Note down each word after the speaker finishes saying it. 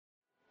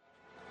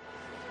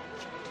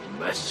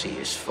Mercy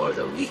is for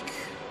the weak.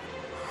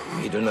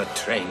 We do not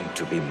train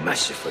to be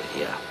merciful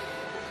here.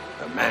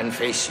 A man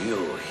face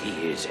you,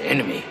 he is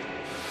enemy.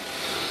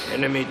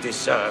 Enemy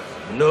deserve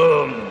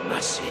no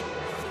mercy.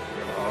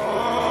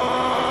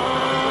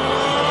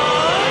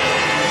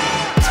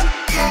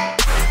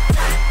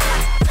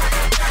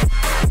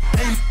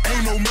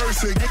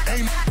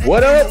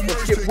 What up?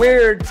 Let's get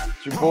weird.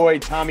 It's your boy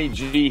Tommy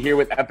G here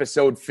with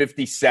episode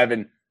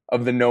 57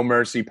 of the No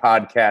Mercy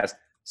podcast.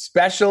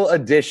 Special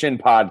edition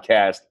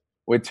podcast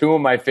with two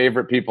of my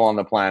favorite people on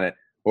the planet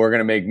who are going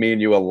to make me and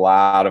you a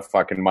lot of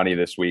fucking money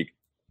this week.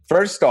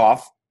 First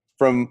off,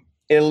 from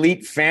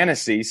Elite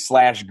Fantasy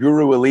 /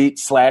 Guru Elite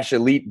 /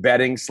 Elite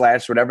Betting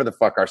 / whatever the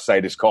fuck our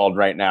site is called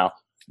right now,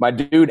 my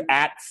dude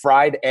at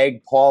Fried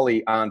Egg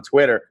Paulie on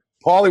Twitter.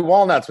 Paulie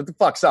Walnuts, what the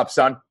fuck's up,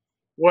 son?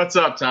 What's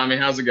up, Tommy?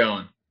 How's it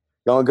going?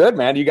 Going good,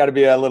 man. You got to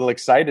be a little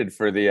excited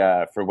for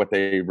the for what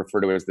they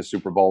refer to as the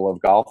Super Bowl of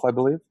golf, I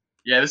believe.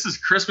 Yeah, this is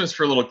Christmas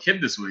for a little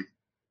kid this week.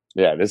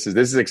 Yeah, this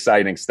is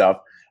exciting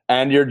stuff.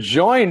 And you're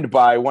joined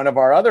by one of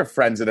our other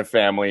friends of the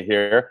family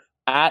here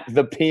at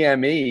the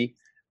PME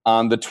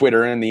on the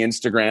Twitter and the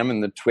Instagram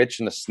and the Twitch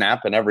and the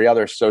Snap and every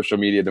other social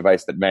media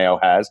device that Mayo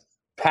has.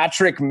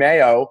 Patrick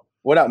Mayo.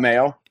 What up,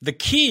 Mayo? The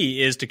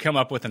key is to come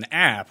up with an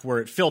app where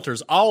it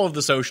filters all of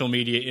the social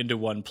media into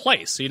one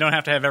place, so you don't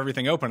have to have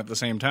everything open at the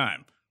same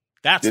time.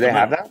 That's Do they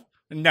have that?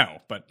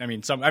 No, but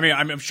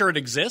I'm sure it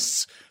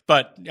exists,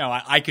 but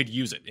I could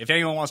use it. If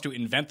anyone wants to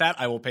invent that,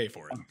 I will pay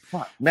for it.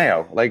 Fuck,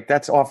 Mayo,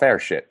 that's off-air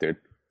shit, dude.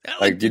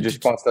 You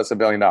just cost us $1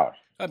 billion.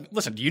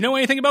 Listen, do you know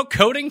anything about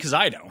coding? Because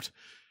I don't.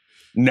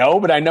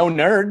 No, but I know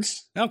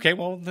nerds. Okay,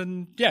 well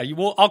then, yeah,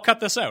 I'll cut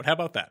this out. How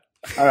about that?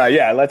 All right,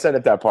 yeah, let's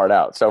edit that part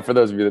out. So for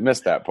those of you that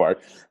missed that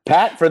part,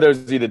 Pat, for those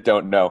of you that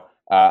don't know,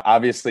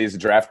 obviously is a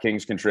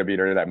DraftKings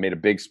contributor that made a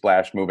big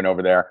splash moving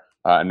over there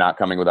and not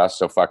coming with us.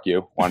 So fuck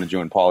you. Wanted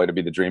you and Paulie to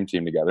be the dream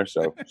team together.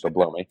 So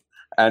blow me.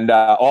 And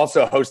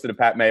also hosted a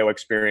Pat Mayo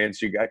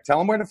experience. Tell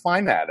them where to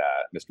find that,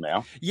 Mr.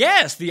 Mayo.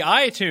 Yes, the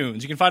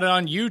iTunes. You can find it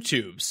on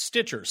YouTube,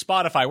 Stitcher,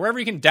 Spotify, wherever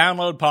you can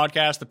download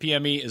podcasts. The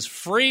PME is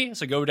free,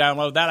 so go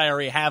download that. I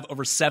already have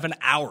over 7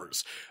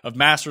 hours of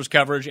Masters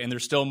coverage, and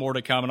there's still more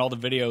to come, and all the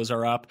videos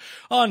are up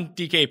on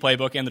DK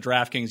Playbook and the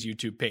DraftKings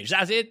YouTube page.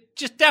 That's it.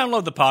 Just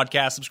download the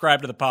podcast,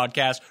 subscribe to the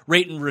podcast,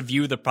 rate and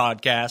review the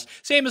podcast.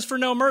 Same as for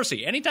No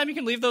Mercy. Anytime you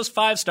can leave those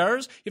 5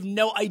 stars, you have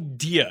no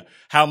idea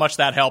how much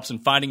that helps in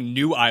finding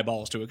new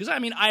eyeballs to it. Because,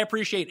 I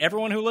appreciate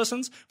everyone who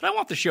listens, but I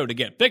want the show to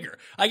get bigger.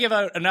 I give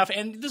out enough,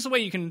 and this is the way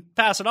you can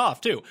pass it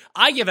off, too.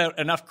 I give out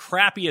enough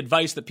crappy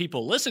advice that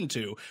people listen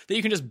to that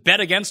you can just bet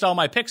against all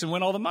my picks and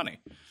win all the money.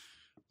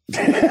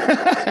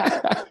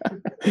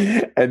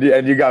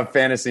 And you got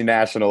Fantasy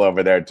National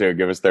over there too.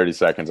 Give us 30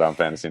 seconds on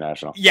Fantasy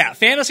National. Yeah,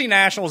 Fantasy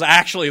National is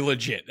actually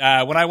legit.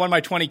 When I won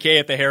my 20K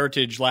at the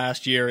Heritage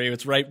last year,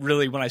 it's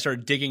really when I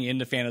started digging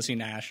into Fantasy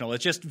National.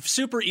 It's just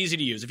super easy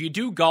to use. If you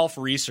do golf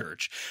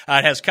research,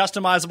 it has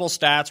customizable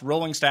stats,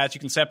 rolling stats. You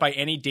can set by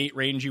any date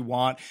range you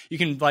want. You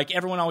can, like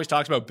everyone always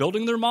talks about,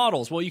 building their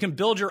models. Well, you can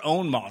build your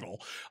own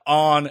model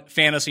on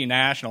Fantasy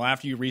National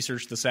after you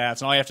research the stats.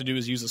 And all you have to do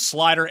is use a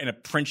slider and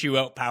it prints you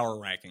out power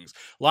rankings,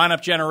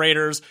 lineup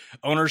generators,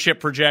 ownership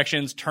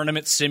projections,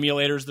 tournament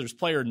simulators. There's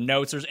player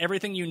notes. There's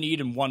everything you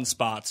need in one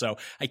spot. So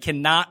I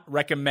cannot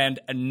recommend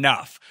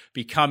enough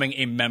becoming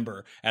a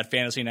member at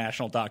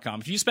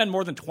fantasynational.com. If you spend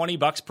more than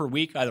 $20 per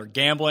week, either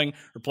gambling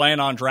or playing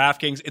on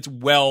DraftKings, it's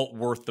well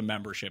worth the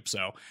membership.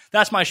 So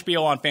that's my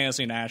spiel on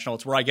Fantasy National.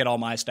 It's where I get all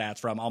my stats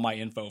from, all my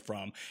info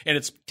from. And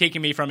it's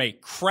taking me from a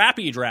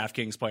crappy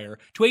DraftKings player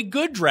to a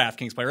good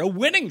DraftKings player, a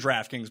winning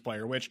DraftKings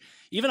player, which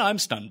even I'm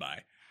stunned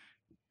by.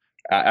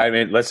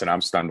 Listen,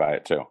 I'm stunned by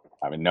it too.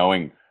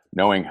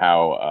 Knowing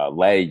how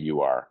lay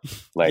you are,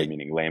 lay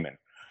meaning layman,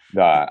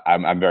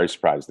 I'm very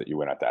surprised that you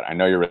went at that. I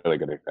know you're really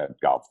good at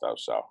golf though,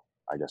 so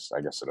I guess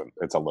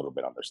it's a little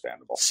bit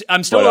understandable.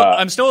 I'm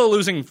still a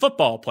losing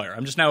football player.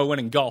 I'm just now a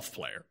winning golf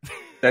player.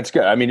 That's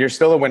good. You're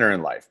still a winner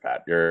in life,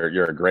 Pat.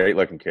 You're a great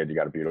looking kid. You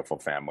got a beautiful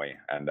family,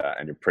 and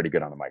you're pretty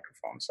good on the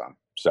microphone, son.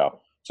 So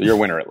you're a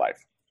winner at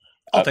life.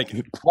 I'll take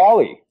it.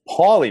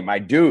 Paulie, my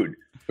dude,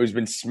 who's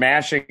been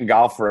smashing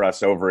golf for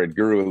us over at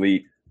Guru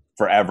Elite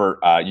forever.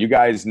 You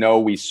guys know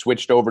we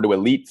switched over to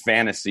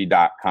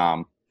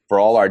elitefantasy.com for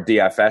all our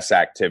DFS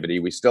activity.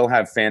 We still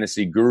have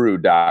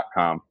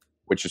fantasyguru.com,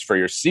 which is for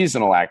your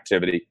seasonal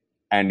activity.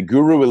 And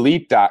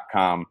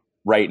guruelite.com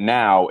right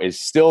now is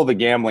still the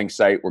gambling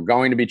site. We're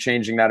going to be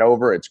changing that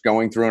over. It's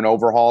going through an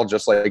overhaul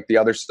just like the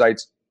other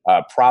sites,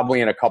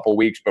 probably in a couple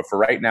weeks. But for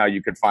right now,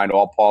 you can find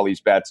all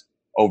Paulie's bets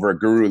over at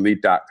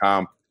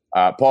guruelite.com.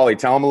 Paulie,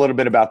 tell them a little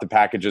bit about the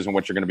packages and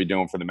what you're going to be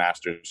doing for the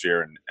Masters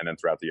here and then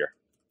throughout the year.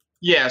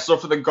 Yeah, so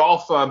for the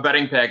golf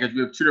betting package,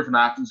 we have 2 different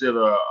options. We have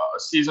a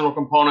seasonal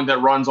component that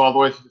runs all the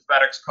way through the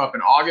FedEx Cup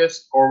in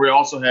August, or we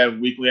also have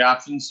weekly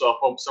options. So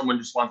if someone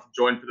just wants to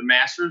join for the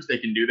Masters, they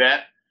can do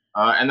that.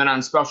 And then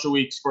on special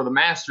weeks for the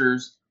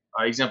Masters,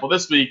 example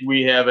this week,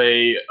 we have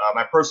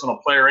my personal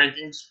player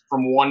rankings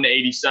from 1 to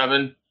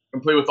 87,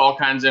 complete with all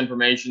kinds of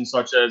information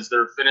such as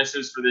their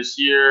finishes for this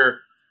year,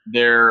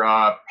 their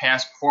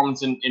past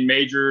performance in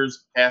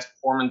majors, past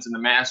performance in the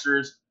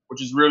Masters,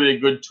 which is really a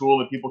good tool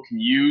that people can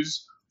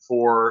use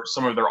for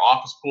some of their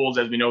office pools.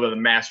 As we know that the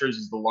Masters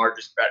is the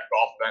largest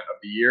golf event of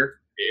the year.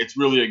 It's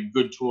really a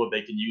good tool that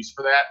they can use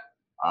for that.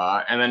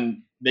 And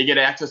then they get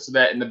access to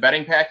that in the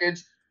betting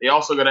package. They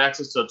also get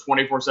access to a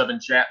 24/7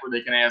 chat where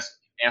they can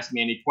ask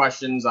me any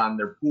questions on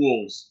their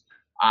pools,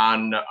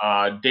 on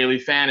daily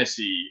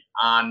fantasy,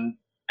 on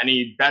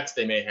any bets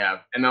they may have.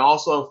 And then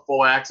also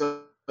full access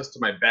to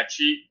my bet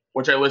sheet,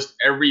 which I list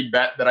every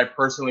bet that I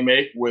personally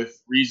make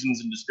with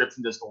reasons and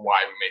descriptions as to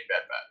why we make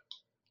that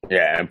bet.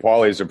 Yeah, and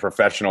Paulie's a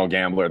professional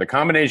gambler. The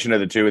combination of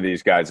the two of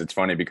these guys, it's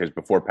funny because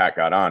before Pat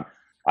got on,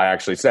 I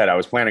actually said I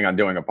was planning on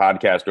doing a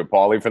podcast with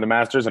Paulie for the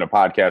Masters and a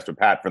podcast with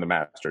Pat for the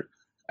Masters.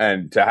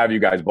 And to have you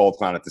guys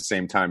both on at the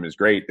same time is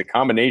great. The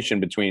combination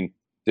between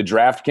the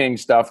DraftKings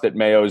stuff that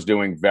Mayo is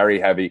doing, very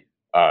heavy,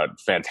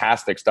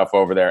 fantastic stuff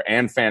over there,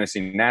 and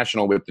Fantasy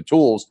National with the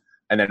tools,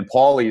 and then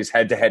Paulie's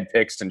head-to-head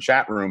picks and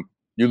chat room,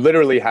 you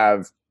literally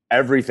have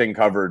everything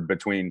covered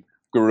between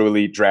Guru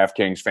Elite,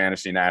 DraftKings,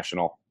 Fantasy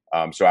National.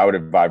 So I would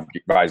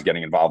advise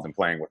getting involved in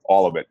playing with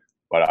all of it.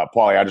 But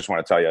Paulie, I just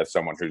want to tell you, as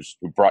someone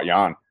who brought you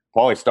on,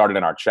 Paulie started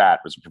in our chat,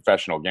 was a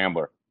professional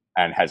gambler,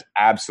 and has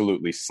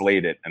absolutely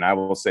slayed it. And I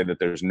will say that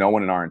there's no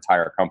one in our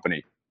entire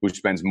company who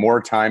spends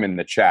more time in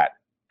the chat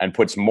and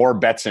puts more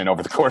bets in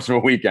over the course of a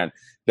weekend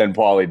than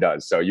Paulie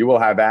does. So you will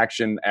have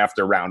action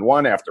after round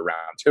 1, after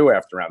round 2,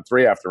 after round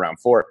 3, after round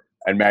 4.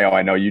 And Mayo,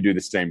 I know you do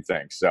the same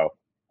thing. So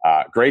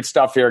great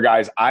stuff here,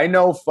 guys. I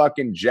know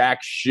fucking jack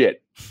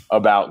shit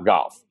about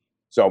golf.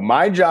 So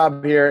my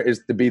job here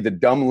is to be the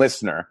dumb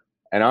listener.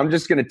 And I'm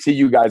just going to tee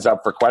you guys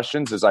up for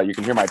questions as you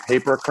can hear my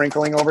paper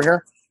crinkling over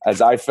here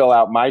as I fill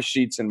out my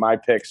sheets and my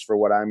picks for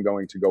what I'm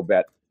going to go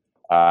bet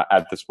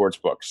at the sports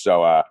book.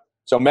 So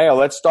Mayo,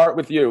 let's start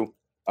with you.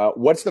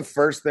 What's the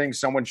first thing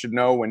someone should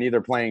know when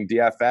either playing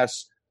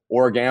DFS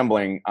or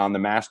gambling on the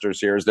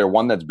Masters here? Is there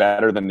one that's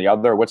better than the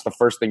other? What's the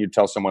first thing you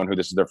tell someone who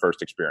this is their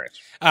first experience?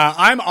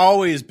 I'm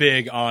always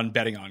big on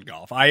betting on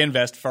golf. I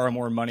invest far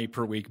more money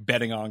per week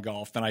betting on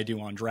golf than I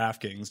do on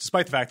DraftKings,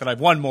 despite the fact that I've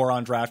won more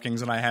on DraftKings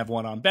than I have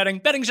won on betting.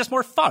 Betting's just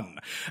more fun.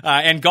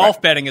 And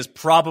golf betting is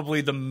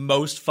probably the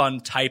most fun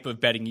type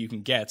of betting you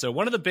can get. So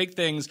one of the big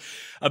things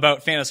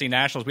about Fantasy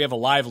Nationals, we have a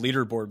live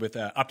leaderboard with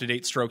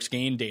up-to-date strokes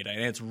gain data,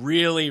 and it's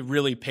really,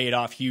 really paid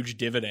off huge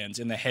dividends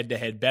in the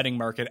head-to-head betting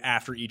market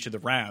after each of the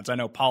rounds. I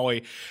know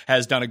Paulie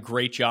has done a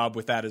great job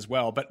with that as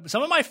well. But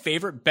some of my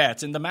favorite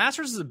bets, and the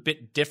Masters is a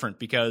bit different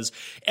because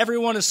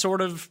everyone is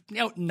sort of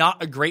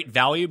not a great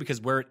value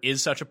because where it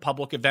is such a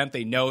public event,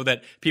 they know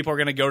that people are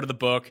going to go to the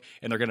book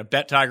and they're going to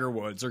bet Tiger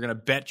Woods, they're going to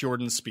bet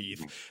Jordan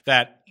Spieth,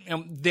 that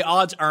the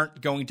odds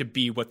aren't going to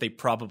be what they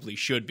probably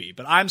should be.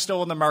 But I'm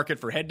still in the market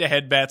for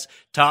head-to-head bets,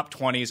 top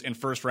 20s, and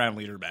first-round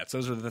leader bets.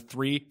 Those are the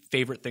 3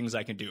 favorite things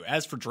I can do.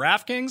 As for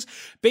DraftKings,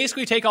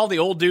 basically take all the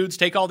old dudes,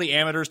 take all the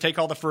amateurs, take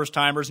all the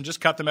first-timers, and just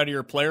cut them out of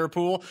your player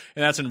pool.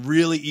 And that's a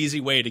really easy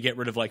way to get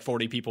rid of like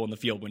 40 people in the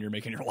field when you're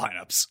making your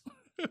lineups.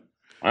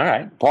 All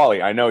right.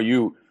 Paulie, I know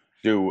you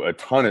do a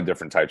ton of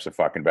different types of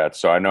fucking bets.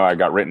 So I know I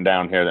got written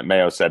down here that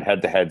Mayo said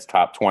head-to-heads,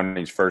 top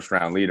 20s,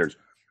 first-round leaders.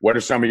 What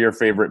are some of your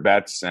favorite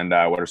bets, and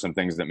what are some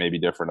things that may be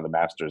different in the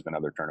Masters than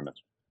other tournaments?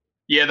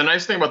 Yeah, the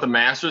nice thing about the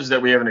Masters is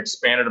that we have an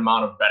expanded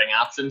amount of betting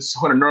options.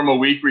 So in a normal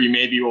week where you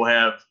maybe will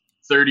have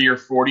 30 or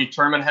 40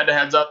 tournament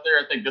head-to-heads out there,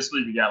 I think this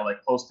week we got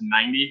like close to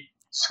 90.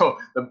 So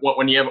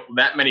when you have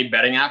that many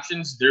betting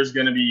options, there's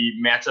going to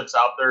be matchups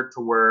out there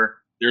to where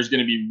there's going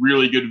to be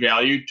really good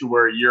value to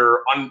where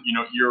you're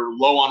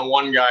low on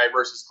one guy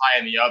versus high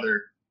on the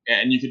other,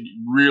 and you could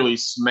really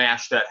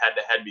smash that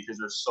head-to-head because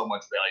there's so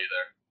much value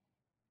there.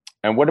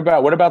 And what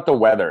about the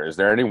weather? Is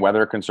there any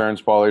weather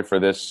concerns, Paulie, for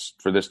this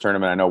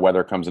tournament? I know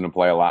weather comes into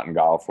play a lot in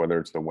golf, whether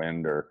it's the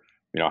wind or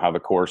how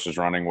the course is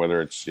running,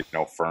 whether it's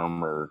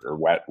firm or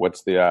wet.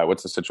 What's the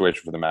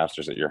situation for the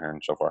Masters that you're hearing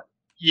so far?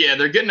 Yeah,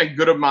 they're getting a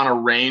good amount of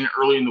rain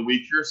early in the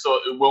week here, so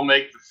it will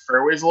make the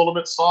fairways a little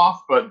bit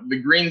soft, but the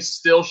greens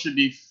still should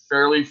be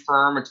fairly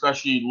firm,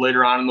 especially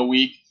later on in the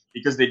week,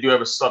 because they do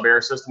have a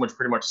sub-air system, which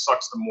pretty much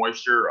sucks the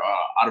moisture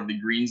out of the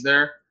greens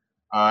there.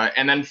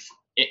 And then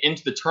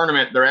into the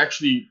tournament, there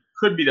actually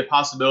could be the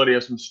possibility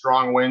of some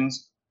strong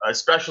winds,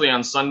 especially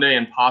on Sunday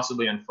and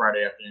possibly on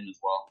Friday afternoon as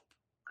well.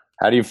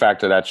 How do you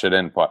factor that shit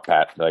in,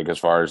 Pat? Like as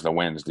far as the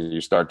winds, do you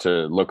start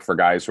to look for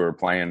guys who are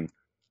playing?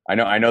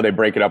 I know they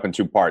break it up in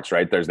 2 parts,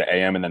 right? There's the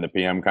AM and then the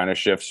PM kind of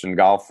shifts in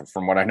golf,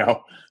 from what I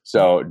know.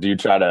 So do you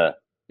try to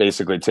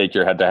basically take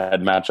your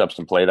head-to-head matchups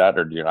and play that,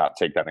 or do you not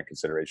take that in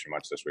consideration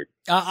much this week?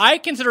 I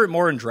consider it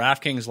more in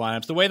DraftKings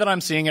lineups. The way that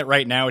I'm seeing it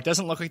right now, it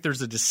doesn't look like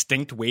there's a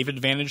distinct wave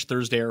advantage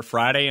Thursday or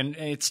Friday, and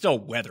it's still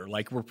weather.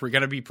 Like we're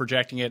going to be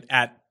projecting it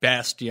at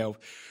best,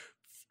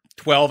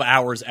 12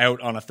 hours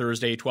out on a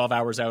Thursday, 12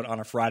 hours out on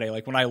a Friday.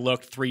 Like when I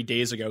looked 3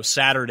 days ago,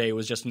 Saturday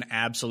was just an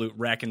absolute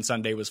wreck and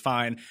Sunday was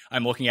fine.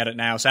 I'm looking at it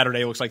now.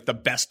 Saturday looks like the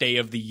best day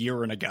of the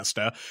year in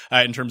Augusta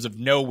in terms of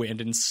no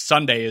wind, and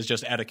Sunday is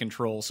just out of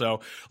control. So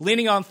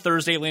leaning on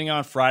Thursday, leaning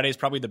on Friday is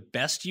probably the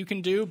best you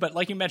can do. But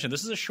like you mentioned,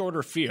 this is a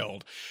shorter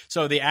field.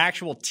 So the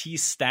actual tee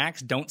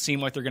stacks don't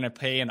seem like they're going to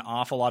pay an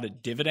awful lot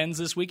of dividends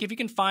this week. If you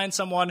can find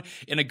someone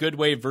in a good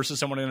wave versus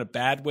someone in a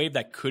bad wave,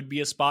 that could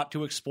be a spot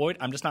to exploit.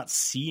 I'm just not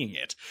seeing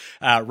it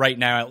right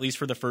now, at least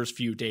for the first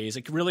few days.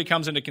 It really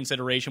comes into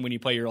consideration when you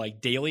play your like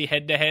daily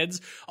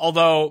head-to-heads,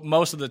 although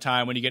most of the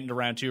time when you get into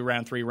round 2,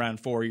 round 3, round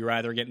 4, you're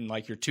either getting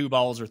like your 2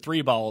 balls or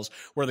 3 balls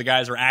where the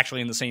guys are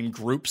actually in the same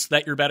groups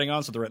that you're betting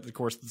on, so they're at the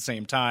course at the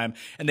same time,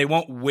 and they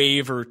won't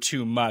waver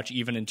too much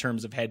even in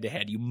terms of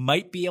head-to-head. You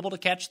might be able to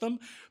catch them,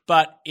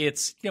 but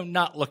it's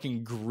not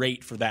looking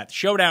great for that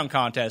showdown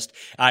contest.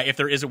 If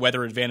there is a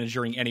weather advantage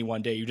during any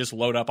one day, you just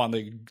load up on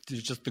the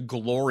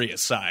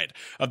glorious side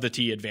of the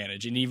tee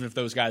advantage, and even if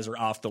those guys are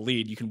off the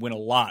lead, you can win a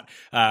lot.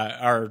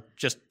 Are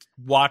just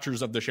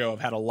watchers of the show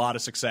have had a lot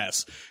of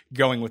success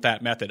going with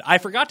that method. I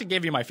forgot to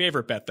give you my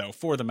favorite bet though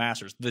for the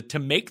Masters. The to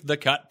make the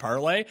cut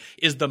parlay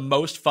is the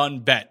most fun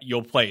bet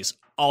you'll place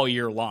all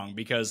year long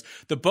because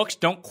the books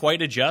don't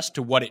quite adjust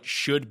to what it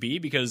should be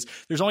because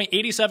there's only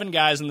 87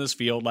 guys in this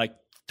field. Like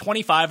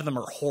 25 of them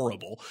are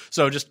horrible.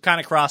 So just kind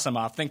of cross them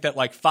off. Think that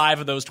like 5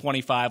 of those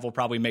 25 will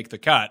probably make the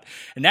cut.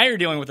 And now you're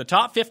dealing with the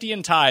top 50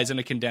 in ties in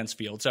a condensed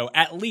field. So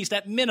at least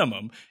at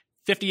minimum,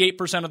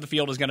 58% of the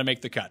field is going to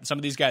make the cut. Some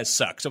of these guys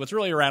suck. So it's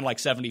really around like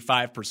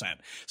 75%.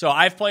 So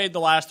I've played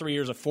the last 3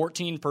 years a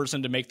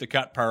 14-person to make the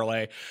cut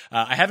parlay.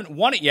 I haven't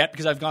won it yet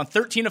because I've gone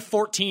 13 of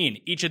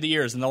 14 each of the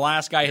years, and the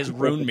last guy has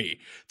ruined me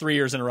 3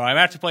 years in a row. I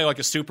have to play like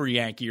a super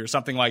Yankee or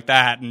something like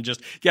that and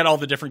just get all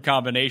the different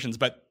combinations.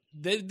 But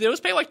those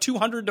pay like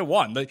 200 to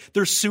 1.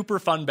 They're super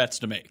fun bets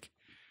to make.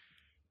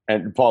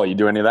 And Paul, you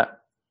do any of that?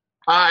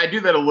 I do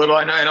that a little.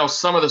 I know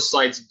some of the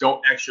sites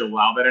don't actually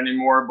allow that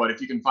anymore, but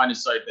if you can find a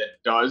site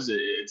that does,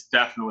 it's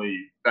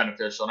definitely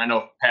beneficial. And I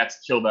know Pat's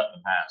killed that in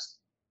the past.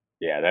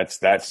 Yeah,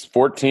 that's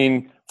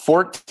 14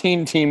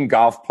 team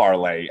golf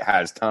parlay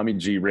has Tommy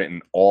G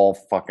written all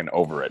fucking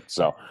over it.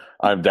 So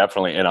I'm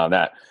definitely in on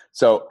that.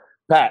 So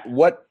Pat,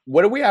 what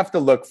do we have to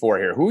look for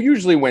here? Who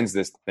usually wins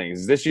this thing?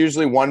 Is this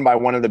usually won by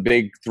one of the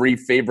big 3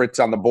 favorites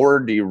on the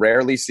board? Do you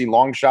rarely see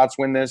long shots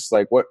win this?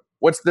 Like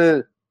what's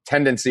the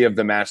tendency of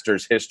the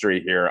Masters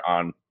history here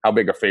on how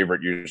big a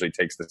favorite usually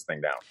takes this thing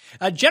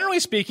down?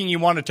 Generally speaking, you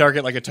want to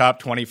target like a top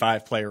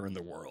 25 player in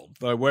the world.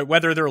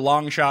 Whether they're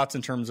long shots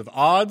in terms of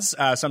odds,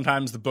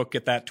 sometimes the book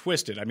get that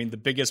twisted. I mean, the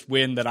biggest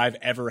win that I've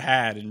ever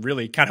had and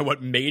really kind of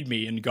what made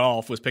me in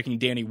golf was picking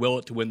Danny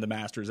Willett to win the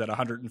Masters at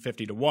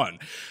 150 to 1.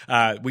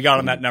 We got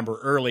on that number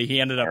early.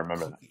 He ended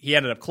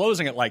up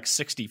closing at like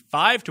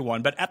 65 to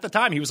 1, but at the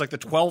time he was like the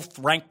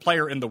 12th ranked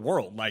player in the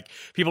world. Like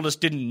people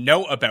just didn't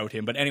know about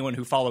him, but anyone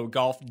who followed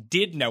golf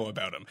did know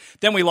about him.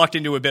 Then we lucked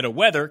into a bit of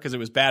weather because it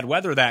was bad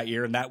weather that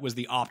year, and that was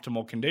the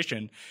optimal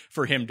condition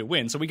for him to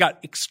win. So we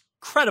got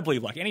incredibly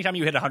lucky. Anytime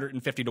you hit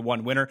 150 to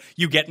 1 winner,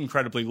 you get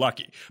incredibly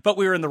lucky. But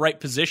we were in the right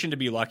position to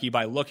be lucky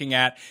by looking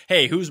at,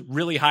 hey, who's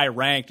really high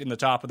ranked in the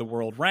top of the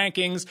world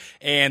rankings,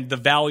 and the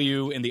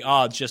value and the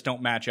odds just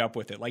don't match up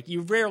with it. Like you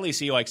rarely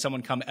see like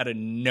someone come out of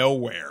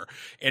nowhere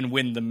and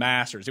win the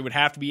Masters. It would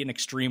have to be an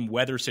extreme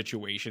weather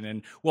situation.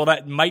 And while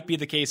that might be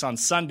the case on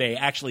Sunday,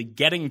 actually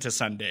getting to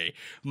Sunday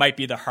might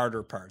be the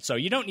harder part. So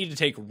you don't need to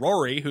take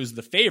Rory, who's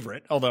the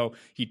favorite, although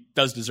he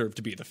does deserve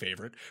to be the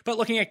favorite. But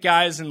looking at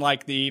guys in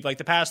like the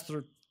past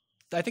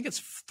I think it's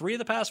 3 of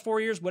the past 4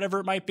 years, whatever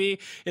it might be.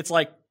 It's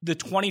like the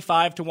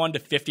 25 to 1 to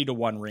 50 to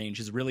 1 range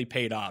has really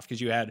paid off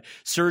because you had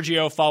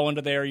Sergio fall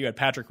into there. You had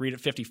Patrick Reed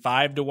at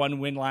 55 to 1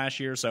 win last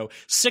year. So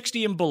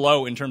 60 and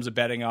below in terms of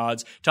betting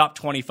odds, top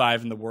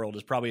 25 in the world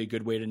is probably a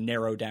good way to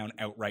narrow down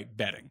outright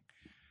betting.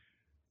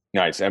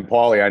 Nice. And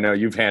Paulie, I know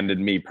you've handed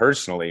me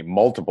personally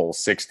multiple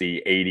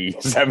 60, 80,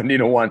 70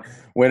 to 1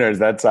 winners.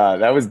 That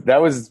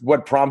was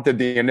what prompted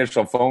the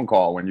initial phone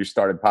call when you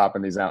started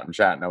popping these out in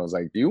chat. And I was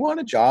like, do you want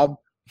a job?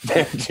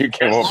 You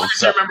came as long over.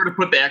 as you remember to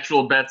put the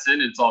actual bets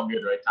in, it's all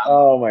good, right, Tom?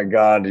 Oh my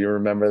God, do you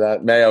remember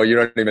that? Mayo, you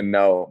don't even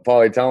know.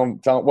 Paulie, tell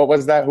him, what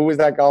was that? Who was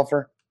that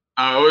golfer?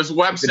 It was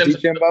Webb Simpson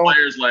for the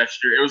Players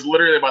last year. It was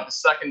literally about the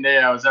second day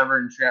I was ever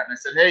in chat, and I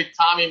said, hey,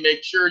 Tommy,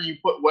 make sure you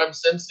put Webb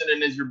Simpson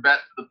in as your bet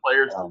for the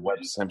Players. Oh,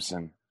 Webb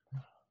Simpson.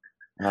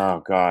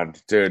 Oh, God.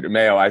 Dude,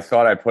 Mayo, I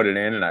thought I put it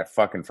in, and I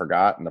fucking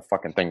forgot, and the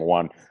fucking thing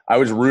won. I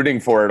was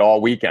rooting for it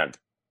all weekend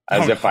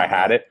as if I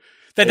had it.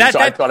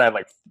 I thought I had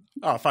like...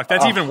 Oh, fuck.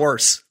 That's even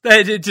worse.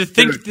 To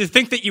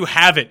think that you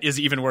have it is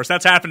even worse.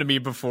 That's happened to me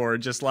before.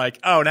 Just like,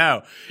 oh,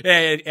 no.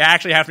 It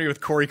actually happened to me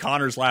with Corey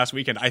Connors last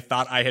weekend. I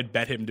thought I had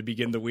bet him to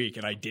begin the week,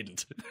 and I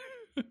didn't.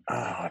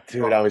 Oh,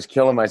 dude, I was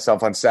killing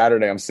myself on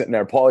Saturday. I'm sitting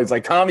there. Paulie's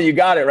like, Tommy, you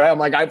got it, right? I'm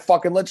like,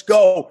 let's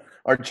go.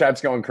 Our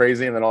chat's going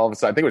crazy. And then all of a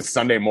sudden, I think it was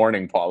Sunday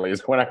morning, Paulie,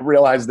 is when I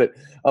realized that.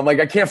 I'm like,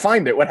 I can't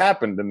find it. What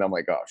happened? And I'm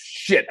like, oh,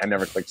 shit. I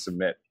never clicked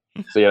submit.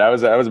 So, yeah,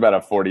 that was about a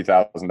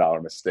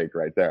 $40,000 mistake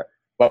right there.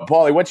 But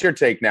Paulie, what's your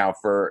take now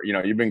for,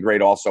 you've been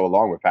great also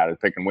along with Pat at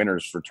picking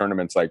winners for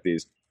tournaments like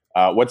these.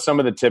 What's some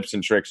of the tips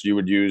and tricks you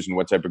would use, and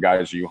what type of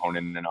guys are you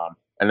honing in on?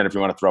 And then if you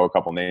want to throw a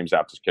couple names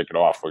out to kick it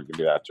off, we can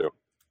do that too.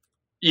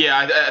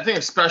 Yeah, I think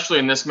especially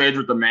in this major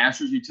with the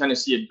Masters, you tend to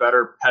see a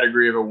better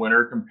pedigree of a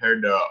winner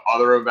compared to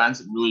other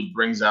events. It really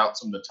brings out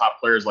some of the top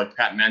players, like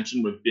Pat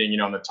mentioned, with being,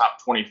 in the top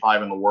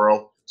 25 in the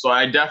world. So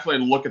I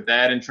definitely look at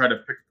that and try to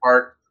pick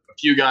apart a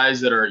few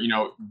guys that are,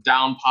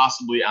 down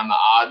possibly on the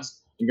odds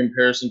in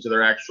comparison to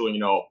their actual,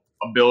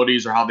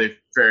 abilities or how they've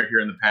fared here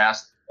in the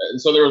past.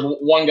 And so there was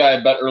one guy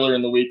I bet earlier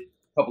in the week,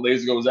 a couple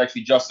days ago, was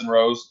actually Justin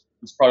Rose.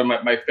 He's probably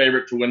my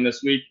favorite to win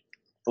this week.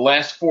 The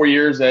last 4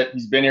 years that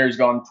he's been here, he's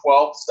gone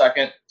 12th,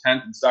 2nd,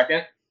 10th, and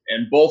 2nd.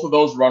 And both of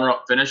those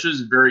runner-up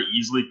finishes very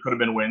easily could have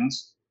been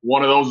wins.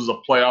 One of those was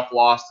a playoff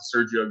loss to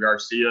Sergio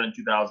Garcia in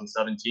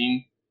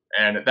 2017.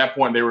 And at that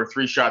point, they were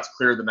 3 shots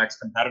clear of the next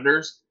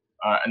competitors.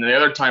 And the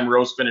other time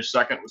Rose finished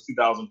 2nd was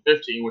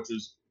 2015, which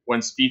is when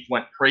Spieth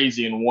went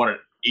crazy and won at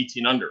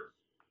 18 under.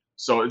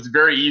 So it's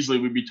very easily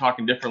we'd be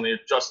talking differently if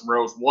Justin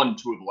Rose won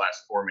 2 of the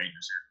last 4 majors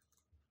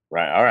here.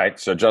 Right. All right.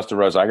 So Justin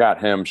Rose, I got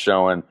him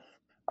showing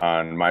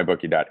on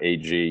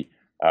mybookie.ag.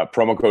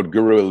 Promo code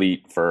Guru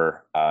Elite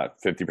for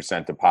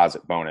 50%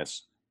 deposit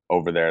bonus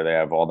over there. They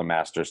have all the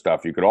master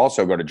stuff. You could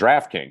also go to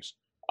DraftKings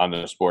on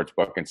the sports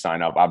book and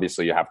sign up.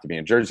 Obviously, you have to be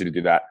in Jersey to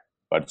do that.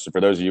 But so for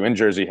those of you in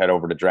Jersey, head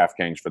over to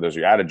DraftKings. For those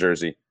of you out of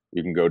Jersey,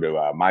 you can go to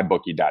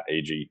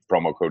mybookie.ag,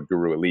 promo code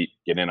Guru Elite,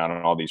 get in on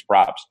all these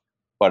props.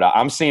 But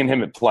I'm seeing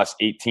him at plus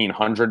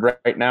 1,800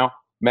 right now,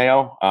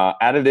 Mayo.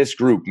 Out of this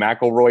group,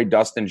 McIlroy,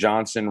 Dustin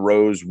Johnson,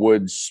 Rose,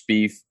 Woods,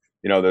 Spieth,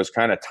 those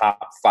kind of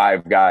top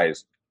 5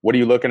 guys. What are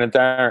you looking at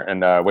there,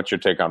 and what's your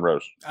take on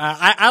Rose?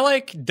 I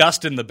like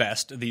Dustin the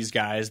best of these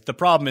guys. The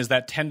problem is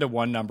that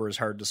 10-1 number is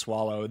hard to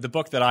swallow. The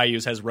book that I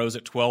use has Rose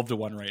at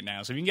 12-1 right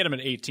now. So if you can get him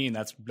at 18,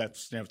 that's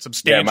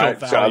substantial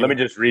value. So let me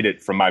just read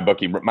it from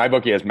MyBookie.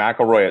 MyBookie has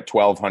McIlroy at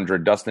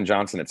 1,200, Dustin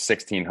Johnson at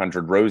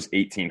 1,600, Rose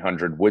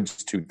 1,800,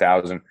 Woods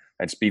 2,000,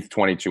 and Spieth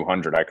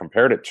 2,200. I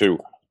compared it to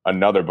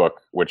another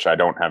book, which I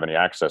don't have any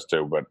access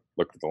to, but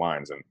looked at the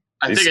lines and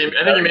I think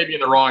you may be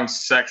in the wrong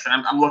section.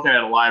 I'm looking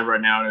at it live right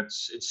now, and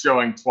it's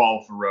showing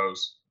 12 for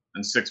Rose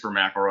and 6 for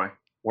McIlroy.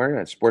 Where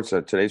at sports?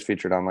 Today's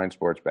featured online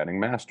sports betting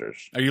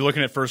Masters. Are you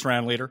looking at first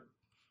round leader?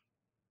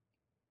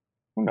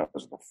 Who knows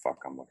what the fuck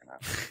I'm looking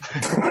at?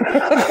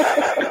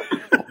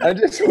 I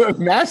just went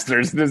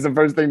Masters. This is the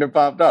first thing that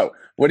popped up.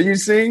 What are you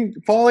seeing,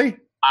 Paulie?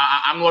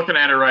 I'm looking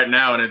at it right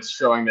now, and it's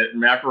showing that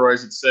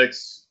McIlroy's at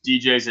 6.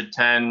 DJ's at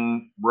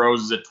 10,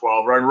 Rose is at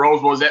 12. Right,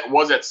 Rose was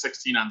at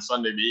 16 on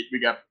Sunday.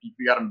 We got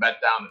him bet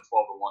down to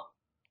 12-1. All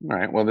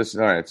right. Well,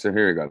 all right. So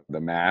here we go.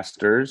 The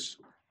Masters.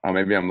 Oh,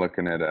 maybe I'm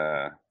looking at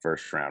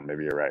first round.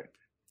 Maybe you're right.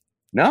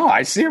 No,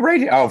 I see it right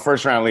here. Oh,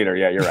 first round leader.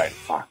 Yeah, you're right.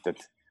 Fuck it.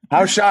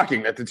 How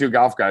shocking that the 2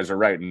 golf guys are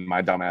right and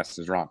my dumbass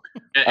is wrong.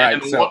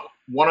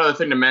 One other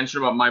thing to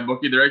mention about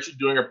MyBookie, they're actually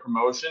doing a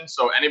promotion.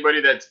 So anybody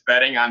that's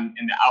betting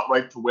in the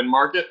outright to win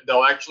market,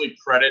 they'll actually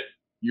credit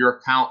your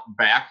account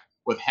back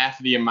with half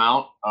of the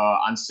amount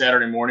on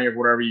Saturday morning of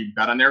whatever you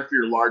bet on there for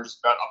your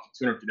largest bet, up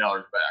to $250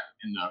 back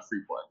in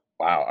free play.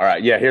 Wow. All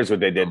right. Yeah, here's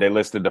what they did. They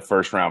listed the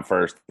first round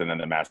first and then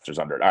the Masters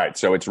under it. All right.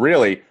 So it's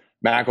really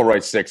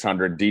McIlroy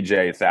 600,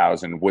 DJ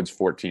 1,000, Woods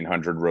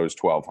 1,400, Rose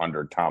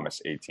 1,200,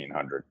 Thomas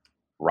 1,800,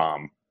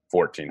 Rahm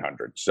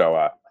 1,400.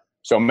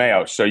 So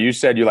Mayo, so you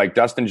said you like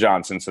Dustin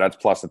Johnson, so that's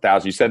plus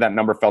 1,000. You said that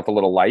number felt a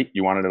little light.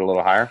 You wanted it a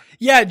little higher?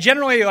 Yeah,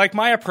 generally,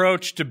 my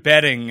approach to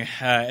betting,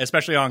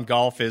 especially on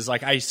golf, is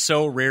I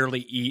so rarely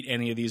eat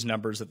any of these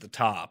numbers at the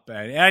top.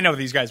 And I know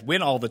these guys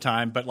win all the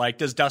time, but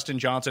does Dustin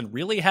Johnson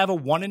really have a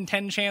 1 in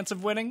 10 chance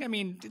of winning? I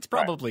mean, it's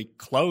probably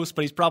close,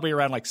 but he's probably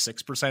around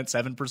 6%,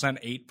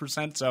 7%,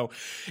 8%. So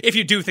if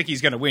you do think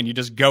he's going to win, you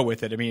just go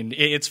with it. I mean,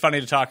 it's funny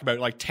to talk about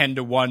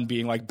 10-1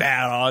 being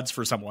bad odds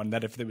for someone,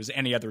 that if there was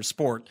any other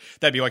sport,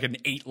 that'd be an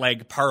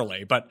 8-leg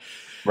parlay. But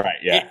right,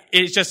 yeah,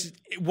 it's just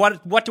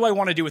what do I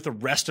want to do with the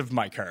rest of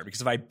my card?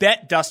 Because if I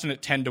bet Dustin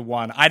at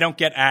 10-1, I don't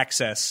get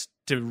access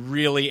to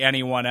really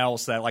anyone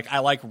else that I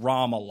like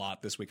Rahm a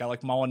lot this week. I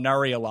like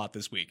Molinari a lot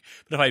this week.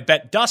 But if I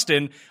bet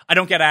Dustin, I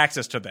don't get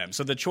access to them.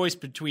 So the choice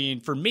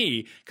for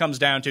me comes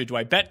down to, do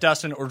I bet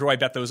Dustin or do I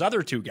bet those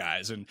other 2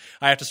 guys? And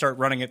I have to start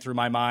running it through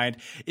my mind.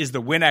 Is the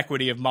win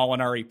equity of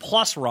Molinari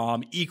plus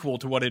Rahm equal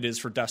to what it is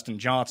for Dustin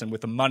Johnson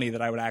with the money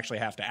that I would actually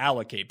have to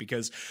allocate?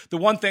 Because the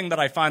one thing that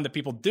I find that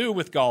people do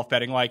with golf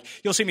betting,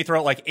 you'll see me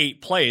throw out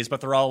 8 plays, but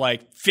they're all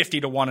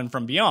 50-1 and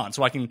from beyond.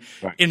 So I can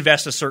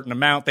invest a certain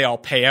amount. They all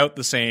pay out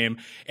the same.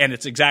 And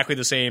it's exactly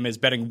the same as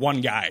betting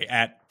one guy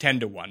at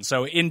 10-1.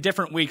 So in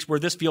different weeks where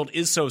this field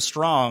is so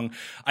strong,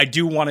 I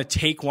do want to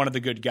take one of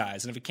the good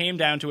guys. And if it came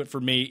down to it for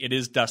me, it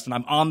is Dustin.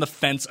 I'm on the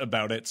fence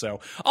about it,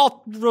 so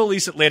I'll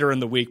release it later in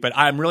the week. But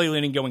I'm really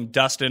leaning going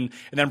Dustin,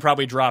 and then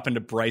probably drop into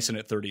Bryson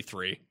at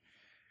 33.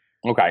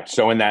 Okay,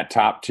 so in that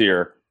top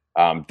tier,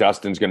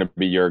 Dustin's going to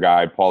be your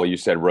guy. Paulie, you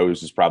said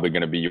Rose is probably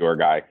going to be your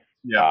guy.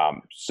 Yeah.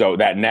 So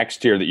that next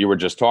tier that you were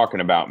just talking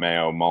about,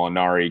 Mayo,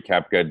 Molinari,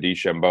 Koepka,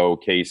 DeChambeau,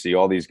 Casey,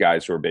 all these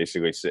guys who are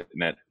basically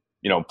sitting at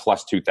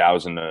plus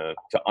 2,000 to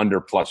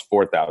under plus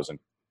 4,000.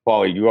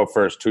 Paulie, you go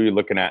first. Who are you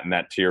looking at in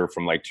that tier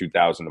from like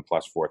 2,000 to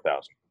plus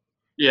 4,000?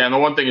 Yeah, and the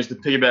one thing is to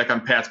piggyback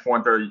on Pat's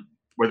point there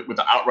with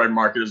the outright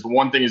market is the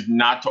one thing is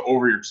not to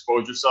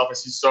overexpose yourself. I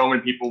see so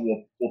many people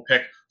will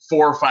pick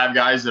 4 or 5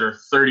 guys that are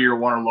 30 or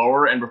 1 or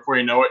lower, and before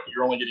you know it,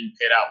 you're only getting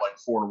paid out like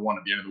 4 to 1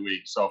 at the end of the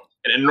week. So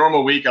in a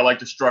normal week, I like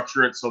to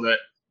structure it so that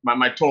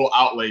my total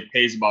outlay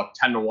pays about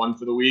 10 to 1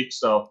 for the week.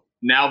 So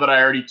now that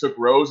I already took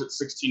Rose at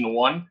 16 to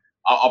 1,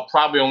 I'll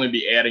probably only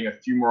be adding a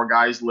few more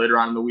guys later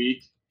on in the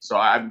week. So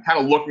I'm kind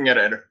of looking at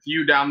a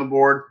few down the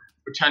board,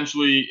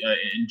 potentially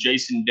in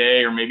Jason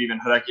Day or maybe even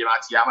Hideki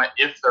Matsuyama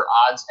if their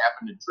odds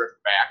happen to drift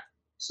back.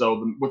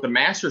 So with the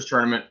Masters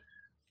tournament,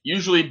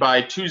 usually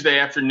by Tuesday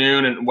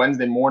afternoon and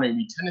Wednesday morning,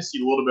 we tend to see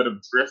a little bit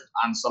of drift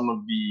on some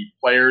of the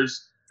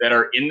players that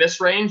are in this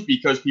range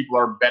because people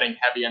are betting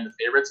heavy on the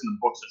favorites and the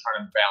books are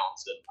trying to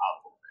balance it out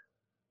a little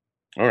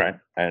bit. All right.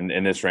 And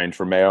in this range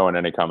for Mayo, and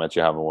any comments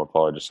you have on what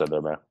Paul just said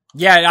there, Mayo?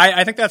 Yeah,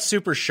 I think that's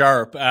super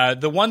sharp.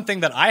 The one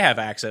thing that I have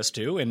access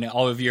to, and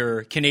all of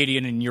your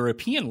Canadian and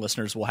European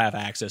listeners will have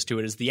access to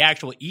it, is the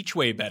actual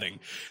each-way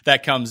betting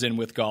that comes in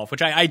with golf,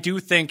 which I do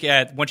think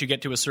once you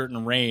get to a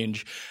certain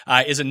range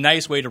is a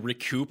nice way to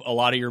recoup a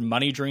lot of your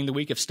money during the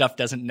week if stuff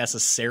doesn't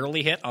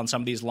necessarily hit on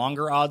some of these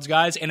longer odds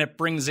guys, and it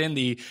brings in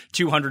the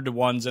 200 to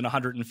 1s and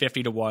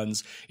 150 to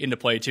 1s into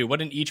play too.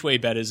 What an each-way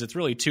bet is, it's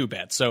really 2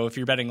 bets. So if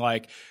you're betting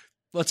like,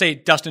 let's say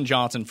Dustin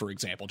Johnson, for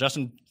example.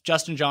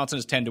 Justin Johnson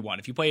is 10 to 1.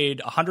 If you played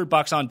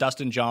 $100 on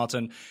Dustin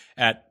Johnson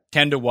at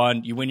 10 to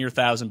 1, you win your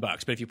 $1,000.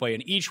 But if you play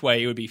an each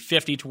way, it would be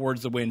 50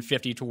 towards the win,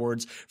 50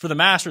 towards, for the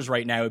Masters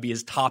right now, it would be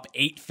his top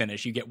 8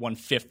 finish. You get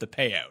 1/5 the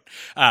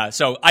payout.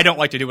 So I don't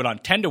like to do it on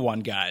 10 to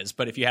 1 guys,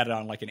 but if you had it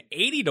on like an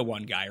 80 to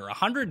 1 guy or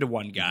 100 to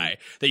 1 guy,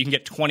 that you can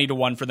get 20 to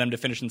 1 for them to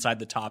finish inside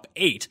the top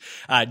 8.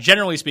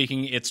 Generally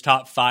speaking, it's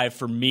top 5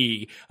 for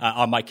me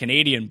on my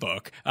Canadian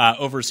book.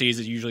 Overseas,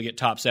 you usually get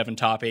top 7,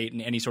 top 8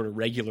 in any sort of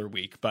regular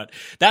week. But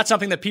that's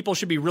something that people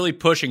should be really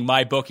pushing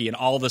MyBookie and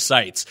all the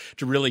sites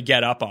to really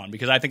get up on,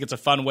 because I think it's a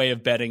fun way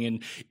of betting,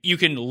 and you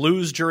can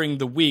lose during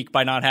the week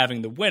by not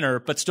having the winner,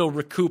 but still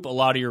recoup a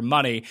lot of your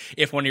money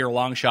if one of your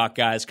long shot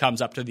guys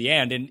comes up to the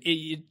end. And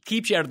it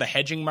keeps you out of the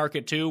hedging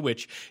market too,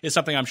 which is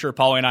something I'm sure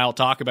Paulie and I will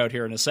talk about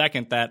here in a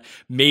second, that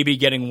maybe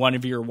getting one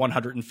of your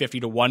 150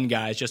 to 1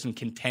 guys just in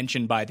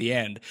contention by the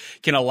end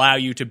can allow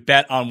you to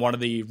bet on one of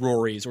the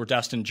Rorys or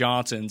Dustin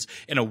Johnsons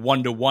in a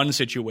 1-to-1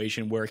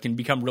 situation where it can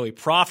become really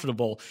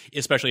profitable,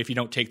 especially if you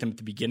don't take them at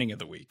the beginning of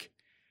the week.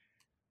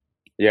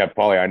 Yeah,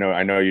 Paulie,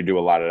 I know you do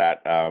a lot of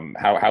that.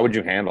 How would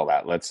you handle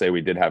that? Let's say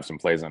we did have some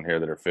plays on here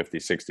that are 50,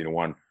 60 to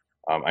 1.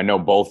 I know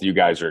both you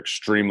guys are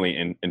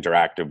extremely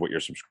interactive with your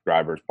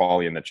subscribers.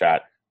 Paulie in the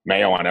chat,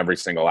 Mayo on every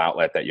single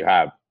outlet that you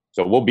have.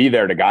 So we'll be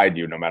there to guide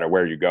you no matter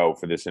where you go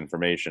for this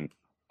information.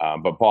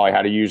 But Paulie,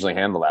 how do you usually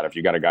handle that if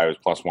you got a guy who's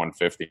plus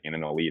 150 and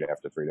in a lead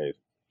after 3 days?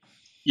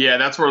 Yeah,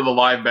 that's where the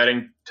live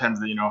betting tends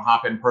to,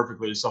 hop in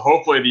perfectly. So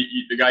hopefully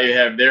the guy you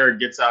have there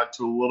gets out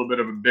to a little bit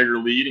of a bigger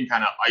lead and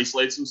kind of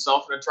isolates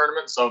himself in a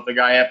tournament. So if the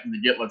guy happens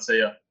to get, let's say,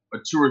 a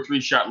 2 or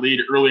 3 shot lead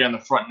early on the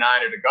front 9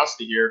 at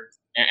Augusta here,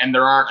 and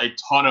there aren't a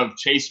ton of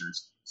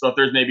chasers. So if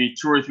there's maybe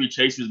 2 or 3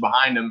 chasers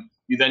behind him,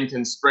 you then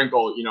can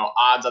sprinkle,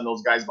 odds on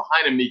those guys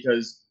behind him,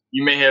 because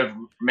you may have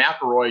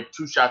McIlroy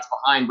 2 shots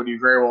behind, but he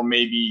very well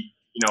may be,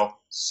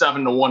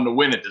 7 to 1 to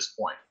win at this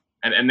point.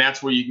 And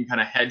that's where you can kind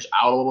of hedge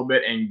out a little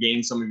bit and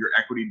gain some of your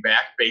equity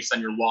back based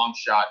on your long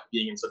shot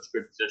being in such a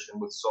good position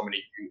with so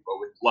many people,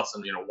 with less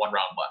than 1 round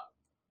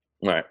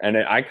left. Right, and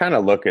I kind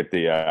of look at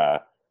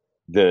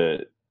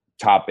the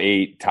top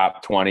 8,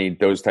 top 20,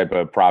 those type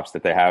of props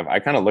that they have. I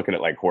kind of look at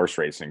it like horse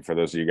racing for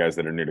those of you guys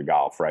that are new to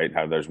golf, right?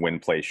 How there's win,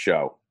 place,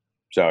 show.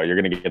 So you're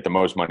going to get the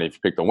most money if you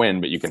pick the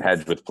win, but you can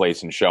hedge with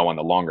place and show on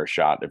the longer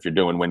shot. If you're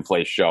doing win,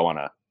 place, show on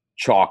a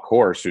chalk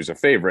horse who's a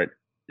favorite,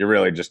 you're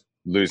really just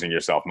losing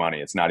yourself money.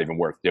 It's not even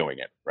worth doing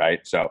it, right?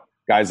 So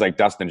guys like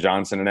Dustin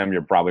Johnson and them,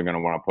 you're probably going to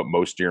want to put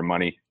most of your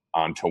money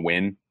on to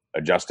win,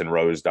 Justin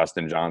Rose,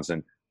 Dustin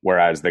Johnson,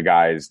 whereas the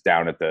guys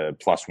down at the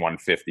plus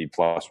 150,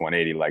 plus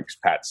 180, like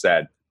Pat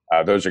said,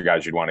 those are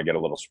guys you'd want to get a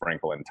little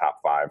sprinkle in top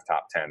 5,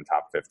 top 10,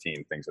 top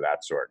 15, things of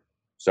that sort.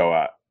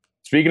 So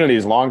speaking of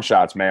these long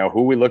shots, Mayo,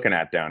 who are we looking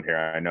at down here?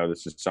 I know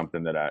this is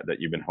something that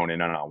you've been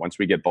honing in on. Once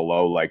we get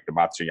below like the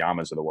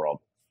Matsuyamas of the world,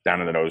 down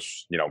into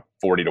those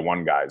 40 to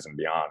 1 guys and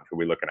beyond, who are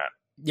we looking at?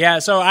 Yeah,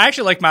 so I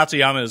actually like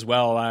Matsuyama as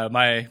well.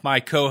 My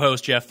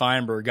co-host Jeff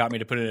Feinberg got me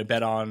to put in a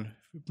bet on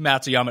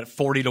Matsuyama at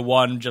 40 to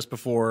 1 just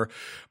before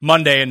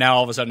Monday, and now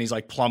all of a sudden he's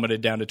like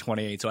plummeted down to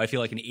 28. So I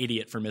feel like an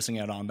idiot for missing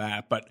out on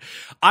that. But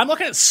I'm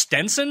looking at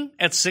Stenson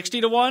at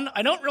 60 to 1.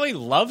 I don't really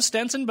love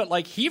Stenson, but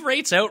like he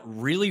rates out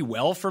really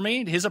well for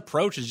me. His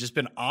approach has just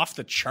been off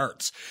the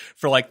charts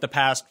for like the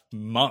past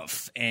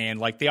month, and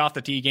like the off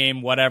the tee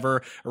game,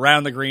 whatever,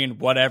 around the green,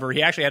 whatever.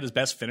 He actually had his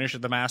best finish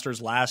at the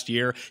Masters last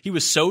year. He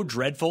was so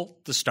dreadful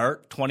to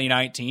start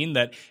 2019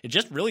 that it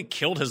just really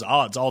killed his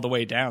odds all the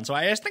way down. So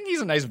I just think he's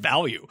a nice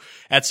value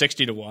at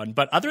 60-1.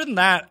 But other than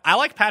that, I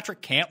like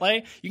Patrick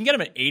Cantlay. You can get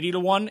him at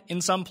 80-1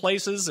 in some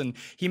places, and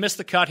he missed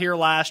the cut here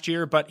last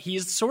year, but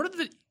he's sort of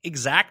the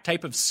exact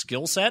type of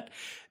skill set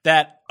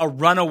that a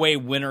runaway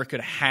winner could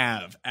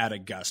have at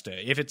Augusta.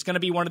 If it's going to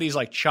be one of these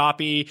like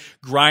choppy,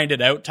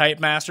 grinded out type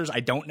Masters,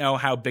 I don't know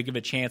how big of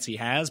a chance he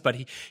has, but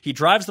he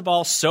drives the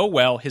ball so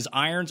well. His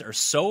irons are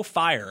so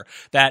fire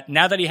that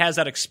now that he has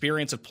that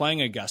experience of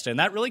playing Augusta, and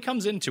that really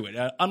comes into it,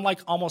 unlike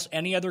almost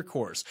any other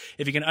course,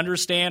 if you can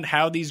understand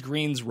how these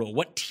greens roll,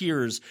 what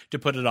tiers to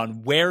put it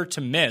on, where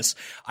to miss,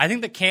 I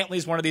think that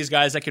Cantlay's one of these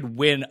guys that could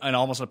win in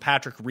almost a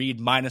Patrick Reed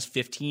minus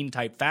 15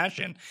 type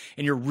fashion,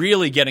 and you're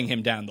really getting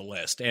him down the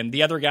list. And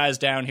the other guys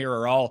down here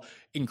are all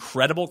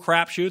incredible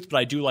crapshoots, but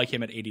I do like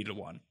him at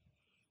 80-1.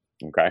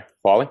 Okay.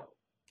 Paulie?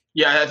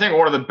 Yeah, I think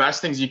one of the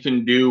best things you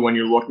can do when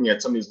you're looking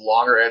at some of these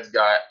longer edge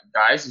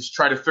guys is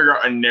try to figure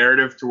out a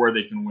narrative to where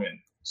they can win.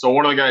 So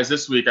one of the guys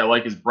this week I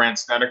like is Brandt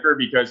Snedeker,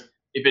 because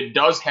if it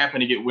does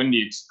happen to get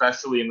windy,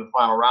 especially in the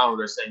final round where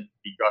they're saying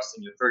be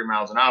gusting to 30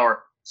 miles an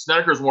hour,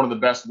 Snedeker is one of the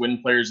best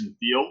wind players in the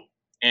field,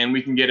 and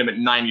we can get him at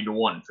 90-1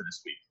 for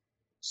this week.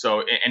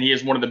 So, and he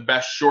has one of the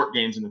best short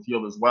games in the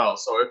field as well.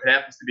 So if it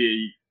happens to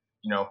be,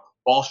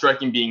 ball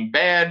striking being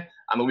bad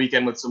on the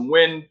weekend with some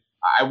wind,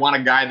 I want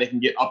a guy that can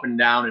get up and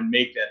down and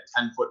make that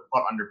 10-foot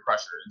putt under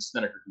pressure, and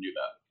Snedeker can do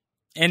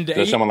that. And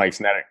so someone like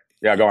Snedeker.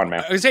 Yeah, go on,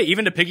 man. I would say,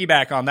 even to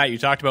piggyback on that, you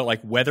talked about like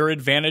weather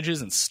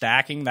advantages and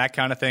stacking, that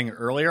kind of thing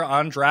earlier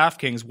on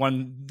DraftKings.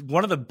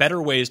 One of the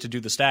better ways to do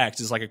the stacks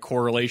is like a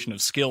correlation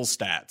of skill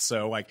stats.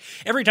 So like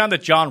every time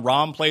that Jon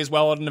Rahm plays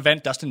well at an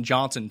event, Dustin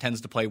Johnson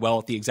tends to play well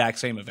at the exact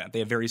same event. They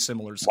have very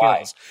similar skills.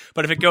 Why?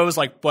 But if it goes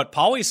like what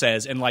Paulie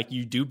says, and like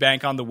you do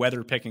bank on the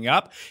weather picking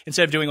up,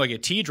 instead of doing like a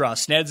tee draw,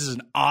 Sneds is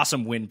an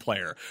awesome wind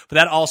player. But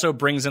that also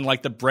brings in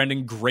like the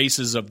Brendan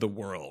Graces of the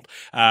world.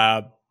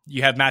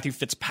 You have Matthew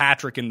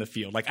Fitzpatrick in the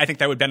field. Like, I think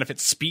that would benefit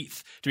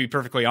Spieth, to be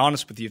perfectly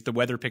honest with you, if the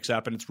weather picks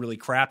up and it's really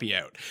crappy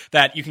out.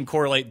 That you can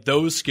correlate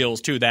those skills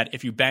too, that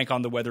if you bank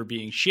on the weather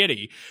being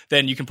shitty,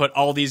 then you can put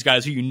all these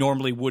guys who you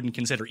normally wouldn't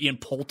consider. Ian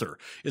Poulter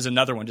is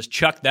another one. Just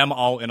chuck them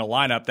all in a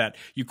lineup that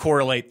you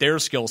correlate their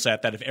skill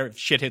set, that if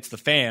shit hits the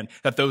fan,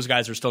 that those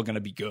guys are still going to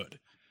be good.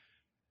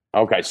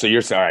 Okay, so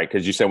you're sorry,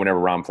 because you said whenever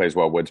Rahm plays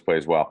well, Woods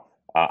plays well.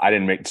 I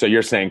didn't make, so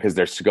you're saying because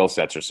their skill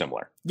sets are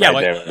similar. Yeah,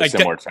 right?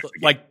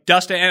 like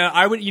Dustin, and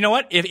I would, you know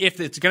what?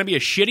 If it's going to be a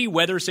shitty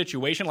weather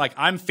situation, like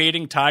I'm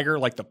fading Tiger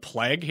like the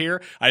plague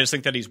here. I just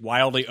think that he's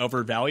wildly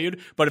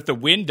overvalued. But if the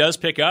wind does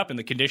pick up and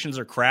the conditions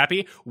are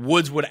crappy,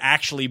 Woods would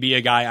actually be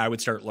a guy I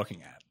would start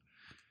looking at.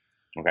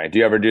 Okay. Do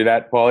you ever do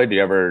that, Paulie? Do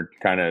you ever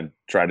kind of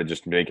try to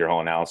just make your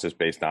whole analysis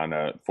based on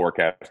a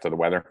forecast of the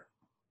weather?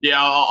 Yeah,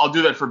 I'll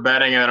do that for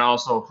betting, and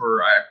also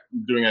for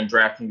doing on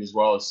DraftKings as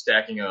well as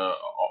stacking a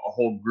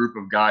whole group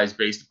of guys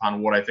based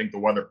upon what I think the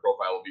weather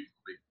profile will be.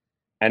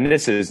 And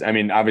this is, I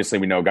mean, obviously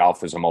we know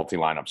golf is a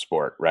multi-lineup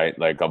sport, right?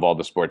 Like of all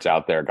the sports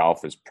out there,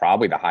 golf is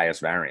probably the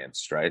highest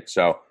variance, right?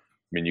 So,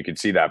 I mean, you can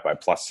see that by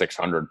plus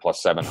 600,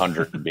 plus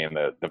 700 being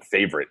the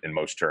favorite in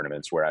most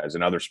tournaments, whereas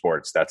in other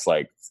sports, that's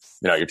like,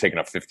 you're taking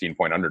a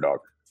 15-point underdog.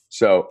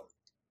 So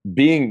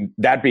being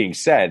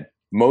said,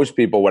 most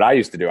people, what I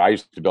used to do, I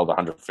used to build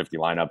 150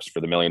 lineups for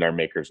the millionaire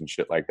makers and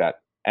shit like that.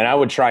 And I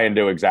would try and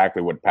do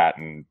exactly what Pat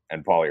and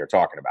Paulie are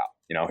talking about.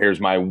 Here's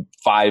my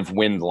 5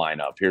 wind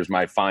lineup. Here's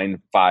my 5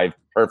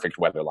 perfect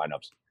weather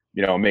lineups.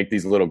 Make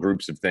these little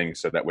groups of things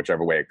so that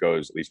whichever way it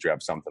goes, at least you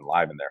have something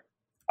live in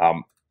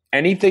there.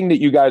 Anything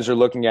that you guys are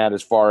looking at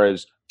as far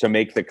as to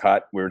make the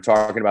cut? We were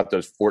talking about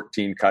those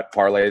 14 cut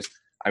parlays.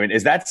 I mean,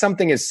 is that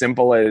something as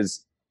simple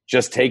as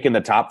just taking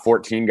the top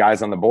 14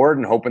 guys on the board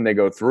and hoping they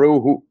go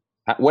through?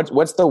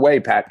 What's the way,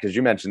 Pat, because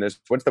you mentioned this,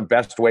 what's the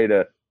best way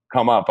to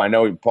come up? I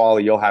know,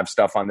 Paulie, you'll have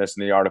stuff on this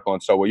in the article,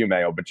 and so will you,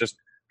 Mayo, but just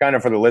kind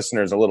of for the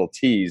listeners, a little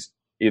tease,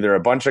 either a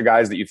bunch of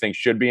guys that you think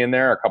should be in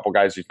there, a couple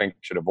guys you think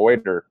should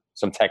avoid, or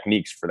some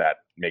techniques for that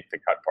make the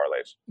cut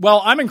parlays.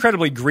 Well, I'm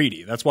incredibly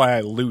greedy. That's why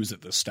I lose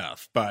at this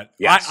stuff. But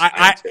yes,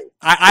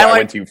 I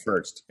went to you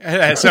first.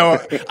 So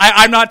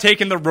I'm not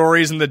taking the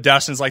Rorys and the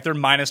Dustins. Like they're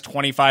minus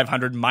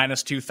 2,500,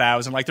 minus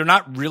 2,000. Like they're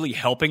not really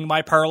helping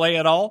my parlay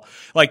at all.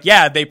 Like,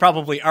 yeah, they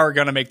probably are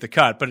going to make the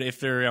cut. But if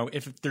they're,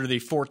 if they're the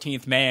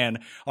 14th man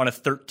on a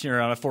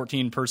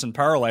 14 person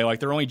parlay, like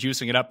they're only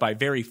juicing it up by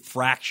very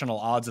fractional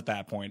odds at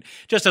that point.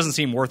 It just doesn't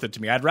seem worth it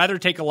to me. I'd rather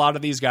take a lot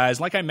of these guys.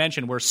 Like I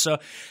mentioned,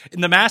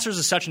 the Masters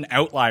is such an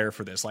outlier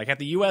for this. Like at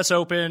the U.S.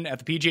 Open,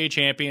 at the PGA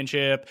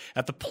Championship,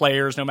 at the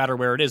Players, no matter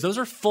where it is, those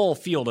are full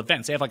field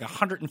events. They have like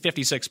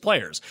 156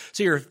 players.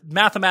 So your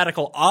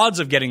mathematical odds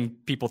of getting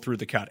people through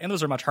the cut, and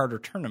those are much harder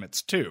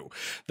tournaments too,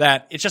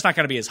 that it's just not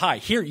going to be as high.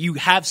 Here, you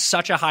have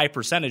such a high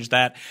percentage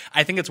that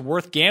I think it's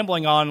worth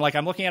gambling on. Like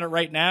I'm looking at it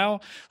right now,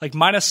 like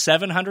minus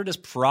 700 is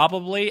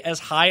probably as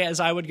high as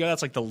I would go.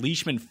 That's like the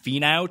Leishman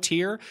Finau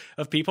tier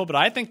of people. But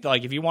I think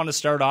like if you want to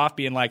start off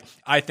being like,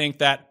 I think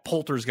that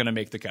Poulter's going to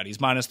make the cut.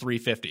 He's minus minus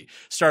 350.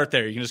 Start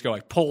there. You can just go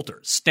like Poulter,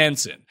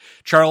 Stenson,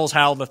 Charles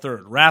Howell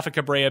III, Rafa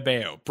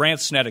Cabrera-Bello, Brant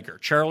Snedeker,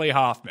 Charlie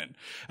Hoffman,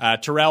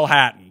 Terrell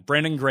Hatton,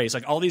 Brendan Grace.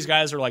 Like all these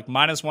guys are like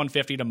minus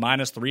 150 to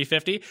minus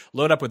 350.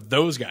 Load up with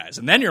those guys.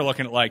 And then you're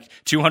looking at like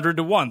 200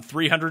 to 1,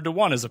 300 to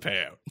 1 as a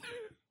payout.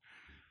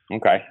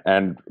 Okay.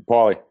 And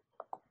Paulie,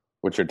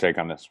 what's your take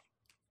on this?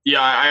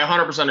 Yeah, I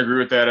 100% agree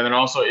with that. And then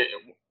also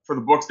for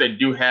the books that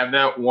do have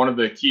that, one of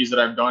the keys that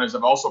I've done is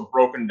I've also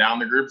broken down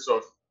the group. So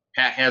if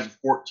Pat has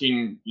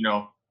 14,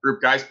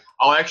 group guys,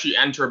 I'll actually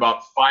enter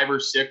about 5 or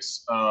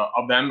 6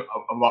 of them,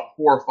 about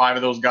 4 or 5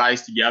 of those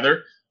guys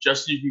together,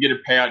 just so you can get a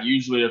payout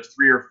usually of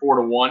 3 or 4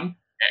 to 1.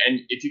 And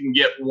if you can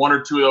get 1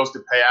 or 2 of those to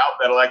pay out,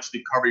 that'll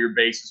actually cover your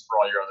bases for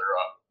all your other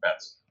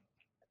bets.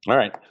 All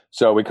right.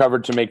 So we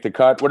covered to make the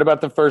cut. What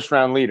about the first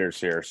round leaders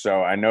here?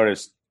 So I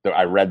noticed that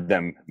I read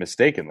them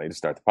mistakenly to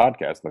start the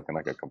podcast, looking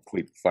like a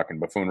complete fucking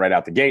buffoon right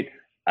out the gate.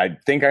 I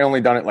think I only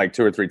done it like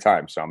 2 or 3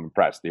 times, so I'm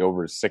impressed. The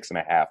over is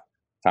 6.5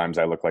 times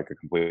I look like a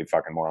completely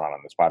fucking moron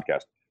on this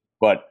podcast.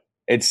 But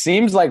it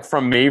seems like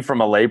from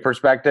a lay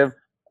perspective,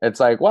 it's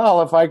like,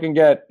 well, if I can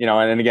get,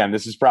 and again,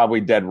 this is probably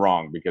dead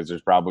wrong because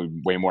there's probably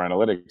way more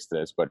analytics to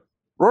this, but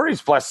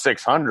Rory's plus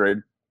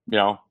 600,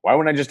 why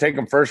wouldn't I just take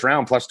him first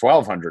round plus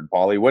 1,200,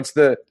 Paulie? What's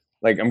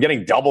I'm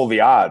getting double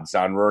the odds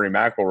on Rory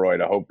McIlroy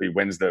to hope he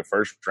wins the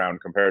first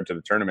round compared to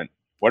the tournament.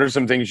 What are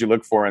some things you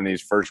look for in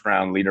these first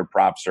round leader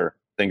props or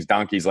things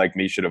donkeys like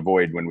me should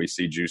avoid when we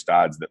see juiced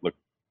odds that look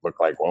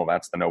like, well,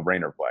 that's the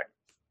no-brainer play?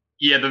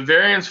 Yeah, the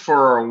variance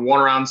for a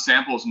 1-round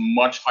sample is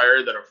much higher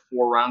than a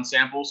 4-round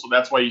sample, so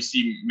that's why you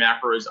see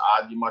McIlroy's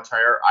odds be much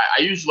higher.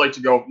 I usually like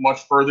to go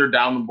much further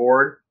down the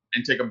board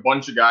and take a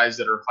bunch of guys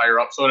that are higher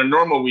up. So in a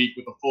normal week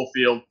with a full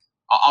field,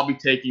 I'll be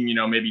taking,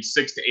 maybe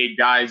 6 to 8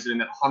 guys in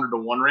that 100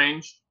 to 1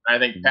 range. And I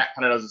think Pat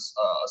kind of does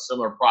a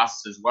similar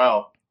process as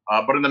well.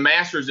 But in the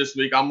Masters this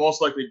week, I'll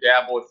most likely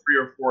dabble with 3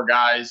 or 4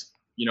 guys,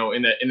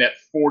 in that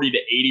 40 to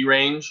 80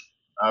 range,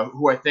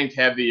 who I think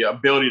have the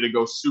ability to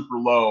go super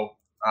low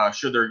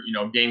should their,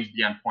 games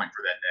be on point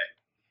for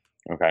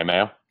that day. Okay,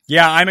 Mayo?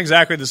 Yeah, I'm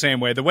exactly the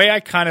same way. The way I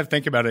kind of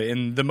think about it,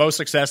 and the most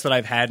success that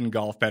I've had in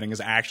golf betting is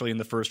actually in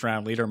the first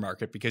round leader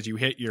market, because you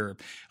hit your,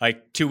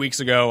 2 weeks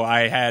ago,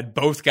 I had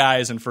both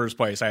guys in first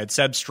place. I had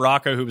Seb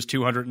Straka, who was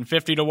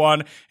 250 to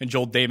 1, and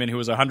Joel Damon, who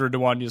was 100 to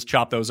 1. You just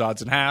chop those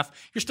odds in half.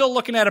 You're still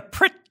looking at a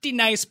pretty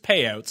nice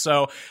payout.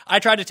 So I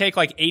tried to take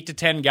 8 to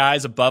 10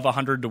 guys above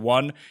 100 to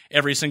 1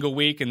 every single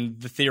week. And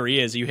the theory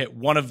is you hit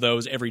one of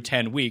those every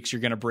 10 weeks,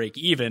 you're going to break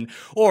even.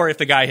 Or if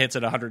the guy hits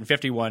at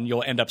 151,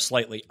 you'll end up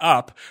slightly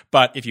up.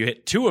 But if you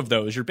hit 2 of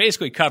those, you're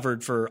basically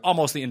covered for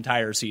almost the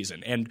entire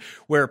season. And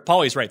where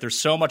Paulie's right, there's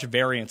so much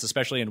variance,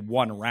 especially in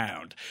one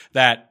round,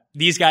 that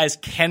these guys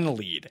can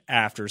lead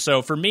after.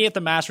 So for me at the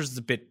Masters, it's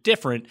a bit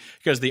different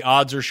because the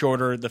odds are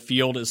shorter, the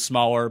field is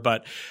smaller.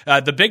 But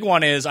the big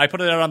one is I put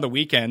it out on the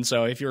weekend.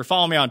 So if you're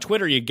following me on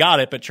Twitter, you got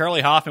it. But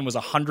Charlie Hoffman was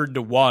 100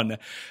 to 1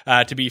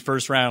 to be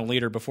first round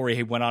leader before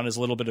he went on his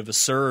little bit of a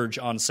surge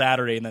on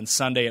Saturday and then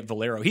Sunday at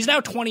Valero. He's now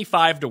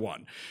 25 to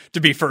 1 to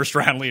be first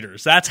round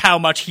leaders. That's how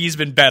much he's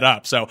been bet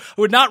up. So I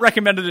would not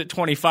recommend it at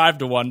 25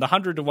 to 1. The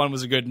 100 to 1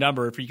 was a good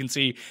number if you can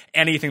see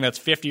anything that's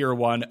 50 or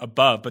 1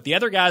 above. But the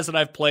other guys that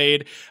I've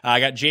played, I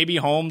got JB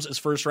Holmes as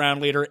first round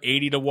leader,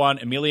 80 to 1.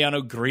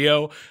 Emiliano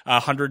Grillo,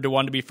 100 to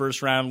 1 to be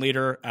first round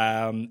leader.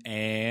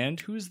 And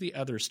who's the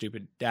other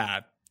stupid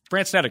dad?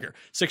 Brant Snedeker,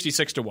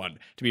 66 to 1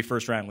 to be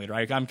first round leader.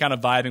 I'm kind of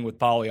vibing with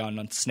Paulie on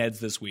Sneds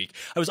this week.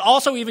 I was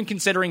also even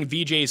considering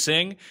Vijay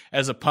Singh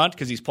as a punt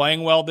because he's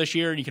playing well this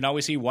year. And you can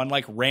always see one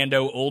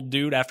rando old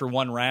dude after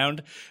one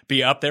round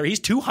be up there. He's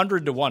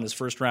 200 to 1 as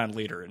first round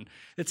leader. And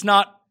it's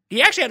not,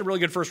 he actually had a really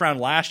good first round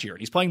last year.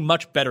 And he's playing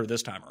much better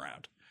this time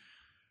around.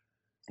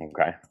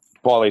 Okay.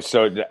 Paulie,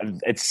 so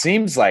it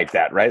seems like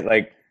that,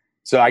 right?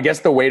 So I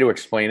guess the way to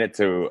explain it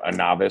to a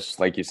novice,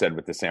 like you said,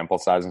 with the sample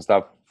size and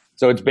stuff.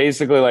 So it's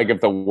basically like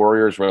if the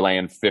Warriors were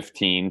laying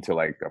 15 to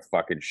a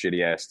fucking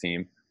shitty ass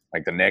team,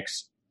 like the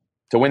Knicks,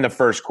 to win the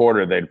first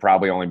quarter, they'd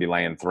probably only be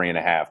laying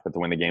 3.5, but to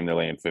win the game, they're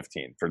laying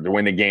 15. To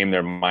win the game,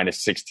 they're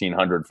minus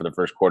 1,600 for the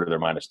first quarter, they're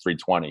minus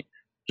 320.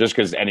 Just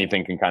because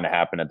anything can kind of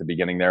happen at the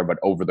beginning there, but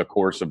over the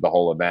course of the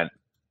whole event,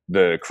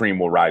 the cream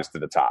will rise to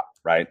the top,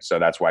 right? So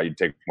that's why you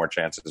take more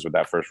chances with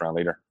that first round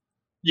leader.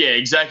 Yeah,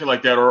 exactly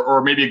like that.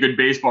 Or maybe a good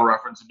baseball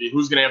reference would be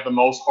who's going to have the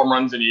most home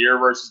runs in a year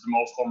versus the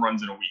most home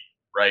runs in a week,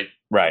 right?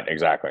 Right,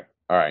 exactly.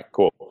 All right,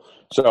 cool.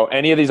 So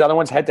any of these other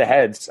ones,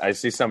 head-to-heads, I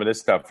see some of this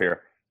stuff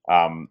here.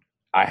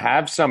 I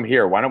have some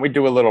here. Why don't we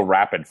do a little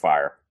rapid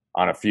fire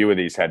on a few of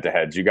these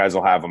head-to-heads? You guys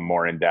will have them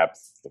more in-depth.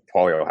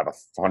 Paulie will have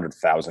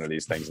 100,000 of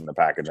these things in the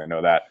package. I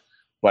know that.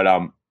 But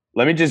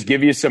let me just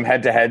give you some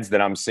head-to-heads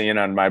that I'm seeing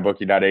on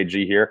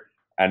mybookie.ag here,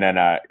 and then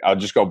I'll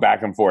just go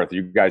back and forth.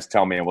 You guys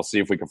tell me, and we'll see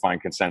if we can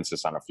find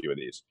consensus on a few of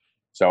these.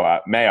 So,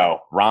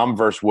 Mayo, Rahm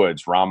versus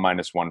Woods, Rahm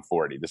minus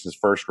 140. This is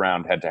first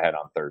round head-to-head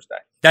on Thursday.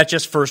 That's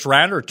just first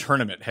round or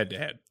tournament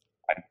head-to-head?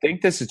 I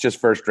think this is just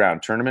first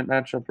round. Tournament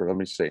matchup, or let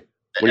me see.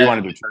 What do you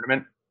want to do,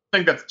 tournament? I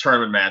think that's a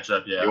tournament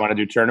matchup, yeah. You want to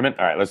do tournament?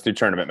 All right, let's do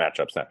tournament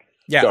matchups then.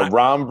 Yeah. So,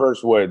 Rahm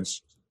versus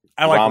Woods.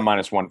 I like Rahm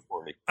minus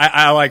 140.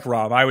 I like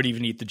Rahm. I would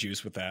even eat the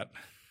juice with that.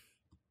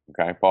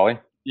 Okay, Paulie?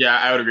 Yeah,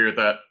 I would agree with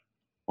that.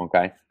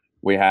 Okay.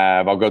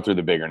 I'll go through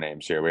the bigger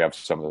names here. We have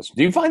some of those.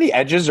 Do you find the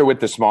edges are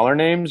with the smaller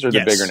names or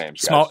the bigger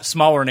names?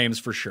 Smaller names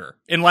for sure.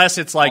 Unless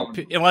it's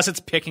unless it's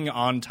picking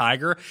on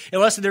Tiger,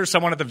 unless there's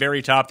someone at the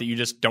very top that you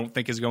just don't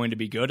think is going to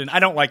be good. And I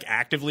don't like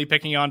actively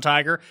picking on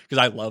Tiger because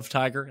I love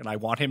Tiger and I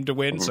want him to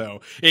win. Mm-hmm. So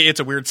it's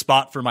a weird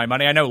spot for my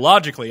money. I know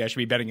logically I should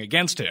be betting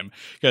against him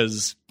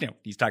because,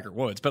 he's Tiger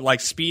Woods, but like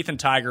Spieth and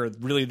Tiger are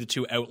really the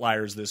two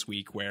outliers this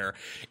week where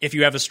if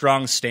you have a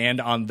strong stand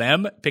on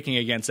them, picking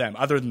against them.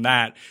 Other than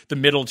that, the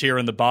middle tier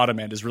and the bottom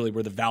end is really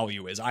where the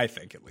value is, I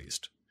think, at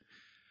least.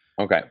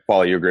 Okay.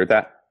 Paul, you agree with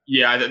that?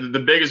 Yeah,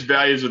 the biggest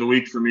values of the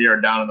week for me are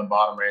down in the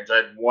bottom range. I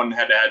had one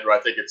head-to-head where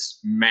I think it's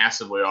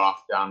massively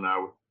off down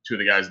with two of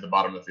the guys at the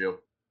bottom of the field.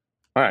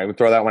 All right, we'll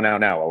throw that one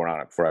out now while we're on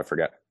it before I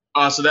forget.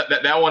 So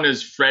that one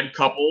is Fred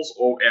Couples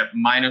at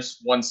minus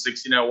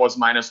 160. Now it was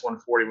minus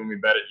 140 when we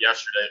bet it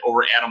yesterday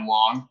over Adam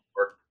Long.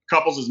 Where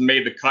Couples has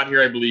made the cut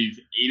here, I believe,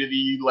 8 of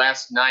the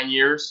last 9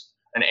 years.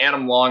 And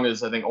Adam Long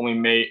has, I think,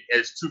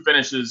 has 2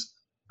 finishes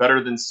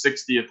better than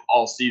 60th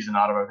all season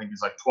out of, I think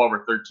he's like 12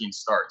 or 13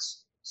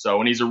 starts. So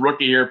when he's a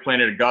rookie here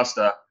playing at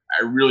Augusta,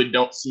 I really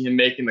don't see him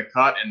making the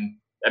cut, and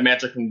that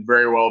matchup can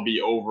very well be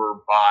over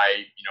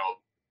by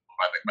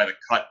the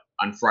cut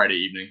on Friday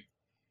evening.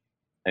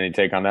 Any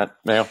take on that,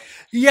 Mayo?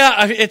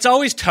 Yeah, it's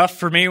always tough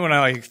for me when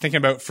I thinking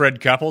about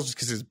Fred Couples just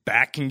because his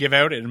back can give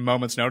out at a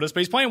moment's notice. But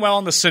he's playing well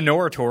on the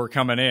Sonora Tour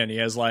coming in. He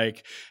has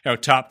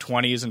top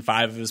 20s in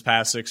 5 of his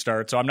past 6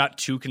 starts, so I'm not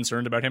too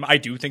concerned about him. I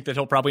do think that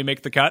he'll probably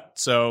make the cut.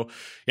 So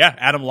yeah,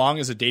 Adam Long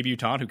is a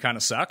debutant who kind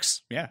of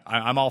sucks. Yeah,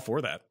 I'm all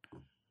for that.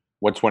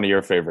 What's one of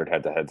your favorite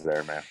head-to-heads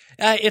there, man?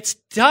 It's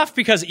tough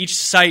because each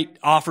site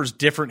offers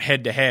different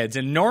head-to-heads.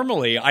 And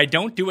normally, I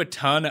don't do a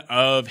ton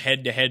of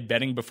head-to-head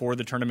betting before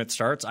the tournament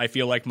starts. I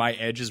feel like my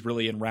edge is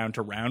really in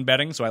round-to-round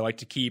betting, so I like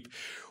to keep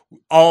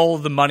all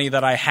the money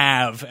that I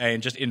have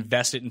and just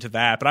invest it into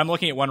that. But I'm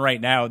looking at one right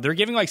now. They're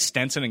giving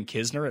Stenson and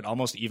Kisner at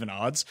almost even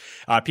odds.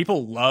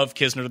 People love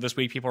Kisner this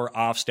week. People are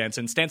off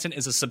Stenson. Stenson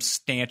is a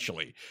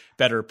substantially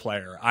better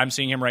player. I'm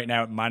seeing him right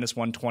now at minus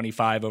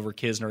 125 over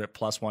Kisner at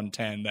plus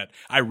 110. That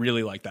I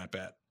really like that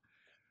bet.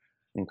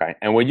 Okay.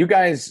 And when you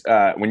guys,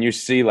 when you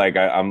see,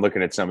 I'm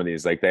looking at some of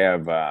these, they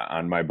have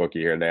on my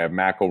bookie here, they have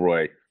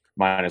McIlroy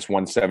minus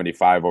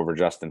 175 over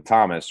Justin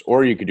Thomas,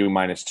 or you could do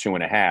minus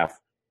 2.5,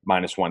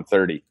 minus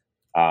 130.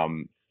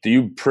 Do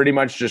you pretty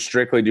much just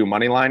strictly do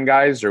money line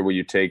guys, or will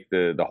you take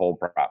the whole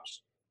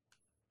props?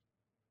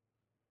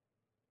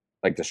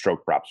 Like the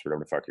stroke props,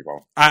 whatever the fuck you call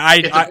them.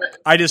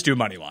 I just do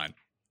money line.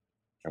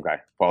 Okay.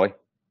 Paulie?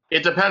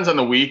 It depends on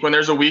the week. When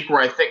there's a week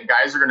where I think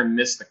guys are going to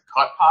miss the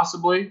cut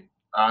possibly.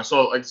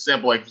 So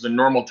example, if it's a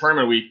normal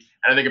tournament week,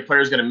 and I think a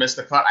player's going to miss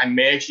the cut, I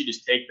may actually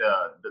just take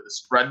the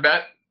spread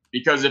bet,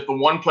 because if the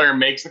one player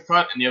makes the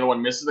cut and the other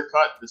one misses the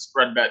cut, the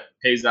spread bet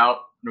pays out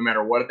no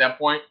matter what at that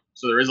point.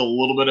 So there is a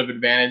little bit of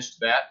advantage to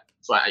that.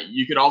 So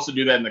you could also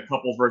do that in the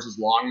couples versus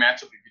long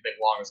matchup. If you think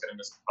long is going to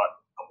miss the cut,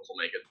 couples will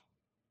make it.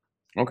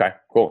 Okay,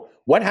 cool.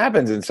 What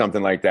happens in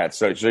something like that?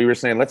 So you were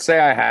saying, let's say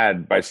I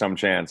had, by some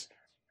chance,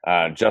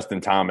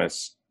 Justin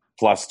Thomas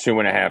plus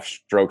 2.5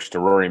 strokes to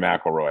Rory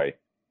McIlroy,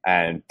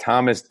 and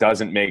Thomas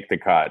doesn't make the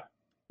cut.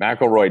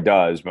 McIlroy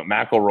does, but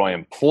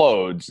McIlroy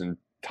implodes, and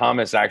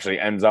Thomas actually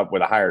ends up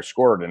with a higher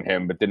score than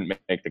him, but didn't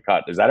make the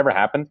cut. Does that ever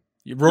happen?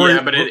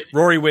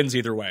 Rory wins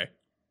either way.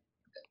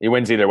 He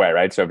wins either way,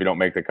 right? So if you don't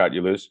make the cut,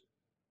 you lose?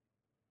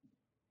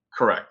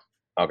 Correct.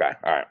 Okay.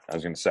 All right. I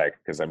was going to say,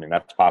 because,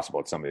 that's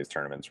possible at some of these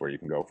tournaments where you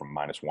can go from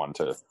 -1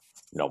 to,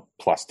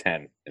 plus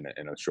 10 in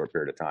a short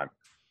period of time.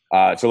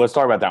 So let's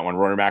talk about that one.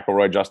 Rory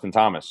McIlroy, Justin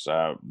Thomas.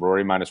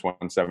 Rory minus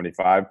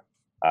 175,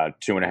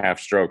 2.5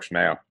 strokes,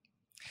 Mayo.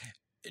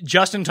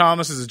 Justin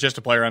Thomas is just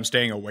a player I'm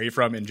staying away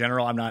from in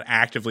general. I'm not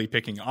actively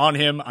picking on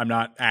him. I'm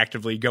not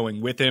actively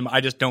going with him. I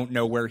just don't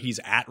know where he's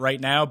at right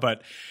now.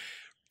 But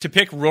to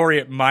pick Rory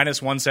at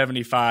minus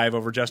 175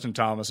 over Justin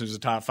Thomas, who's a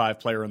top 5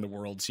 player in the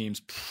world,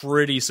 seems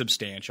pretty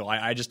substantial.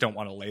 I just don't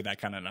want to lay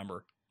that kind of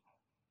number.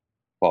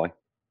 Paulie?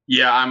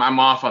 Yeah, I'm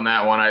off on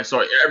that one.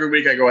 So every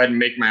week I go ahead and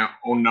make my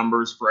own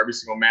numbers for every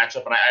single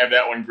matchup, and I have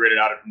that one graded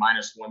out at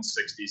minus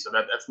 160. So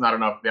that's not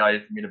enough value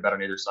for me to bet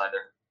on either side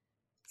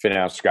there.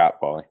 Finau Scott,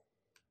 Paulie.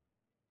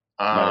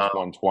 Minus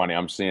 120.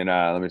 I'm seeing,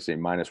 let me see,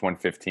 minus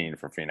 115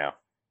 for Finau.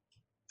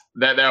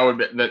 That would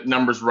be, that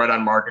number's right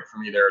on market for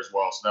me there as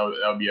well. So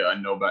that would be a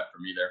no bet for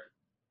me there.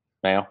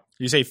 Mayo?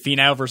 You say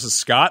Finau versus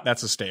Scott?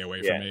 That's a stay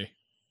away for me.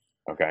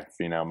 Okay,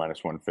 Finau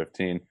minus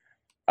 115.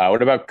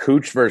 What about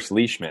Cooch versus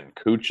Leishman?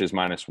 Cooch is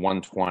minus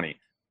 120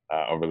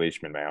 over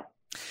Leishman, Mayo.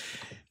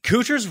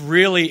 Kuchar's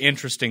really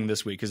interesting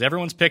this week because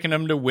everyone's picking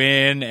him to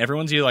win.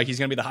 Everyone's like he's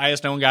going to be the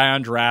highest known guy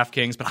on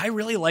DraftKings, but I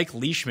really like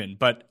Leishman.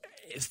 But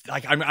it's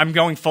like I'm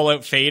going full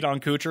out fade on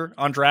Kuchar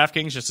on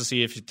DraftKings just to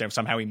see if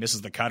somehow he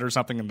misses the cut or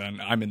something, and then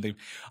I'm in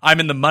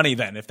the money.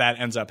 Then if that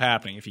ends up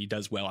happening, if he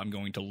does well, I'm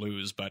going to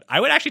lose. But I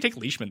would actually take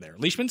Leishman there.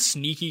 Leishman's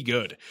sneaky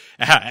good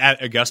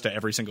at Augusta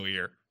every single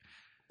year.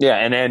 Yeah,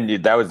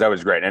 and that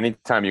was great.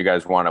 Anytime you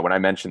guys want to, when I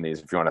mention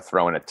these, if you want to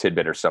throw in a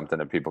tidbit or something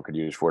that people could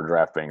use for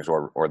DraftKings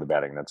or the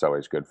betting, that's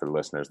always good for the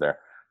listeners there.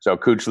 So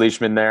Cooch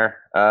Leishman there,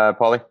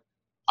 Paulie?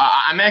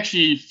 I'm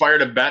actually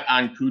fired a bet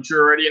on Kuchar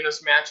already in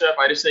this matchup.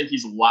 I just think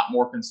he's a lot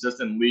more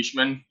consistent than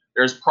Leishman.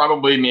 There's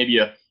probably maybe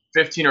a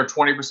 15 or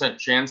 20%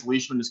 chance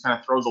Leishman just kind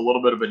of throws a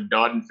little bit of a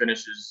dud and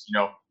finishes,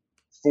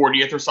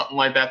 40th or something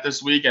like that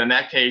this week. And in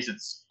that case,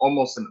 it's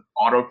almost an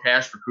auto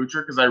cash for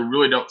Kuchar because I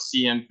really don't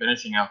see him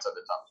finishing outside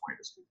the top 20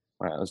 this week.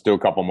 All right, let's do a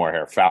couple more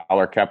here.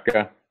 Fowler,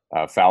 Koepka.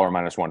 Fowler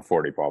minus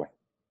 140,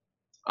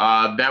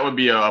 Paulie. That would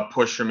be a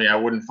push for me. I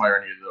wouldn't fire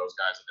any of those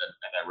guys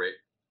at that rate.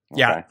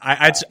 Yeah,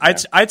 okay.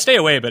 I'd stay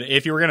away. But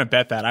if you were going to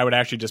bet that, I would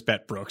actually just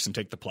bet Brooks and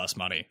take the plus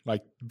money.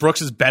 Like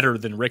Brooks is better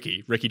than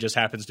Ricky. Ricky just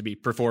happens to be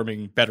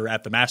performing better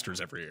at the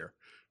Masters every year.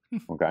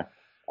 Okay,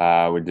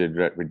 we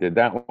did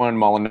that one.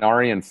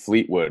 Molinari and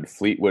Fleetwood.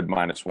 Fleetwood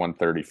minus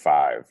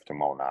 135 to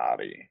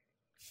Molinari.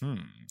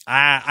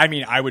 I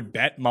mean, I would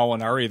bet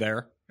Molinari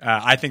there.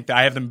 I think that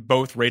I have them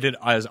both rated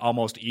as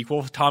almost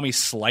equal. Tommy's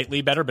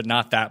slightly better, but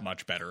not that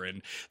much better.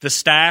 And the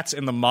stats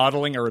and the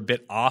modeling are a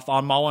bit off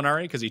on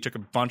Molinari because he took a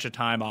bunch of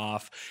time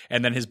off.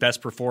 And then his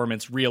best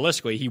performance,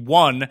 realistically, he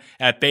won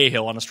at Bay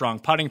Hill on a strong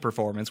putting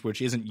performance,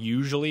 which isn't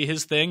usually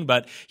his thing,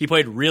 but he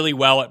played really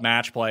well at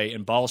match play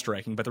and ball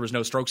striking, but there was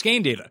no strokes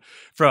gained data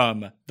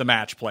from the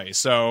match play.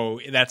 So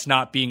that's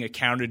not being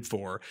accounted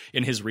for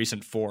in his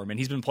recent form. And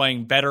he's been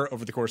playing better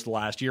over the course of the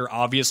last year,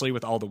 obviously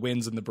with all the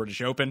wins in the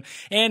British Open.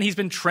 And he's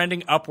been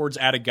trending upwards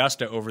at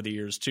Augusta over the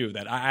years too.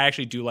 That I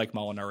actually do like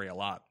Molinari a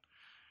lot.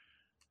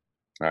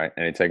 All right,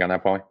 any take on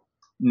that, Paulie?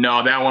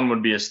 No, that one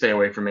would be a stay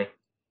away from me.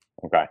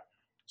 Okay,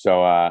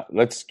 so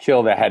let's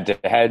kill the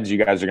head-to-heads.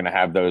 You guys are going to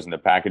have those in the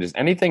packages.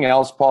 Anything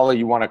else, Paulie,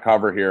 you want to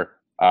cover here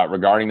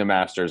regarding the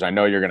Masters? I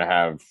know you're going to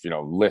have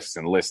lists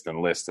and lists and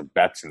lists of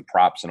bets and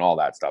props and all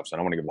that stuff. So I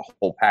don't want to give the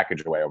whole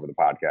package away over the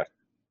podcast.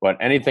 But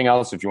anything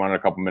else, if you wanted a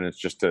couple minutes,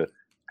 just to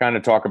kind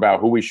of talk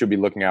about who we should be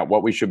looking at,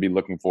 what we should be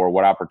looking for,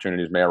 what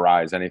opportunities may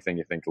arise, anything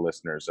you think the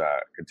listeners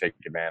could take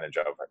advantage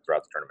of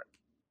throughout the tournament.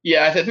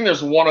 Yeah, I think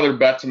there's one other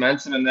bet to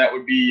mention, and that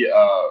would be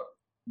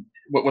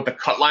what the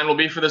cut line will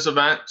be for this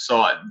event.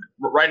 So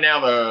right now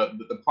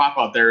the prop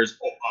out there is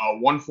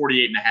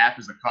 148.5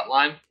 is the cut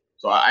line.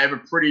 So I have a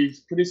pretty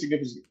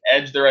significant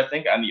edge there, I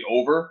think, on the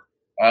over.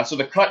 So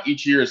the cut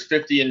each year is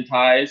 50 in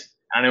ties,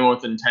 anyone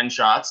within 10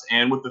 shots.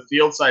 And with the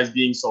field size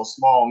being so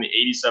small, only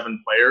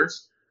 87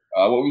 players,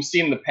 what we've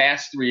seen in the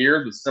past 3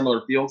 years with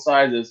similar field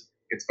size is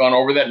it's gone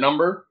over that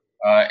number.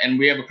 And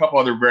we have a couple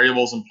other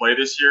variables in play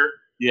this year.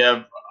 You have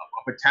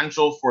a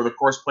potential for the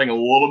course playing a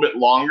little bit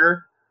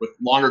longer with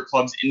longer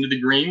clubs into the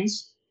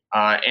greens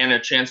and a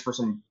chance for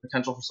some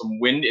potential for some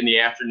wind in the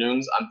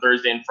afternoons on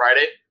Thursday and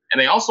Friday.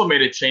 And they also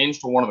made a change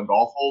to one of the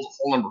golf holes,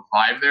 hole number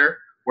 5 there,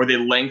 where they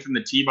lengthened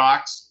the tee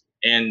box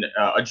and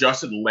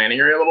adjusted the landing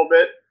area a little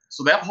bit.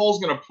 So that hole's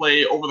going to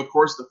play over the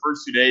course of the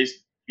first 2 days,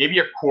 maybe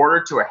a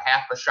quarter to a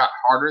half a shot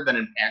harder than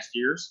in past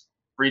years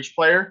for each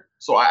player.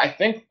 So I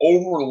think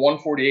over the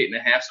 148.5 is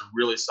a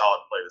really solid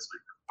play this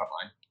week for the cut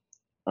line.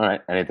 All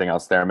right. Anything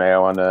else there,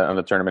 Mayo, on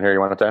the tournament here you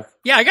want to tell?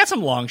 Yeah, I got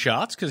some long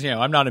shots because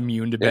I'm not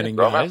immune to betting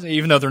guys.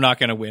 Even though they're not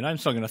going to win, I'm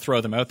still going to throw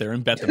them out there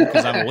and bet them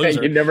because I'm a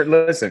loser. You never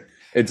listen.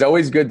 It's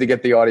always good to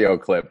get the audio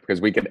clip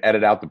because we can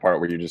edit out the part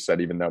where you just said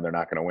even though they're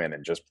not going to win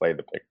and just play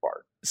the pick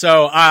part.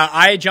 So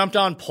I jumped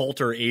on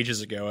Poulter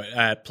ages ago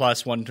at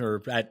plus one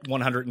or at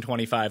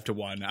 125 to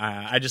 1.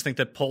 I just think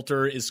that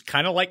Poulter is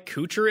kind of like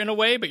Kuchar in a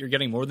way, but you're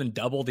getting more than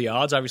double the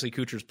odds. Obviously,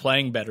 Kuchar's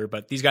playing better,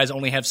 but these guys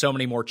only have so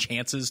many more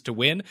chances to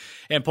win.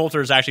 And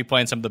Poulter is actually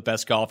playing some of the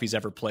best golf he's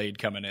ever played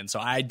coming in. So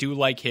I do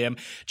like him.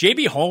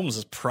 JB Holmes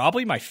is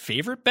probably my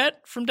favorite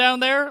bet from down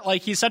there.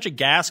 Like he's such a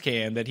gas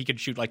can that he could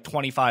shoot like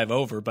 25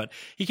 over, but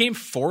he came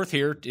fourth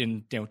here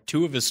in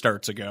 2 of his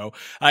starts ago.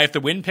 If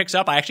the wind picks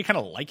up, I actually kind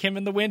of like him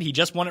in the wind. He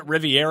just won at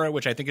Riviera,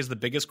 which I think is the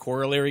biggest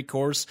corollary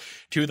course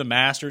to the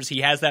Masters.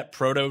 He has that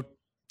proto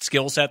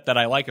skill set that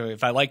I like.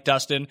 If I like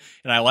Dustin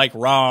and I like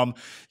Rahm,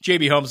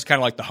 JB Holmes is kind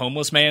of like the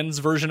homeless man's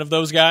version of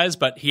those guys,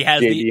 but he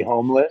has JB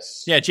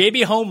Homeless. Yeah,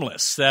 JB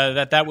Homeless.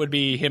 That would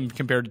be him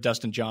compared to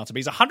Dustin Johnson. But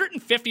he's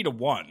 150 to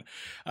 1.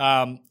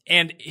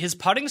 And his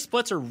putting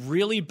splits are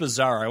really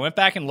bizarre. I went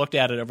back and looked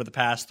at it over the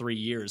past 3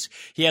 years.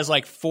 He has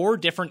like 4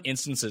 different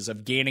instances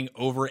of gaining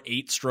over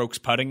 8 strokes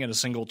putting in a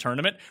single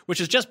tournament,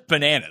 which is just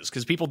bananas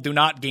because people do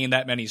not gain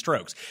that many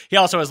strokes. He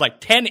also has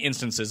like 10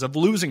 instances of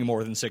losing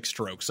more than 6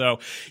 strokes. So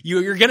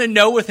you're going to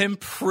know with him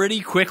pretty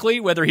quickly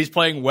whether he's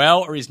playing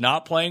well or he's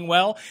not playing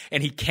well,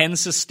 and he can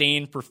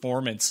sustain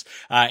performance.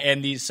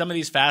 And some of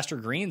these faster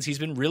greens he's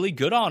been really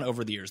good on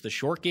over the years. The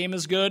short game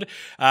is good.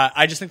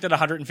 I just think that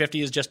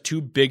 150 is just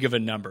too big of a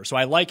number. So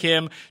I like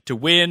him to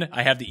win.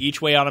 I have the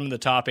each way on him in the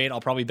top 8.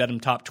 I'll probably bet him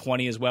top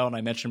 20 as well, and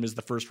I mentioned him as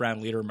the first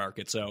round leader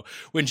market. So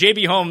when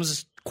JB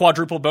Holmes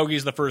quadruple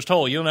bogeys the first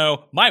hole, you'll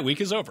know my week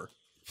is over.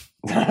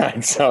 All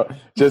right, so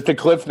just to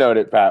cliff note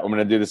it, Pat, I'm going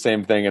to do the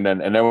same thing, and then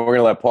we're going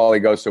to let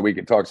Paulie go so we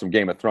can talk some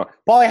Game of Thrones.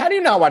 Paulie, how do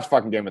you not watch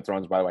fucking Game of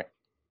Thrones, by the way?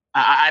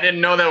 I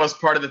didn't know that was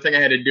part of the thing I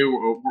had to do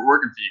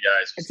working for you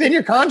guys. It's in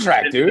your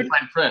contract, dude.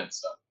 Fine print.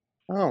 So.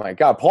 Oh my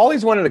God,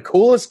 Paulie's one of the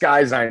coolest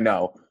guys I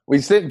know. We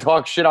sit and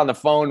talk shit on the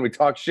phone. We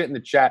talk shit in the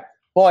chat.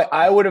 Boy,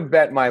 I would have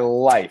bet my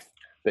life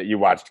that you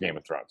watched Game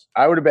of Thrones.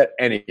 I would have bet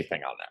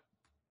anything on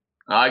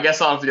that. I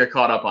guess I'll have to get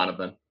caught up on it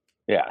then.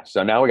 Yeah,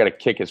 so now we got to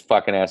kick his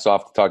fucking ass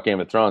off to talk Game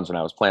of Thrones when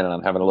I was planning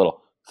on having a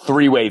little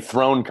three-way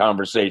throne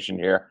conversation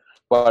here.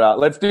 But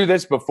let's do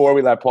this before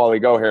we let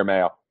Paulie go here,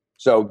 Mayo.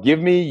 So give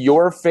me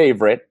your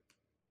favorite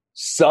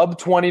sub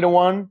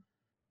 20-1,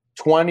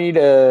 20 to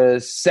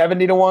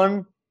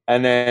 70-1,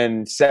 and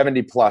then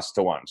 70 plus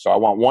to 1. So I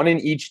want one in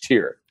each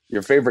tier.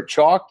 Your favorite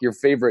chalk, your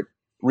favorite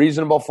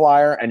reasonable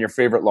flyer, and your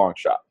favorite long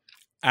shot.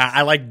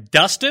 I like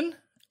Dustin.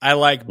 I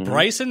like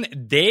Bryson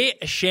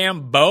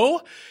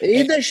DeChambeau.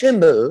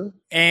 DeChambeau.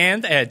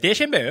 And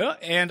DeChambeau.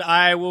 And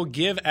I will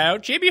give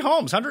out JB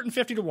Holmes,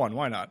 150 to 1.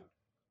 Why not?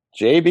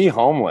 JB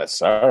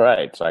Homeless. All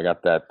right. So I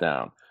got that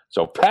down.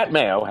 So Pat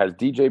Mayo has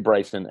DJ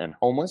Bryson and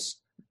Homeless.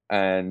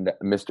 And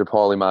Mr.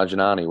 Paulie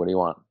Malignani, what do you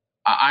want?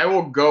 I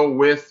will go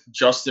with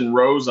Justin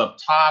Rose up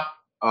top,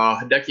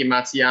 Hideki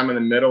Matsuyama in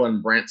the middle,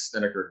 and Brant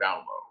Snedeker down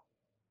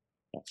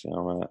low.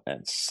 Matsuyama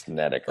and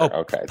Snedeker. Oh,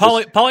 okay.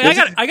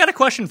 Paulie, I got a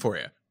question for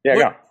you.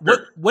 Yeah,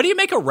 what do you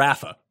make of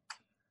Rafa?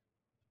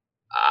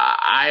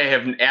 I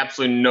have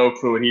absolutely no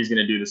clue what he's going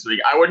to do this week.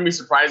 I wouldn't be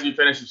surprised if he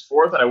finishes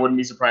fourth, and I wouldn't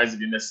be surprised if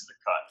he misses the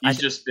cut. He's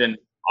just been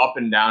up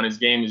and down. His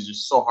game is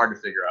just so hard to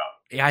figure out.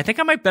 Yeah, I think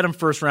I might bet him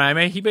first round. I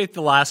mean, he beat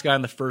the last guy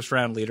on the first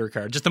round leader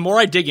card. Just the more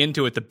I dig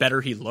into it, the better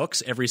he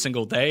looks every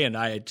single day. And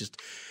I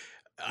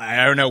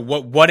don't know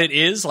what it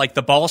is. Like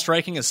the ball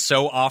striking is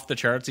so off the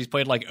charts. He's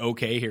played like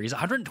okay here. He's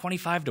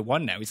 125 to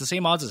 1 now. He's the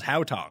same odds as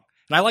Hao Tong.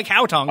 And I like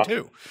Hao Tong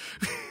too.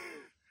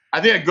 I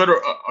think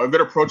a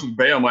good approach with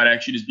Bayo might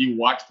actually just be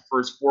watch the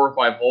first 4 or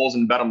 5 holes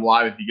and bet him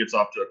live if he gets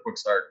off to a quick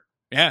start.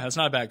 Yeah, that's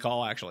not a bad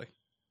call actually.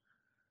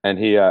 And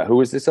he,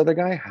 who is this other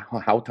guy?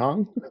 Hao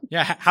Tong?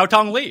 Yeah, Hao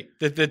Tong Lee,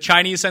 the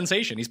Chinese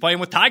sensation. He's playing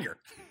with Tiger.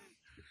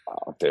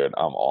 Oh, dude,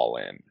 I'm all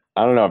in.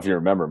 I don't know if you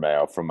remember,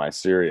 Mayo, from my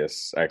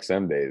Sirius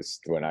XM days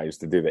when I used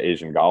to do the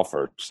Asian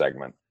golfer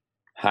segment.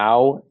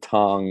 Hao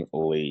Tong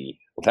Lee.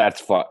 That's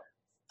fun.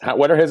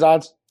 What are his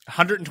odds?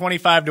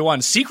 125 to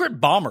 1. Secret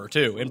bomber,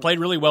 too, and played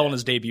really well in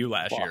his debut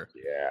last year.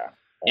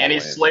 Yeah. And he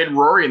slayed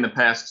Rory in the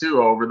past,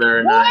 too, over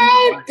there.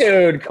 What?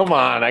 Dude, come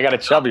on. I got a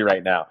chubby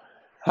right now.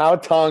 Hao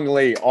Tong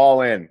Lee,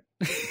 all in.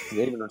 It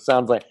even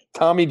sounds like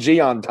Tommy G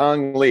on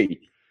Tong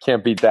Lee.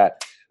 Can't beat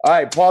that. All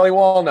right, Paulie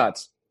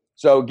Walnuts.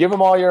 So give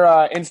them all your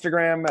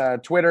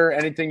Instagram, Twitter,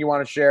 anything you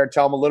want to share.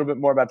 Tell them a little bit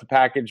more about the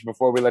package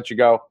before we let you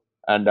go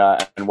and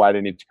why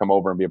they need to come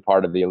over and be a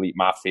part of the Elite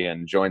Mafia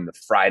and join the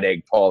Fried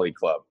Egg Paulie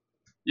Club.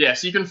 Yeah,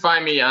 so you can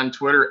find me on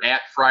Twitter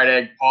at Fried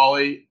Egg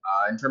Paulie.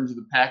 In terms of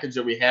the package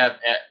that we have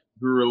at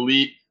Guru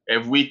Elite, we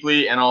have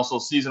weekly and also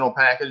seasonal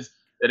package.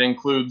 That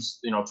includes,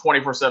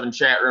 24/7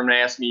 chat room to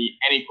ask me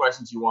any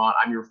questions you want.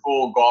 I'm your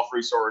full golf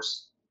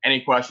resource. Any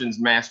questions,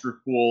 master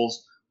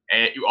pools.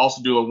 And you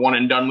also do a one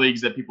and done leagues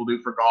that people do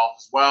for golf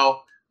as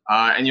well.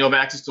 And you'll have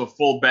access to a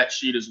full bet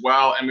sheet as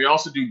well. And we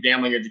also do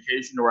gambling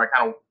education where I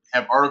kind of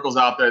have articles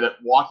out there that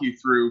walk you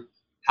through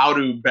how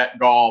to bet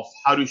golf,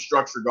 how to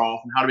structure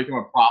golf, and how to become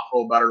a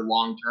profitable, better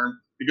long term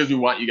because we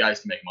want you guys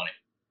to make money.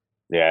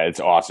 Yeah, it's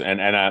awesome.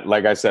 And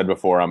like I said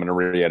before, I'm going to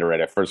reiterate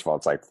it. First of all,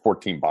 it's like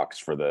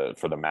 $14 for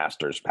the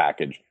Masters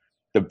package.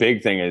 The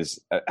big thing is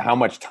how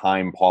much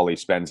time Paulie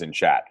spends in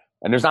chat.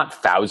 And there's not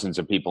thousands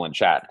of people in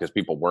chat because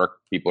people work,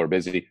 people are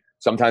busy.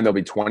 Sometimes there'll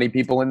be 20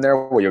 people in there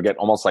where you'll get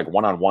almost like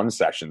one-on-one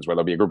sessions where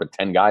there'll be a group of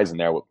 10 guys in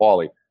there with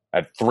Paulie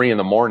at 3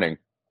 a.m.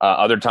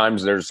 Other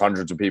times there's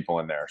hundreds of people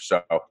in there.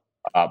 So,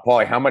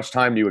 Paulie, how much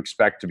time do you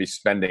expect to be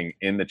spending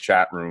in the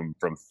chat room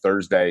from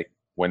Thursday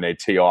when they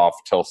tee off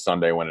till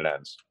Sunday when it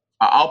ends?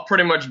 I'll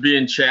pretty much be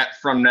in chat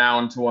from now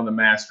until when the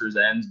Masters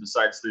ends,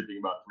 besides sleeping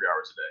about 3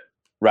 hours a day.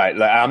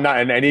 Right. I'm not,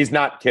 and he's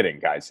not kidding,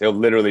 guys. He'll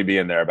literally be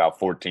in there about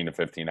 14 to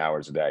 15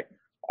 hours a day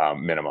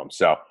minimum.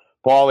 So,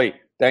 Paulie,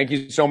 thank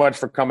you so much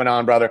for coming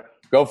on, brother.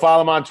 Go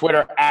follow him on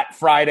Twitter at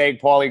Fried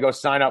Egg Paulie. Go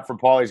sign up for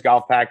Paulie's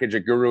golf package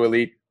at Guru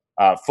Elite.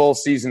 Full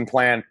season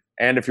plan.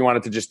 And if you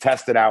wanted to just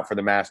test it out for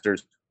the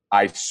Masters,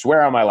 I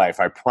swear on my life,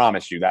 I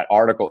promise you, that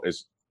article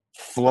is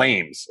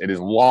flames. It is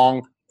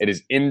long. It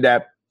is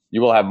in-depth.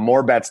 You will have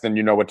more bets than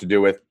you know what to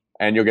do with,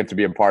 and you'll get to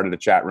be a part of the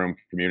chat room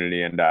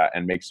community and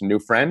make some new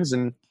friends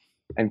and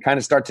kind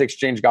of start to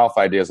exchange golf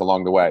ideas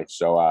along the way.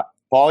 So,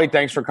 Paulie,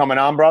 thanks for coming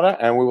on, brother,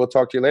 and we will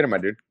talk to you later, my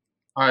dude.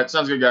 All right,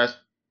 sounds good, guys.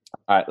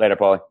 All right, later,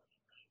 Paulie.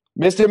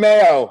 Mr.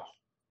 Mayo,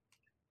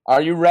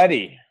 are you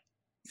ready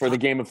for the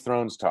Game of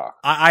Thrones talk?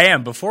 I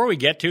am. Before we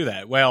get to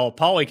that, well,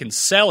 Paulie can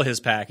sell his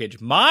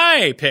package.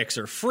 My picks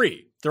are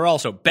free. They're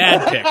also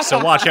bad picks,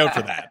 so watch out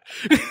for that.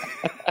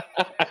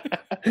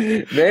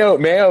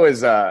 Mayo is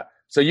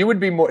so you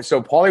would be more,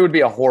 so Paulie would be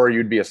a whore,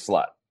 you'd be a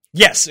slut.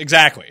 Yes,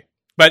 exactly.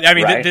 But I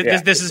mean, right?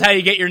 this is how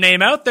you get your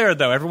name out there,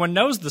 though. Everyone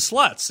knows the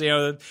sluts.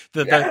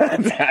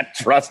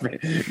 Trust me,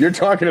 you're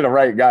talking to the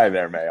right guy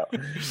there, Mayo.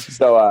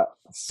 So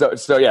So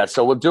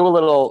we'll do a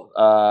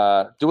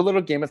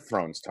little Game of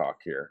Thrones talk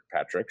here,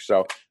 Patrick.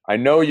 So I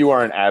know you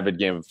are an avid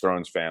Game of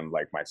Thrones fan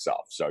like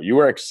myself. So you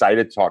are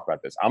excited to talk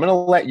about this. I'm going to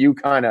let you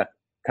kind of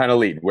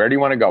lead. Where do you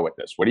want to go with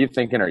this? What are you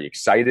thinking? Are you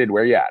excited?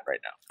 Where are you at right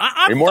now?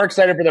 Are you more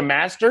excited for the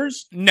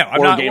Masters? No, I'm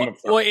not.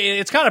 Well,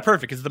 it's kind of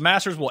perfect because the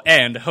Masters will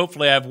end.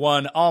 Hopefully, I've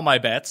won all my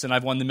bets and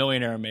I've won the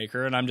Millionaire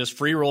Maker, and I'm just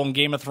free rolling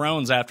Game of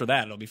Thrones after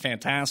that. It'll be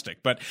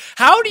fantastic. But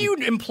how do you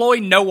employ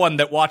no one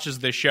that watches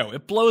this show?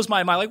 It blows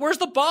my mind. Like, where's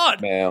the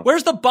bod? Man.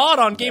 Where's the bod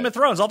on Game of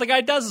Thrones? All the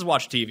guy does is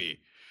watch TV.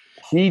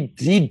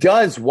 He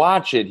does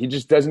watch it. He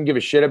just doesn't give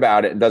a shit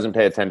about it and doesn't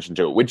pay attention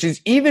to it, which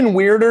is even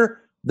weirder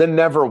than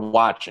never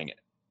watching it.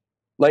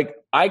 Like,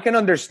 I can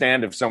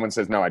understand if someone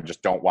says, no, I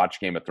just don't watch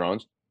Game of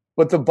Thrones.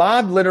 But the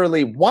bod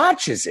literally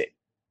watches it.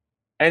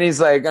 And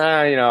he's like,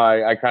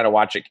 I kind of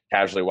watch it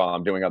casually while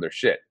I'm doing other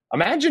shit.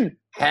 Imagine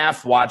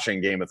half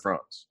watching Game of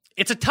Thrones.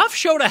 It's a tough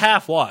show to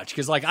half watch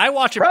because, like, I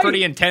watch it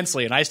pretty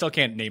intensely and I still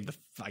can't name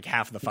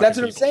half of the fucking That's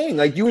what people. I'm saying.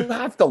 Like, you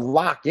have to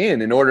lock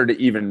in order to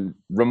even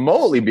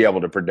remotely be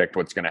able to predict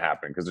what's going to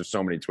happen because there's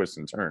so many twists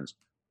and turns.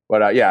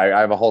 But I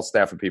have a whole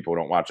staff of people who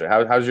don't watch it.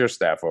 How's your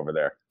staff over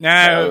there?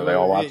 No, they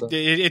all watch it?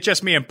 It's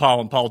just me and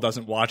Paul Paul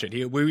doesn't watch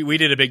it. We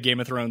did a big Game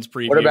of Thrones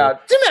preview. What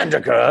about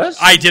Demandicus?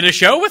 I did a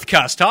show with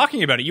Cuss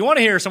talking about it. You want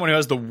to hear someone who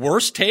has the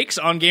worst takes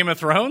on Game of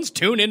Thrones?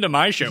 Tune into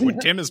my show when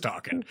Tim is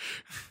talking.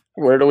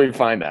 Where do we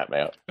find that,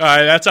 Mayo?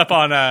 That's up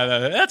on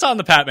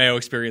the Pat Mayo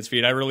Experience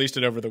feed. I released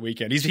it over the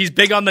weekend. He's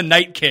big on the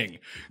Night King.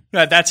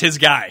 That's his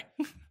guy.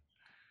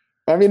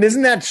 I mean,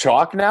 isn't that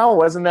chalk now?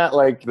 Wasn't that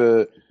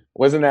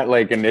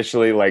like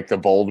initially like the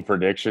bold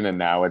prediction, and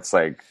now it's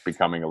like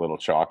becoming a little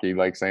chalky,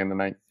 like saying the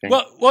Night King?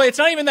 Well, it's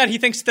not even that he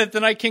thinks that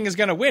the Night King is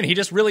going to win. He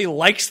just really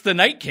likes the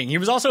Night King. He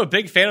was also a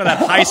big fan of that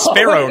High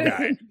Sparrow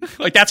guy.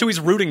 Like, that's who he's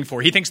rooting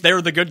for. He thinks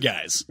they're the good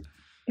guys.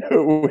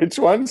 Which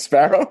one?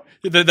 Sparrow?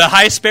 The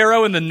High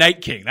Sparrow and the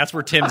Night King. That's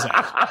where Tim's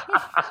at.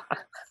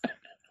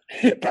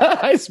 The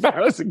High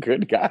Sparrow's a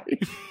good guy.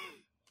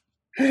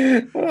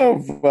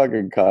 Oh,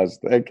 fucking Cos.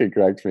 That kid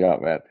cracks me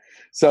up, man.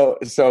 So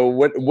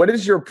what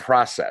is your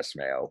process,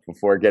 Mayo,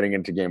 before getting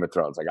into Game of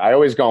Thrones? Like, I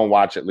always go and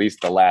watch at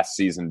least the last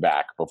season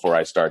back before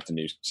I start the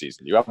new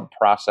season. Do you have a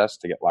process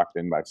to get locked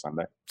in by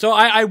Sunday? So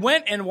I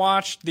went and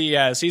watched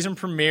the season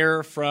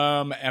premiere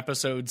from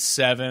episode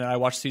 7. I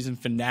watched season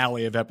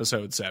finale of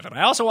episode 7.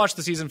 I also watched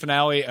the season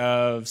finale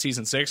of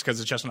season 6 because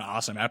it's just an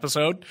awesome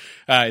episode.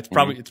 It's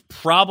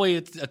probably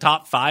a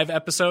top 5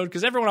 episode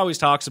because everyone always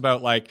talks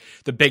about like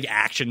the big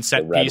action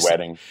set piece. The Red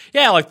Wedding.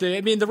 Yeah, like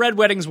the Red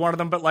Wedding's one of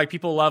them, but like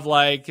people love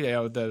like, you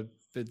know,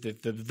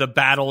 the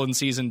battle in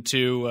season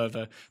 2 of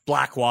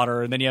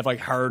Blackwater, and then you have like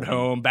Hard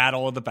Home,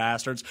 Battle of the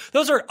Bastards.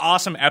 Those are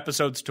awesome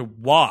episodes to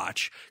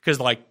watch because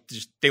like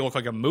they look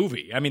like a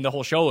movie. I mean, the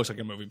whole show looks like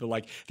a movie, but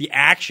like the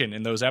action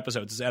in those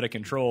episodes is out of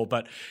control.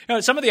 But you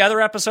know, some of the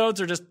other episodes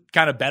are just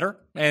kind of better.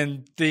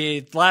 And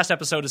the last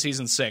episode of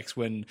season 6,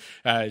 when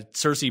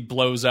Cersei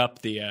blows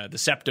up the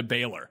Septa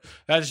Baelor,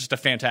 that is just a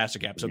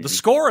fantastic episode. Mm-hmm. The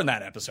score in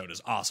that episode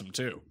is awesome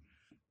too.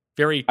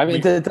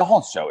 The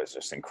whole show is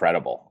just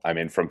incredible. I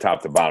mean, from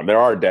top to bottom, there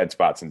are dead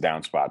spots and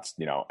down spots,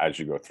 you know, as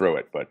you go through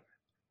it. But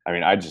I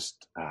mean, I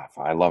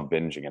love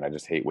binging it. I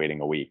just hate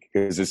waiting a week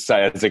because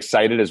as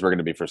excited as we're going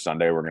to be for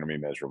Sunday, we're going to be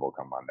miserable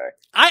come Monday.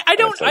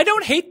 I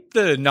don't hate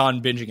the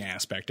non-binging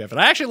aspect of it.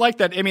 I actually like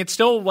that. I mean, it's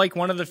still like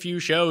one of the few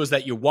shows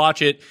that you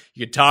watch it,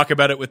 you could talk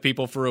about it with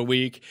people for a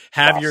week,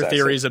 have your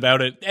theories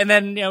about it, and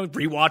then, you know,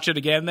 rewatch it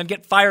again, and then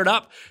get fired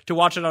up to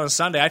watch it on a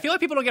Sunday. I feel like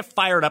people don't get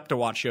fired up to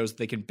watch shows that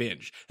they can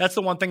binge. That's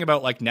the one thing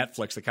about like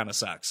Netflix that kind of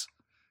sucks.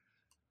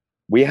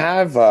 We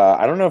have,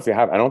 I don't know if you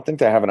have, I don't think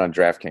they have it on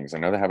DraftKings. I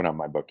know they have it on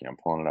MyBookie. I'm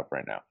pulling it up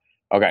right now.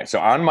 Okay, so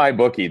on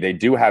MyBookie, they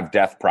do have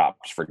death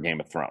props for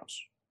Game of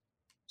Thrones.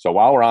 So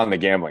while we're on the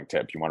gambling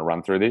tip, you want to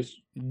run through these?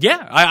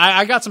 Yeah,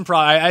 I got some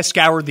I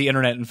scoured the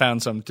internet and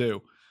found some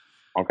too.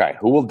 Okay,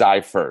 who will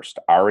die first,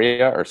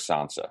 Arya or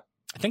Sansa?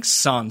 I think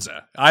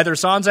Sansa. Either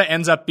Sansa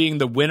ends up being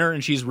the winner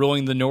and she's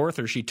ruling the North,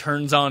 or she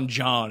turns on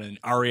Jon and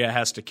Arya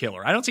has to kill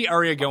her. I don't see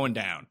Arya going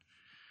down.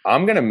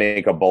 I'm going to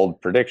make a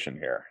bold prediction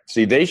here.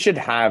 See, they should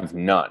have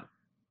none.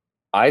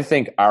 I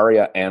think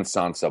Arya and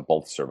Sansa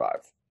both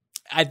survive.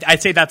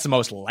 I'd say that's the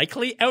most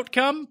likely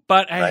outcome,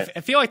 but right. I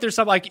feel like there's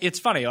some, like, it's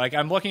funny. Like,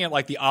 I'm looking at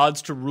like the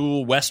odds to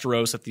rule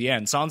Westeros at the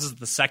end. Sansa's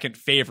the second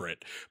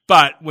favorite,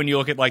 but when you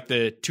look at like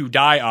the to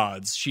die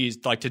odds,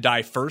 she's like to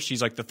die first.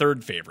 She's like the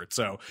third favorite.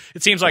 So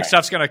it seems like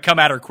stuff's going to come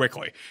at her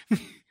quickly.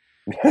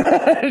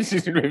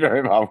 She's going to be very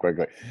involved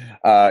quickly.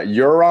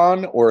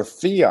 Euron or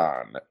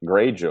Theon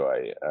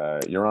Greyjoy?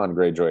 Euron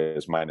Greyjoy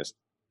is minus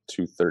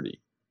 230.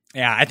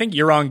 Yeah, I think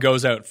Euron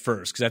goes out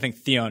first because I think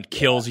Theon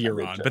kills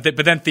Euron, but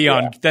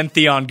then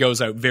Theon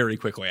goes out very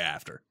quickly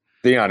after.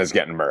 Theon is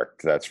getting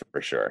murked. That's for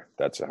sure.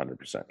 That's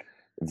 100%.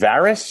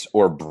 Varys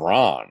or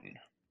Bronn?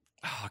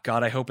 Oh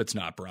God, I hope it's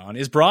not Bronn.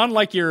 Is Bronn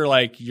like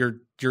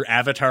your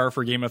avatar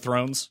for Game of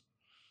Thrones?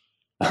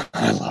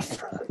 I love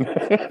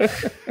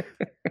Bronn.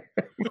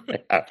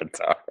 My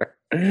avatar.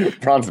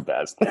 Bronn's the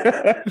best.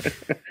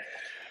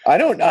 I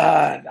don't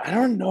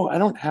know.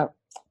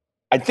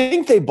 I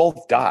think they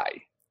both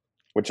die,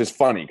 which is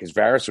funny because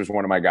Varys was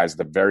one of my guys at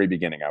the very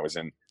beginning. I was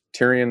in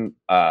Tyrion,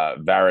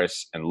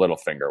 Varys, and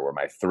Littlefinger were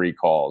my 3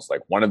 calls.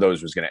 Like one of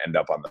those was going to end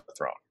up on the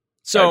throne.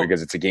 So right?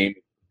 Because it's a game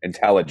of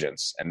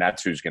intelligence, and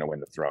that's who's going to win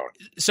the throne.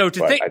 So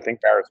I think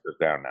Varys goes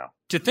down now.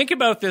 To think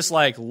about this,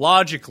 like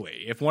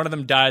logically, if one of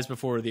them dies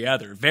before the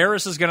other,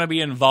 Varys is going to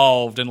be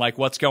involved in like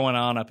what's going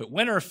on up at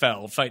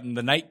Winterfell, fighting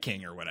the Night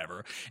King or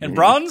whatever, and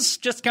Bronn's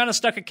just kind of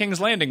stuck at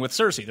King's Landing with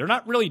Cersei. They're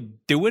not really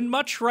doing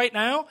much right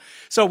now,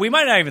 so we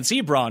might not even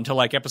see Bronn till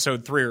like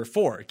episode 3 or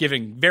 4,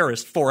 giving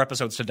Varys 4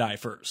 episodes to die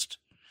first.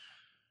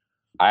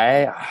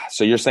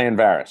 So you're saying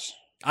Varys?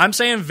 I'm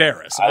saying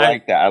Varys. I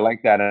like that. I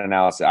like that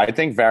analysis. I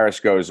think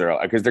Varys goes early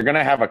because they're going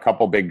to have a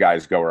couple big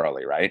guys go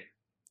early, right?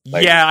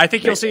 Like, yeah, I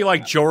think you'll see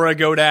like Jorah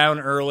go down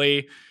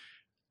early.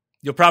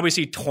 You'll probably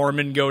see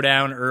Tormund go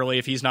down early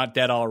if he's not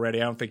dead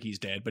already. I don't think he's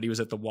dead, but he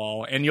was at the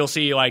wall. And you'll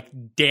see like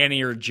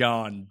Dany or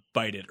Jon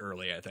bite it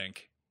early, I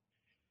think.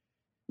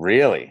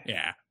 Really?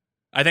 Yeah.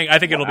 I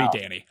think it'll be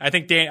Dany. I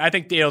think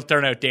it'll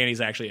turn out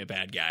Dany's actually a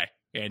bad guy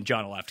and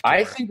Jon will have to kill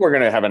I her. think we're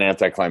going to have an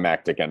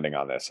anticlimactic ending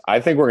on this. I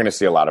think we're going to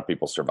see a lot of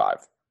people survive.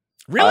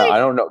 Really? I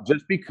don't know.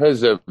 Just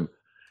because of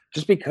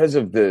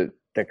the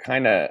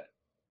kind of,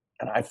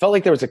 and I felt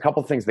like there was a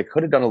couple things they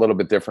could have done a little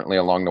bit differently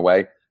along the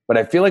way, but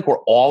I feel like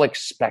we're all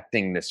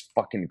expecting this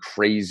fucking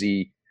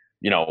crazy,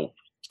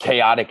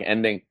 chaotic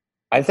ending.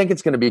 I think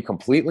it's going to be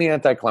completely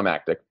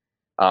anticlimactic.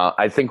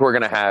 I think we're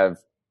going to have,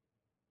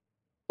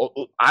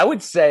 I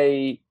would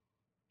say,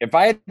 if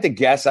I had to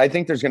guess, I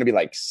think there's going to be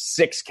like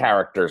 6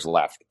 characters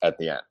left at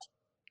the end.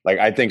 Like,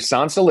 I think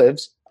Sansa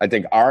lives. I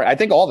think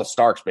all the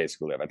Starks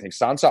basically live. I think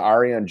Sansa,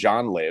 Arya, and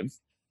Jon live.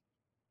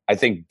 I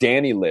think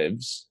Dany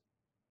lives.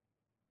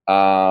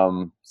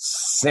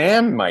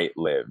 Sam might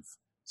live.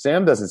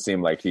 Sam doesn't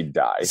seem like he'd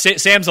die.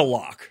 Sam's a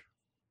lock.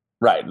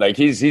 Right. Like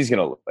he's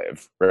gonna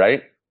live,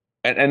 right?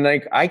 And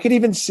like I could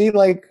even see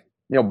like,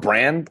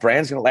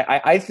 Bran's gonna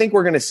I think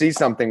we're gonna see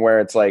something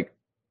where it's like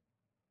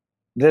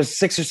there's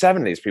 6 or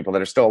 7 of these people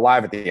that are still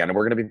alive at the end, and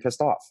we're gonna be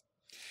pissed off.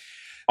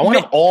 I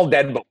want them all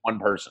dead but one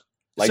person.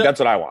 That's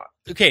what I want.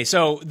 Okay,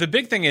 so the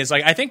big thing is,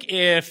 like, I think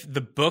if the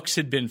books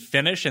had been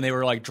finished and they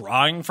were, like,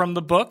 drawing from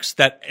the books,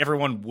 that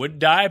everyone would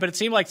die. But it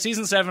seemed like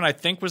season 7, I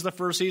think, was the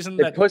first season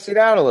that pussied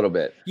out a little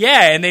bit.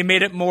 Yeah, and they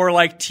made it more,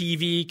 like,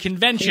 TV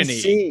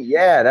convention-y.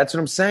 Yeah, that's what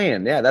I'm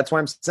saying. Yeah, that's what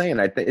I'm saying.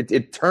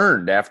 It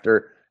turned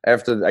after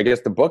I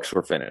guess the books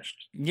were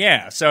finished.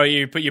 Yeah, so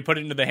you put it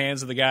into the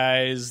hands of the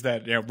guys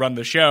that run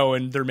the show,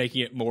 and they're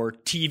making it more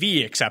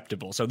TV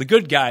acceptable. So the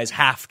good guys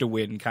have to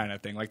win, kind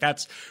of thing. Like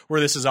that's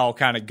where this is all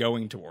kind of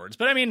going towards.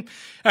 But I mean,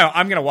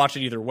 I'm going to watch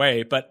it either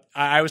way. But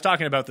I was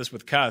talking about this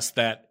with Cuss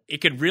that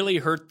it could really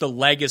hurt the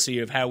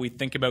legacy of how we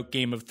think about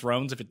Game of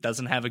Thrones if it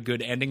doesn't have a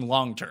good ending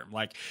long term.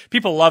 Like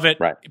people love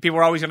it, right. People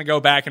are always going to go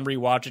back and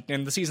rewatch it,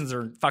 and the seasons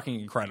are fucking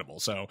incredible.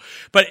 So,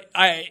 but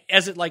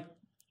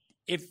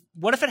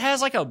what if it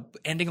has like a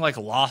ending like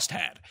Lost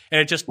had, and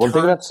it just think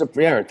about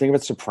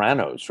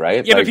Sopranos,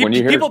 right? Yeah, like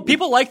but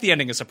people like the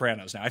ending of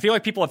Sopranos now. I feel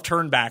like people have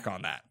turned back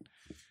on that.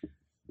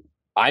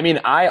 I mean,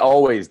 I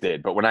always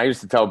did, but when I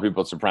used to tell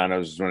people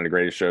Sopranos is one of the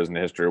greatest shows in the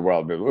history of the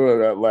world,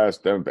 that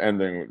last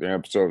ending, the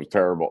episode was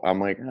terrible.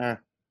 I'm like,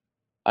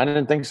 I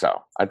didn't think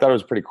so. I thought it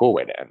was a pretty cool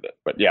way to end it.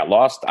 But yeah,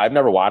 Lost. I've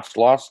never watched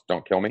Lost.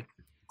 Don't kill me.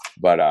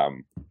 But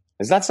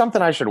is that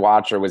something I should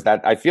watch, or was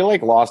that? I feel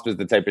like Lost was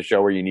the type of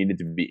show where you needed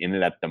to be in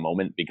it at the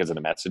moment because of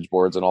the message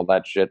boards and all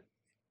that shit.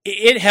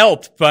 It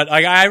helped, but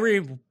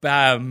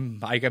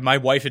my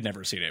wife had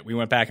never seen it. We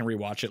went back and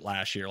rewatched it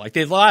last year. Like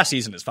the last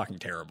season is fucking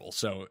terrible.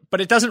 So, but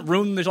it doesn't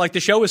ruin the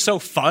show is so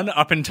fun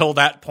up until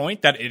that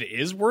point that it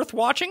is worth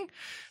watching.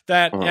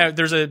 That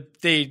there's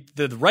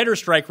the writer's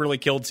strike really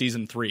killed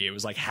season 3. It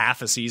was like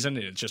half a season,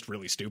 and it's just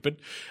really stupid.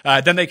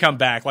 Then they come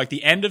back. Like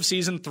the end of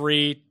season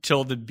 3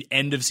 till the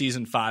end of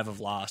season 5 of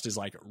Lost is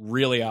like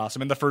really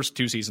awesome, and the first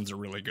 2 seasons are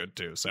really good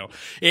too. So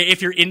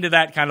if you're into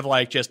that kind of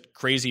like just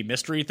crazy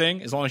mystery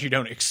thing, as long as you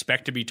don't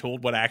expect to be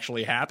told what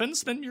actually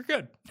happens, then you're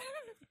good.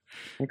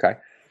 Okay,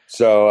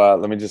 so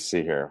let me just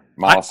see here.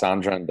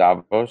 Melisandre and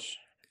Davos.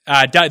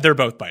 They're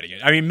both biting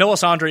it. I mean,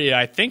 Melisandre,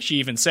 I think she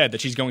even said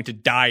that she's going to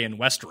die in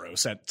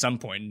Westeros at some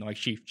point. Like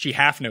she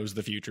half knows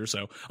the future,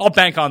 so I'll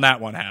bank on that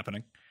one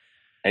happening.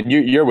 And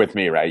you're with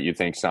me, right? You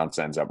think Sansa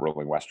ends up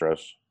ruling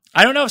Westeros?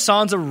 I don't know if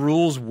Sansa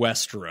rules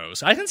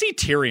Westeros. I can see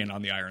Tyrion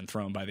on the Iron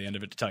Throne by the end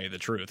of it, to tell you the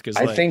truth. Because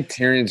I think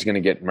Tyrion's going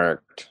to get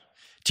murked.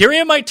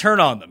 Tyrion might turn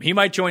on them. He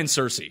might join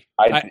Cersei.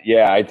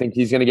 I think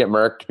he's going to get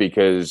murked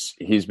because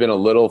he's been a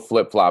little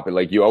flip-floppy.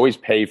 Like, you always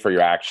pay for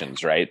your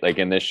actions, right? Like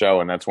in this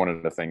show, and that's one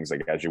of the things,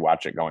 like, as you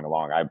watch it going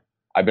along,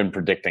 I've been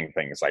predicting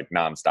things, like,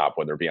 nonstop,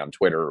 whether it be on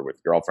Twitter or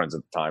with girlfriends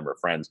at the time or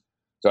friends.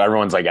 So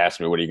everyone's, like,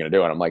 asking me, what are you going to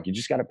do? And I'm like, you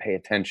just got to pay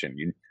attention.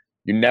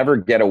 You never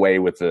get away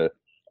with a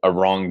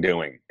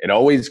wrongdoing. It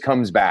always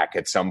comes back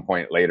at some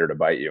point later to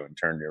bite you and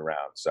turn you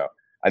around. So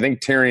I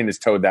think Tyrion has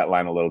towed that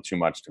line a little too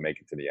much to make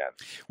it to the end.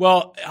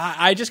 Well,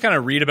 I just kind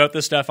of read about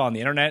this stuff on the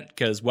internet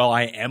because, well,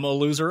 I am a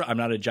loser. I'm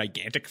not a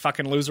gigantic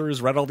fucking loser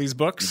who's read all these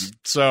books.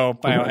 So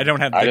I don't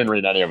have... I didn't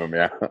read any of them,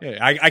 yeah.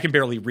 I can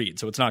barely read,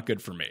 so it's not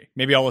good for me.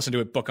 Maybe I'll listen to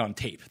a book on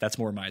tape. That's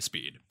more my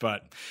speed.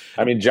 But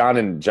I mean, Jon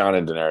and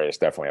Daenerys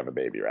definitely have a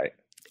baby, right?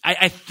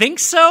 I think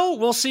so.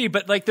 We'll see.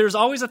 But like, there's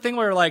always a thing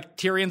where like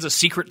Tyrion's a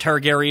secret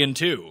Targaryen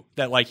too,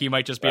 that like he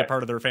might just be a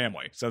part of their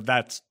family. So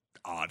that's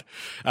odd.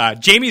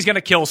 Jaime's going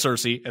to kill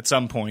Cersei at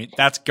some point.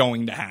 That's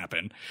going to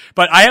happen.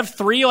 But I have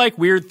three like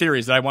weird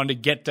theories that I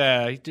wanted to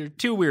get,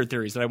 two weird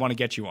theories that I want to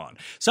get you on.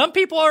 Some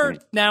people are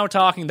now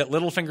talking that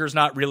Littlefinger's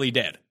not really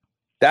dead.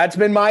 That's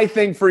been my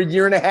thing for a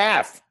year and a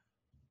half.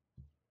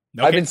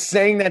 Okay. I've been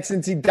saying that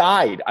since he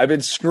died. I've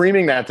been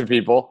screaming that to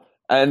people.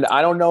 And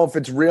I don't know if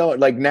it's real.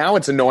 Like now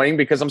it's annoying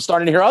because I'm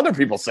starting to hear other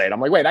people say it.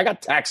 I'm like, wait, I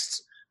got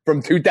texts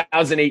from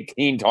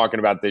 2018 talking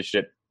about this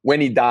shit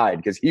when he died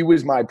because he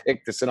was my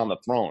pick to sit on the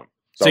throne.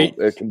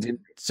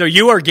 So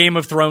you are Game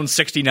of Thrones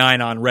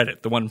 69 on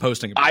Reddit, the one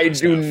posting about I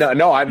do not.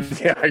 No, I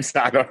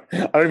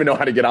don't even know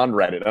how to get on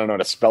Reddit. I don't know how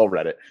to spell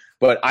Reddit.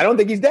 But I don't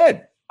think he's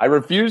dead. I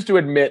refuse to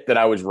admit that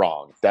I was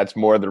wrong. That's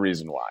more the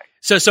reason why.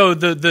 So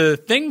the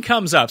thing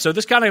comes up. So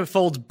this kind of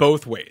folds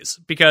both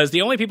ways because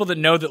the only people that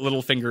know that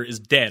Littlefinger is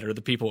dead are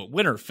the people at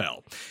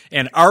Winterfell,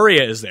 and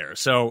Arya is there.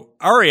 So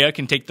Arya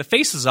can take the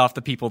faces off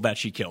the people that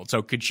she killed.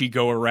 So could she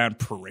go around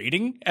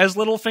parading as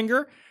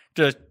Littlefinger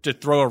to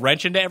throw a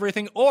wrench into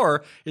everything,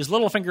 or is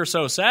Littlefinger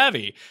so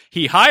savvy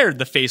he hired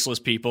the faceless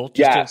people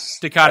to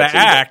kind of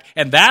act,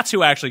 and that's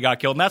who actually got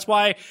killed, and that's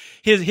why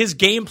his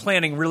game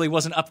planning really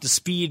wasn't up to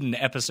speed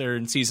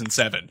in season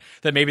 7.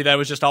 That maybe that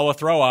was just all a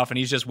throw off, and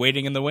he's just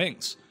waiting in the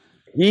wings.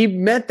 He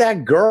met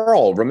that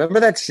girl. Remember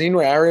that scene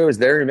where Arya was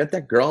there? He met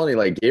that girl and he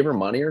like gave her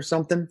money or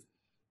something.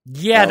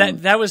 Yeah,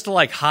 that was to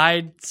like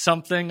hide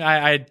something.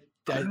 I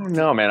don't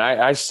know, man.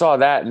 I saw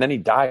that, and then he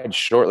died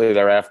shortly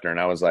thereafter, and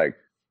I was like,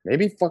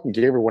 maybe he fucking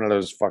gave her one of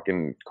those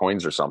fucking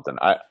coins or something.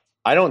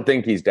 I don't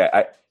think he's dead.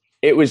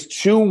 It was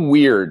too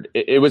weird.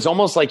 It was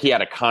almost like he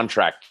had a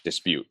contract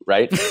dispute,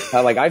 right?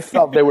 Like I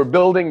felt they were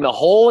building the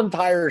whole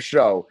entire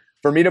show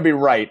for me to be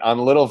right on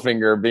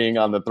Littlefinger being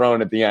on the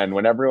throne at the end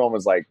when everyone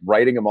was like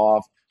writing him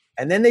off.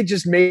 And then they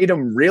just made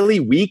him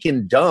really weak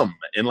and dumb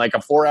in like a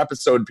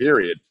 4-episode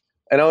period.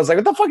 And I was like,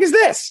 what the fuck is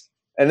this?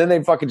 And then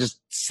they fucking just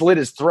slit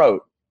his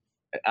throat.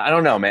 I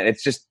don't know, man.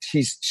 It's just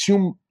he's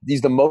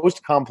the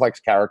most complex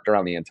character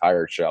on the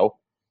entire show,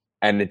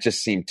 and it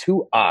just seemed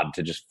too odd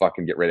to just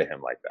fucking get rid of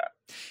him like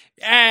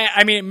that.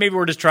 I mean, maybe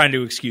we're just trying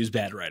to excuse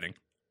bad writing.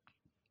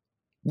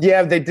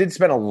 Yeah, they did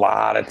spend a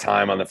lot of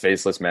time on the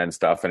faceless men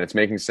stuff, and it's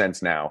making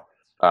sense now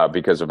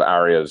because of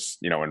Arya's,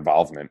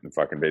 involvement and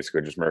fucking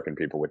basically just murking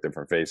people with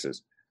different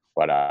faces.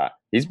 But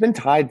he's been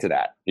tied to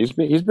that. He's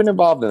been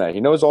involved in that. He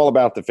knows all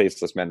about the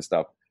faceless men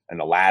stuff. And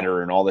the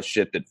ladder and all the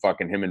shit that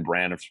fucking him and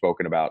Bran have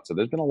spoken about. So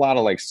there's been a lot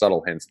of like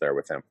subtle hints there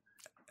with him.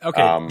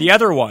 Okay. The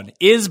other one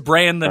is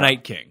Bran the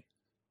Night King.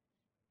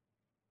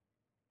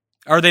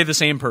 Are they the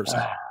same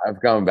person?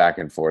 I've gone back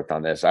and forth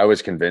on this. I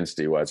was convinced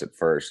he was at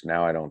first.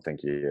 Now I don't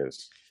think he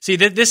is. See,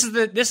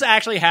 this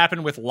actually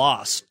happened with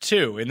Lost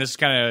too, and this is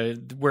kind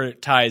of where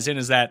it ties in.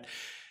 Is that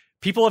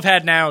people have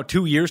had now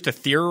 2 years to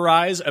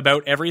theorize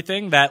about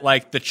everything, that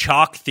like the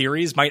chalk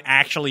theories might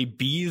actually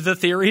be the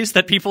theories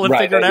that people have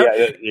figured out.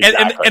 Yeah,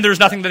 exactly. and there's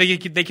nothing that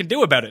they can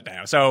do about it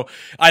now. So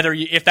either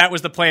if that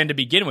was the plan to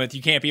begin with,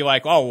 you can't be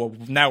like, oh, well,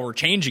 now we're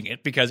changing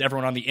it because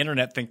everyone on the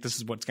internet think this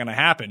is what's going to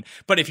happen.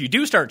 But if you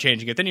do start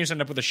changing it, then you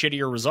end up with a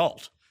shittier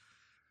result.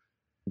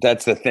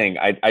 That's the thing.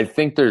 I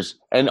think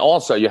and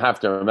also you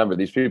have to remember,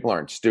 these people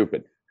aren't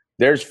stupid.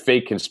 There's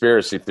fake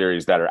conspiracy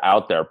theories that are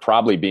out there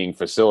probably being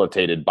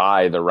facilitated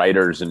by the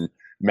writers and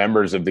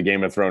members of the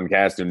Game of Thrones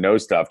cast who know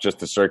stuff just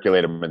to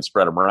circulate them and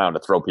spread them around to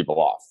throw people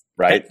off,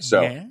 right?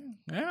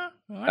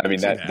 I mean,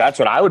 that's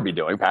what I would be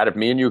doing, Pat. If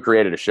me and you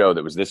created a show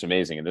that was this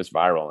amazing and this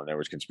viral and there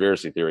was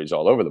conspiracy theories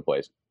all over the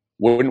place,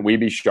 wouldn't we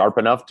be sharp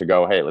enough to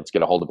go, hey, let's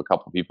get a hold of a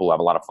couple of people who have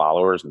a lot of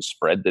followers and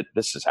spread that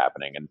this is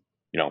happening and,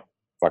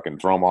 fucking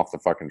throw them off the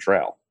fucking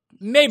trail?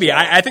 Maybe.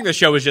 I think the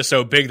show is just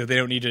so big that they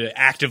don't need to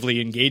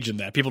actively engage in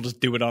that. People just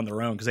do it on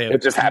their own because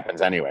it just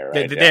happens anyway,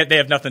 right? They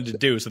have nothing to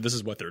do, so this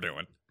is what they're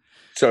doing.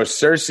 So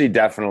Cersei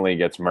definitely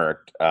gets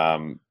murked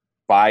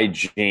by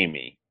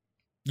Jaime.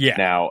 Yeah.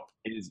 Now,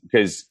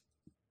 because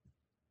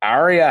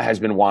Arya has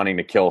been wanting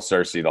to kill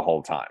Cersei the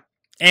whole time.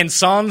 And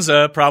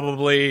Sansa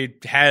probably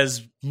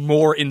has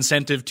more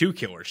incentive to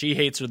kill her. She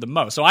hates her the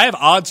most. So I have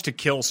odds to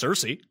kill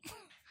Cersei.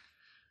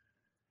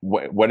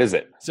 What is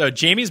it? So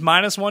Jaime's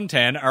minus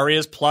 110,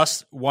 Arya's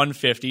plus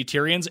 150,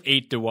 Tyrion's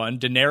 8-1,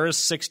 Daenerys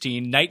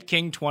 16, Night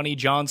King 20,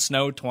 Jon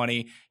Snow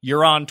 20,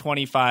 Euron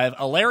 25,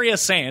 Alleria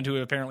Sand,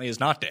 who apparently is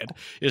not dead,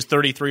 is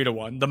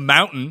 33-1, The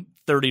Mountain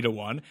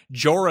 30-1,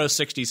 Jorah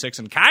 66,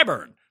 and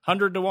Qyburn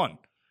 100-1.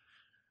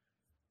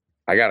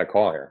 I got a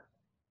call here,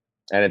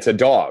 and it's a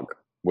dog,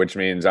 which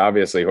means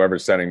obviously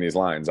whoever's setting these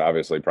lines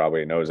obviously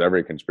probably knows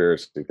every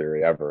conspiracy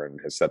theory ever and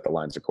has set the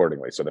lines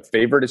accordingly. So the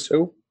favorite is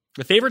who?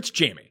 The favorite's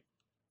Jaime.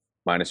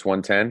 Minus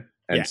 110.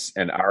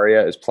 and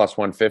Arya is plus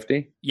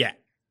 150. Yeah.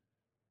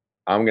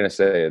 I'm gonna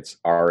say it's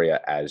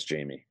Arya as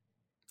Jaime.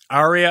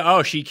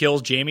 Arya, she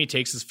kills Jaime,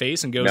 takes his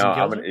face, and goes and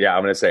kills her?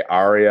 I'm gonna say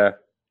Arya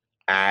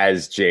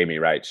as Jaime.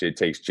 Right, she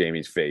takes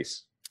Jaime's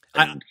face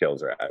and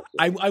kills her.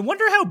 I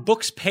wonder how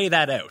books pay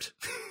that out.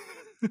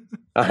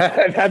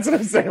 That's what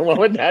I'm saying. What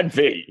would that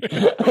be?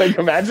 Like,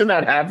 imagine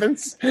that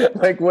happens.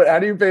 Like, what? How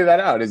do you pay that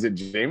out? Is it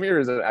Jaime or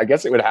is it? I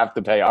guess it would have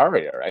to pay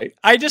Arya, right?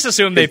 I just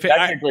assume they pay.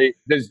 Technically,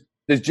 does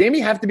Jaime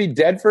have to be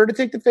dead for her to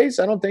take the face?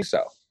 I don't think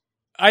so.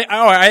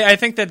 I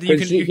think that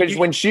you can.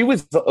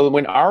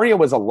 When Arya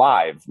was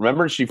alive,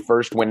 remember she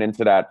first went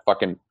into that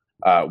fucking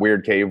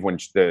weird cave when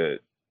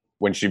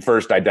she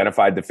first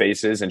identified the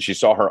faces and she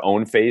saw her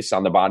own face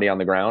on the body on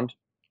the ground.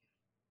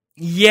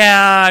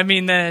 Yeah, I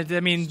mean,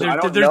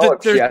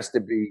 she has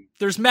to be.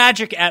 There's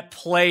magic at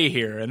play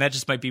here, and that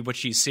just might be what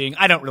she's seeing.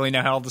 I don't really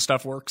know how all the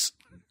stuff works.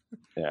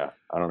 Yeah,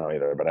 I don't know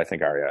either, but I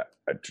think Arya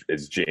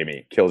is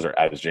Jaime, kills her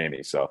as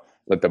Jaime. So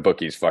let the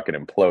bookies fucking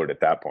implode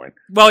at that point.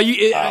 Well,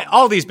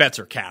 all these bets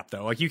are capped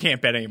though. Like you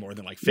can't bet any more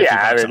than like 50.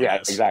 Yeah,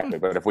 exactly.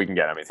 But if we can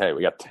get, hey,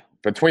 we got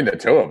between the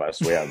two of us,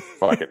 we have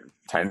fucking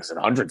tens and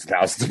hundreds of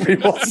thousands of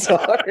people.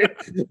 So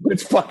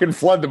let's fucking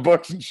flood the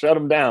books and shut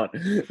them down.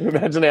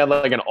 Imagine they had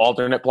like an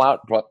alternate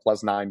plot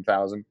plus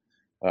 9,000.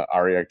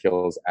 Arya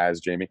kills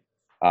as Jaime.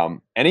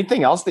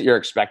 Anything else that you're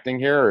expecting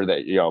here, or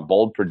that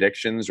bold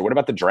predictions, or what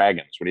about the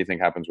dragons? What do you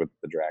think happens with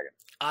the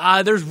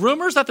dragons? There's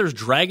rumors that there's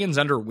dragons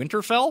under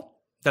Winterfell.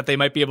 That they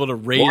might be able to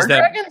raise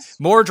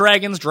more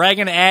dragons,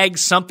 dragon eggs,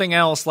 something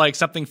else, like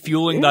something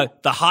fueling the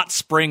hot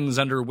springs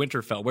under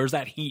Winterfell. Where's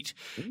that heat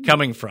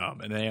coming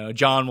from? And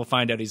Jon will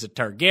find out he's a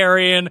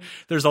Targaryen.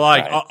 There's a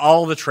lot,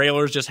 all the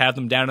trailers just have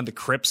them down in the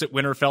crypts at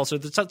Winterfell.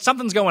 So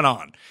something's going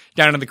on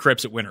down in the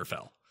crypts at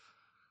Winterfell.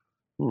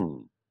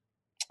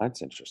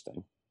 That's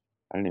interesting.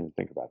 I didn't even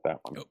think about that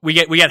one. We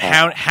get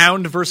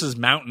Hound versus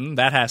Mountain.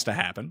 That has to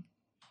happen.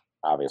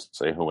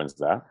 Obviously, who wins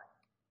that?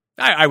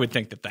 I would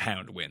think that the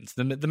Hound wins.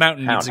 The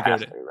Mountain needs to go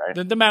down.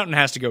 Right? The Mountain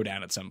has to go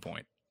down at some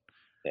point.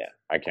 Yeah,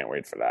 I can't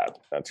wait for that.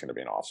 That's going to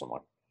be an awesome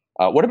one.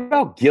 What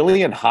about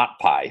Gilly and Hot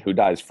Pie? Who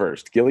dies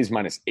first? Gilly's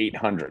minus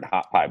 800.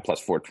 Hot Pie plus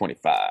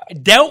 425. I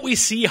doubt we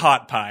see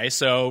Hot Pie,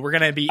 so we're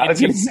going to be. I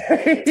was going to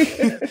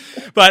say,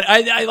 but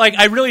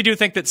I really do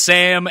think that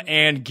Sam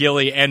and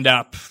Gilly end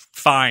up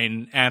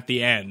fine at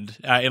the end,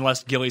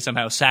 unless Gilly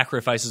somehow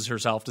sacrifices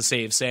herself to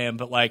save Sam.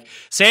 But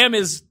Sam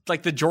is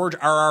like the George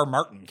R.R.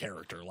 Martin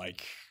character.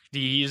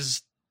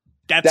 That's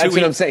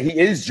what I'm saying. He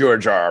is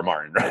George R.R.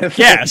 Martin, right?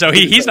 Yeah, so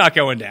he's not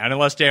going down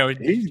unless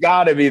he's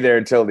got to be there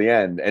until the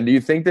end. And do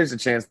you think there's a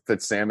chance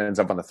that Sam ends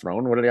up on the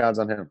throne? What are the odds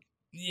on him?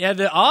 Yeah,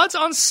 the odds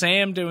on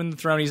Sam doing the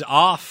throne, he's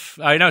off.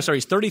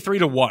 He's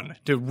 33-1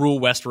 to rule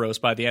Westeros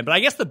by the end. But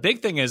I guess the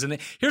big thing is, and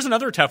here's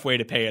another tough way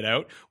to pay it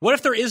out. What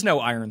if there is no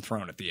Iron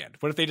Throne at the end?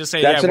 What if they just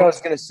say, "That's what I was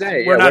going to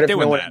say. We're not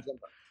doing that."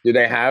 Do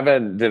they have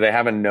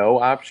a no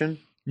option?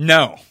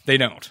 No, they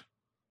don't.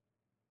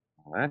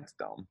 Well, that's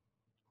dumb.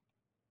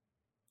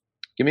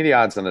 Give me the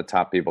odds on the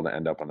top people to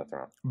end up on the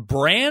throne.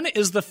 Bran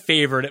is the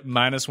favorite at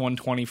minus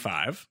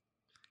 125.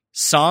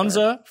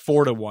 Sansa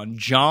 4-1.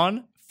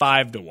 Jon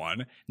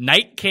 5-1.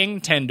 Night King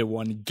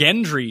 10-1.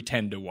 Gendry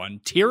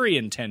 10-1.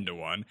 Tyrion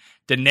 10-1.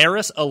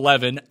 Daenerys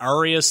 11.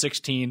 Arya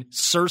 16.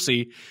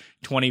 Cersei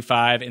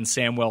 25, and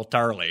Samwell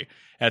Tarly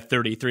at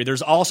 33.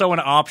 There's also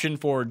an option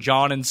for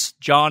Jon and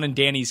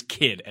Dany's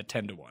kid at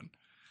 10-1.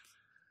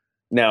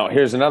 Now,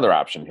 here's another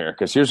option here,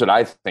 because here's what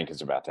I think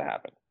is about to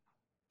happen.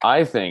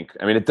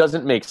 It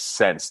doesn't make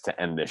sense to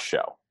end this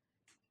show,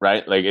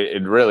 right? Like,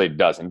 it really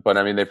doesn't, but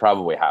they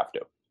probably have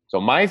to.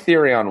 So my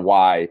theory on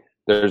why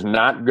there's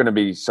not going to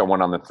be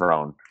someone on the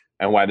throne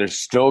and why there's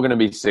still going to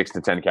be 6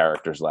 to 10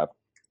 characters left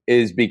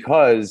is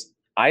because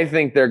I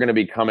think they're going to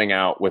be coming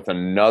out with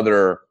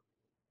another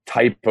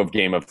type of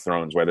Game of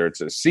Thrones, whether it's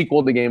a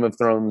sequel to Game of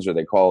Thrones or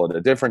they call it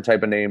a different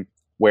type of name,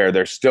 where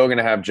they're still going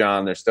to have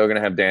Jon, they're still going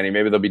to have Dany,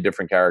 maybe there'll be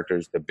different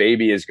characters. The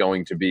baby is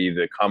going to be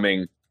the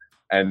coming,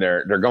 and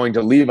they're going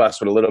to leave us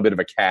with a little bit of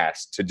a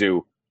cast to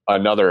do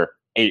another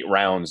 8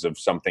 rounds of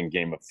something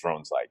Game of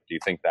Thrones like. Do you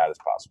think that is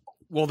possible?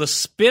 Well, the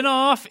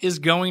spinoff is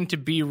going to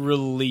be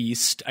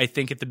released, I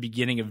think, at the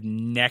beginning of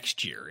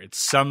next year.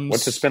 What's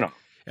the spinoff?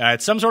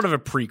 It's some sort of a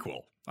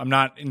prequel. I'm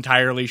not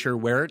entirely sure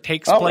where it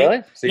takes place.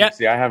 Really?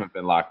 See, I haven't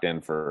been locked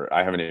in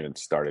I haven't even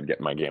started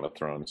getting my Game of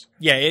Thrones.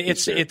 Yeah,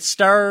 it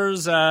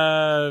stars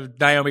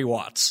Naomi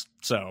Watts.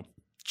 So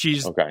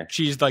she's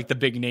like the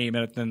big name,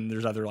 and then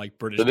there's other like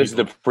British. So this is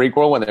the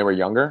prequel when they were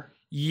younger?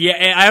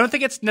 Yeah, I don't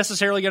think it's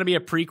necessarily going to be a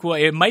prequel.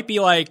 It might be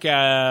like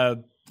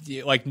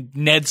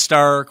Ned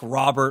Stark,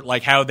 Robert,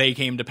 like how they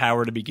came to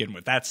power to begin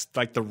with. That's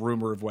like the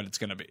rumor of what it's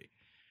going to be.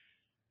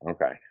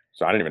 Okay.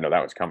 So I didn't even know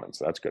that was coming.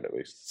 So that's good at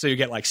least. So you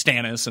get like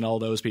Stannis and all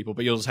those people,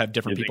 but you'll just have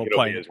different people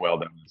playing. Be as well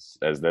done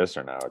as this,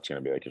 or no? It's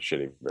going to be like a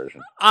shitty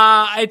version.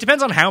 It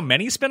depends on how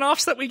many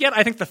spinoffs that we get.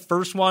 I think the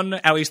first one,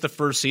 at least the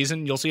first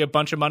season, you'll see a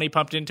bunch of money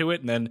pumped into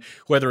it, and then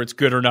whether it's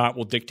good or not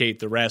will dictate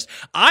the rest.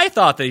 I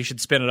thought they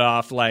should spin it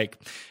off like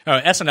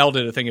SNL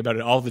did a thing about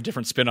it, all the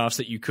different spinoffs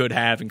that you could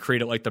have and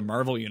create it like the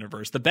Marvel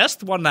universe. The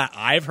best one that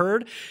I've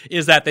heard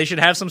is that they should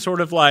have some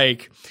sort of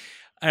like,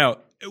 I don't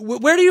know,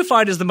 where do you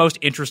find is the most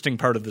interesting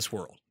part of this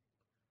world?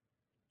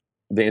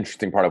 The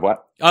interesting part of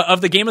what?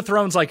 Of the Game of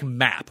Thrones like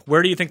map,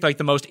 where do you think like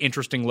the most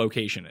interesting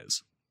location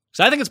is?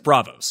 So I think it's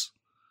Braavos.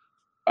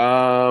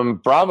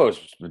 Braavos,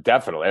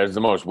 definitely. There's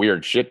the most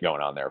weird shit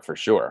going on there for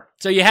sure.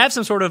 So you have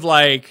some sort of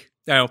like,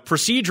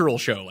 procedural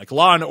show like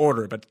Law and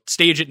Order, but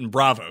stage it in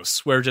Braavos,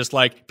 where just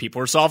like people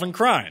are solving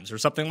crimes or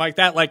something like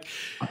that. Like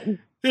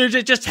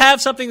just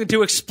have something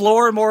to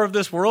explore more of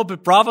this world.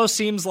 But Braavos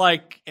seems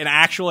like an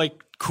actual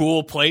like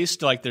cool place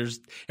to like, there's,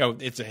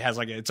 it has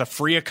like, it's a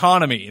free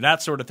economy,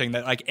 that sort of thing,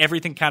 that like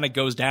everything kind of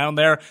goes down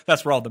there.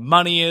 That's where all the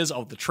money is,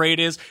 all the trade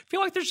is. I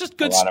feel like there's just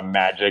good, a lot of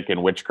magic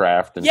and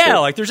witchcraft. And yeah. shit.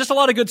 Like there's just a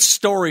lot of good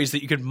stories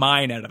that you could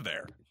mine out of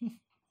there.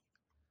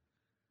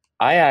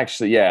 I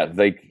actually, yeah,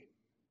 like,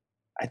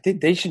 I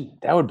think they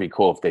should, that would be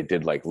cool if they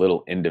did like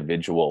little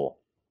individual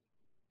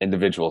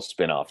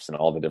spin-offs in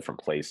all the different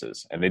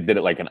places. And they did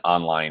it like an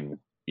online,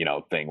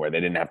 thing where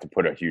they didn't have to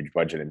put a huge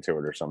budget into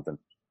it or something.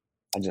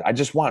 I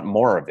just want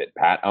more of it,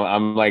 Pat.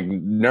 I'm like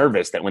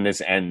nervous that when this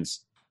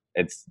ends,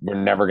 we're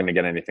never going to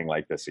get anything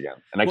like this again.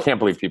 And I can't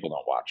believe people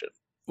don't watch it.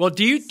 Well,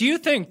 do you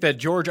think that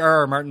George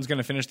R.R. Martin's going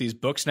to finish these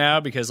books now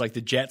because like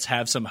the Jets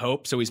have some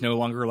hope, so he's no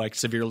longer like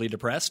severely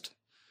depressed?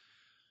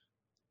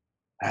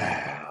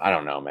 I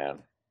don't know, man.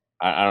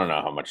 I don't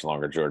know how much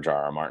longer George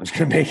R.R. Martin's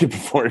going to make it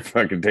before he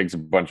fucking takes a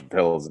bunch of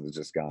pills and is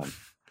just gone.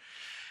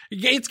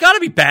 It's got to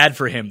be bad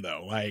for him,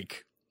 though.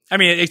 Like, I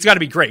mean, it's got to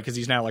be great because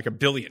he's now like a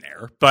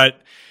billionaire. But,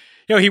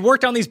 he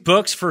worked on these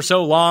books for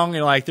so long.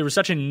 And like, there was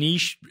such a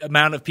niche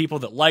amount of people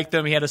that liked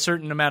them. He had a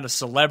certain amount of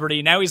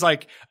celebrity. Now he's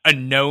like a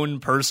known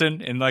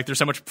person. And like, there's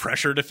so much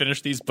pressure to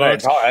finish these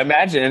books. Right.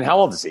 Imagine. And how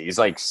old is he? He's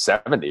like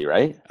 70,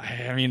 right?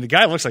 I mean, the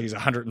guy looks like he's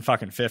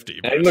 150.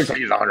 He looks like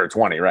he's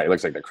 120, right? He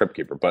looks like the Crypt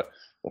Keeper, but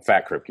the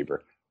fat Crypt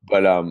Keeper.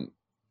 But,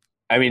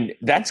 I mean,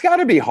 that's got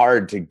to be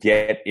hard to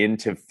get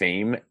into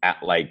fame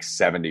at like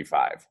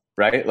 75,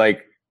 right?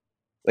 Like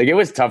it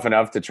was tough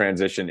enough to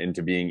transition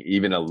into being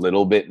even a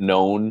little bit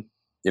known,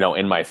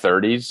 in my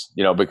 30s,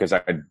 because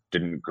I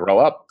didn't grow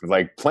up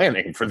like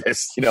planning for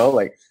this,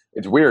 like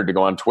it's weird to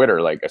go on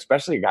Twitter, like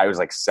especially a guy who's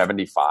like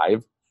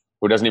 75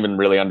 who doesn't even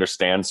really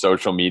understand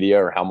social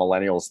media or how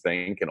millennials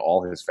think, and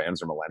all his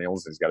fans are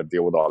millennials. He's got to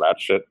deal with all that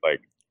shit.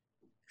 Like,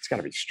 it's got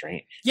to be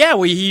strange. Yeah,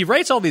 well, he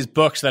writes all these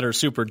books that are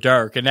super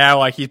dark, and now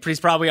like he's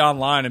probably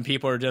online, and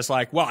people are just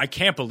like, "Well, I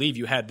can't believe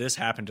you had this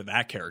happen to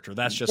that character.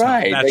 That's just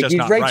right. Not, that's just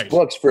not right." He writes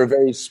books for a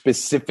very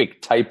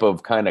specific type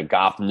of kind of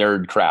goth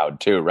nerd crowd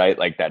too, right?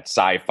 Like that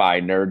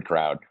sci-fi nerd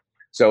crowd.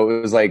 So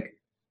it was like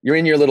you're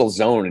in your little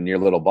zone in your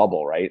little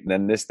bubble, right? And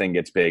then this thing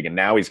gets big, and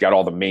now he's got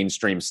all the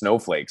mainstream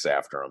snowflakes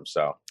after him.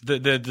 So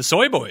the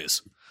soy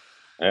boys.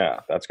 Yeah,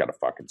 that's got to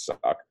fucking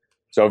suck.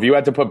 So if you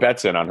had to put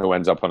bets in on who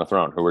ends up on the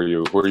throne, who are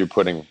you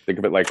putting? Think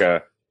of it like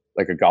a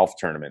golf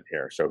tournament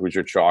here. So who's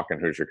your chalk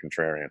and who's your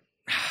contrarian?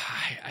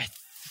 I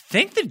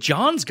think that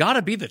John's got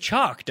to be the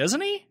chalk, doesn't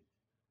he?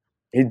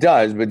 He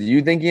does, but do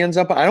you think he ends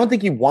up? I don't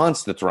think he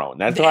wants the throne.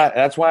 That's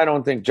why I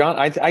don't think John.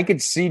 I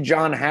could see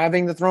John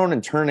having the throne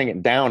and turning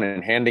it down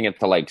and handing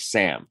it to like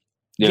Sam.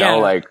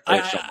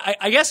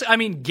 I guess, I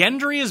mean,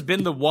 Gendry has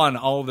been the one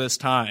all this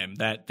time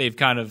that they've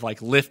kind of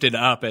like lifted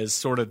up as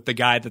sort of the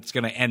guy that's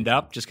going to end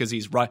up, just because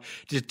he's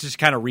just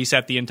kind of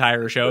reset the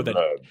entire show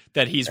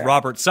that he's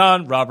Robert's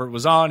son. Robert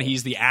was on.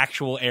 He's the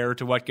actual heir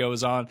to what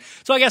goes on.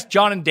 So I guess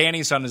John and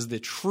Dany's son is the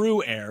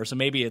true heir. So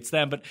maybe it's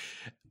them, but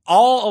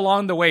all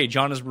along the way,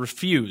 John has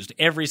refused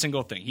every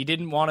single thing. He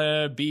didn't want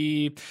to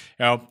be,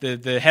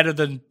 the head of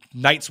the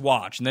Night's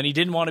Watch, and then he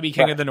didn't want to be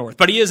King of the North,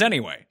 but he is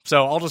anyway.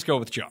 So I'll just go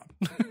with John.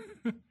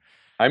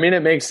 I mean,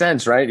 it makes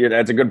sense, right?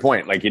 That's a good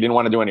point. Like, he didn't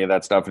want to do any of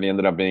that stuff, and he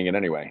ended up being it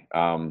anyway.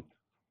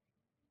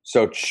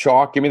 So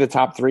chalk, give me the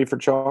top three for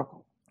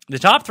chalk. The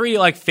top three,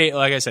 like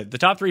I said, the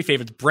top three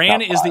favorites.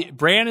 Bran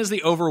is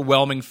the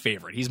overwhelming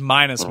favorite. He's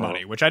minus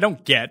money, which I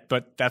don't get,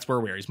 but that's where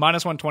we are. He's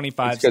minus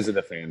 125. It's because of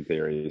the fan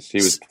theories. He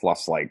was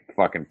plus like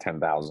fucking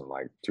 10,000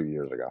 like 2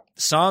 years ago.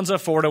 Sansa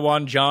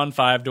 4-1, Jon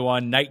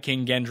 5-1, Night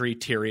King Gendry,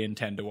 Tyrion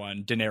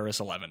 10-1, Daenerys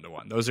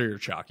 11-1. Those are your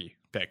chalky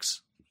picks.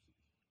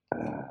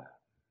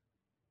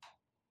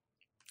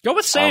 Go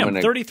with Sam,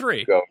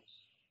 33.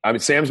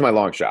 Sam's my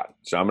long shot.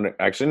 So I'm going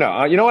to actually,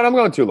 no, you know what? I'm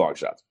going 2 long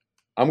shots.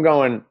 I'm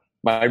going,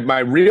 my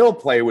real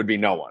play would be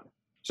no one.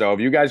 So if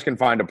you guys can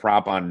find a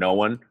prop on no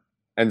one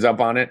ends up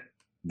on it,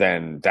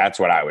 then that's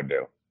what I would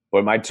do.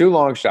 But my 2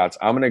 long shots,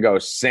 I'm going to go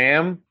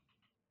Sam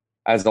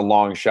as the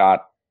long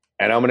shot.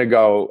 And I'm going to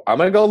go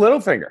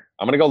Littlefinger.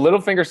 I'm going to go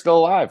Littlefinger still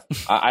alive.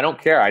 I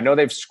don't care. I know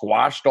they've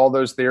squashed all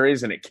those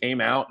theories and it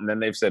came out and then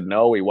they've said,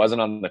 no, he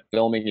wasn't on the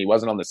filming. He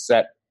wasn't on the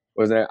set.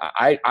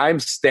 I'm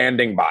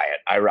standing by it.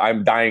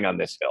 I'm dying on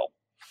this hill.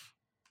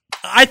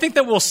 I think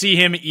that we'll see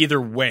him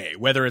either way,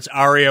 whether it's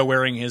Arya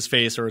wearing his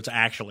face or it's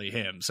actually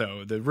him.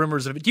 So the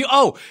rumors of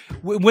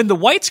when the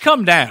whites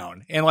come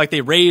down and like they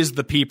raise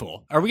the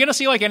people, are we going to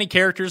see like any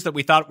characters that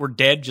we thought were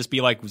dead just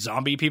be like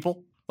zombie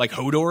people, like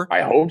Hodor?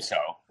 I hope so.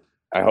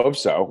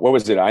 What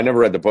was it? I never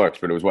read the books,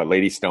 but it was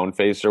Lady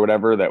Stoneface or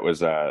whatever. That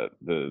was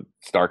the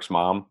Stark's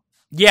mom.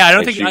 Yeah, I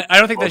don't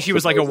think that she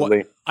was like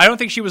I don't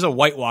think she was a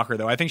White Walker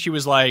though. I think she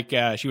was like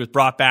she was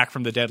brought back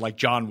from the dead like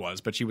Jon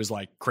was, but she was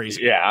like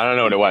crazy. Yeah, I don't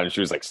know what it was.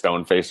 She was like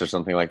Stoneface or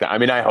something like that. I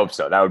mean, I hope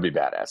so. That would be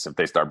badass if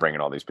they start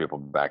bringing all these people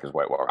back as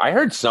White Walker. I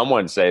heard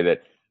someone say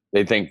that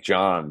they think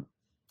Jon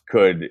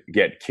could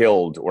get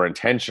killed or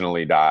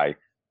intentionally die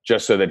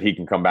just so that he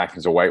can come back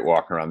as a White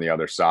Walker on the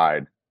other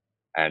side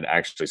and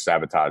actually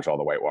sabotage all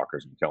the White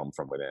Walkers and kill them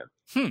from within.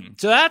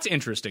 So that's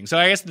interesting. So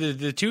I guess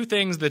the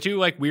two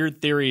like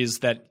weird theories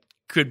that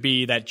could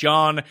be that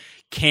Jon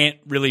can't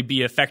really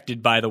be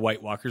affected by the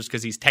White Walkers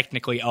because he's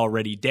technically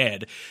already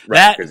dead.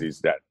 Right, because he's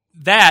dead.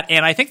 That,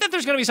 and I think that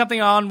there's going to be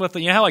something on with,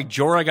 how like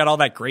Jorah got all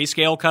that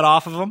grayscale cut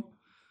off of him?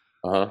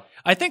 Uh-huh.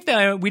 I think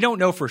that we don't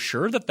know for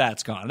sure that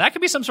that's gone. That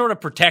could be some sort of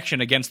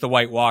protection against the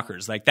White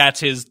Walkers. Like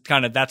that's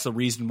that's the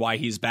reason why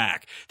he's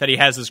back. That he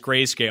has this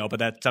grayscale, but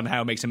that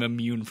somehow makes him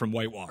immune from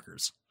White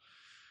Walkers.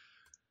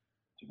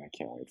 Dude, I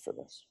can't wait for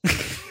this.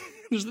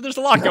 There's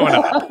a lot going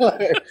on.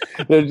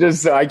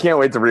 I can't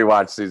wait to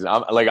rewatch season.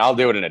 I'll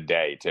do it in a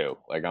day too.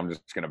 Like I'm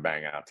just gonna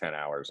bang out 10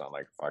 hours on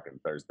like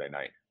fucking Thursday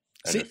night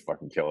and just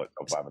fucking kill it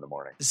till 5 a.m.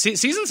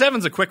 Season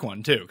 7's a quick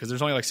one too because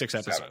there's only like 6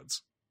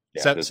 episodes.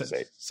 Yeah, this is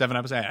 8. 7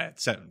 episodes. Yeah,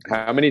 7.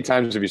 How many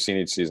times have you seen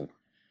each season?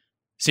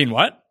 Seen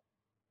what?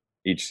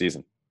 Each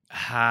season.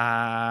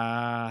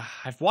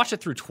 I've watched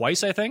it through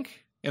twice, I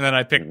think. And then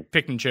I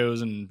picked and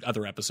chose and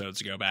other episodes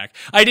to go back.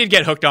 I did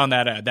get hooked on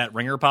that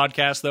Ringer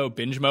podcast though,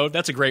 Binge Mode.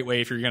 That's a great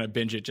way if you're going to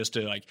binge it just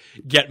to like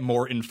get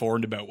more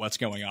informed about what's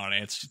going on.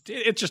 It's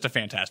just a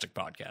fantastic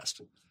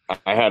podcast.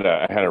 I had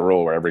a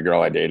rule where every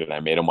girl I dated,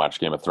 I made them watch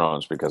Game of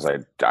Thrones because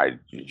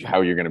how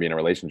are you going to be in a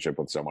relationship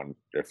with someone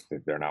if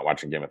they're not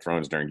watching Game of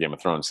Thrones during Game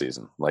of Thrones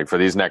season? Like for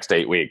these next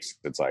 8 weeks,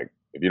 it's like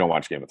if you don't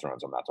watch Game of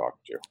Thrones, I'm not talking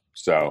to you.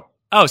 So.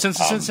 Oh,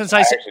 since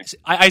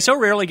I so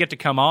rarely get to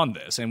come on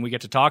this and we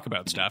get to talk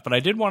about stuff, but I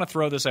did want to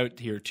throw this out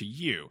here to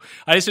you.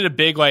 I just did a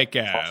big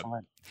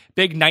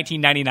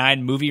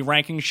 1999 movie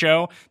ranking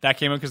show that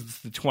came out because it's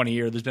the 20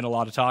 year. There's been a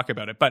lot of talk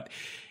about it, but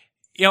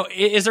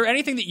is there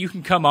anything that you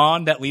can come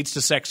on that leads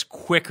to sex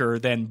quicker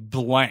than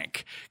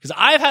blank? Because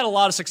I've had a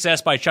lot of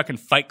success by chucking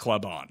Fight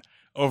Club on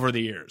over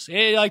the years.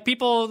 Like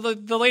people,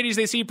 the ladies,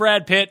 they see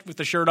Brad Pitt with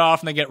the shirt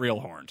off and they get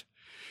real horned.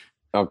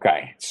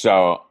 Okay,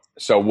 So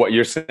what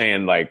you're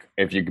saying, like,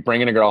 if you're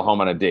bringing a girl home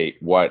on a date,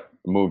 what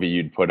movie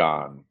you'd put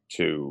on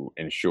to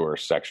ensure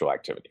sexual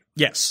activity?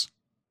 Yes.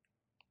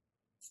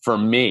 For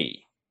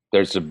me,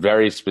 there's a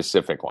very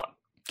specific one.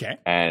 Okay.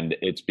 And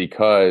it's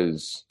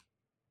because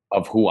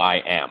of who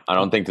I am. I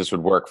don't think this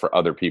would work for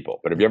other people.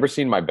 But have you ever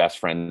seen My Best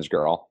Friend's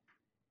Girl?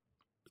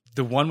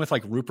 The one with,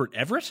 like, Rupert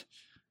Everett?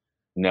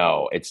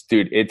 No. It's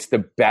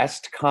the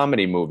best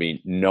comedy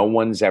movie no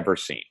one's ever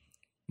seen.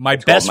 My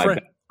Best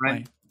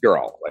Friend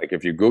Girl. Like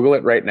if you Google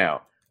it right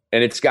now,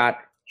 and it's got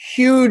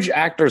huge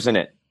actors in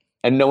it,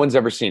 and no one's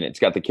ever seen it. It's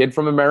got the kid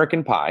from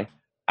American Pie,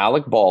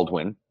 Alec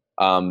Baldwin,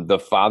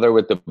 the father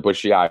with the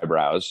bushy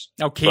eyebrows.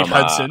 Oh, Kate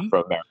Hudson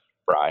from American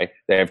Pie.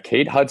 They have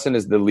Kate Hudson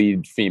as the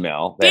lead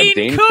female. They have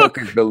Dane Cook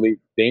as the lead.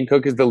 Dane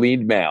Cook is the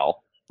lead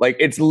male. Like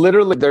it's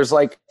literally there's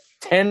like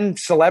 10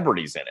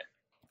 celebrities in it,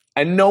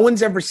 and no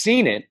one's ever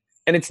seen it.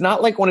 And it's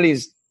not like one of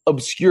these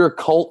obscure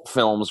cult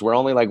films where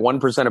only like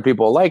 1% of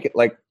people like it.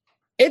 Like.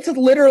 It's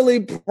literally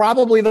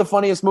probably the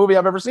funniest movie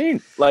I've ever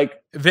seen.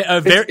 Like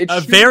a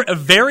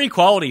very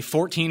quality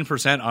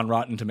 14% on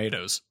Rotten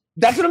Tomatoes.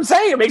 That's what I'm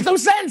saying. It makes no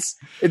sense.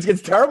 It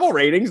gets terrible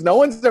ratings. No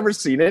one's ever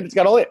seen it. It's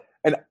got all it,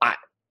 and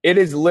it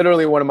is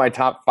literally one of my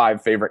top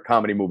 5 favorite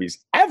comedy movies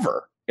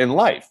ever in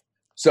life.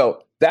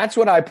 So that's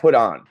what I put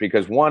on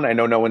because one, I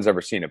know no one's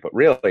ever seen it, but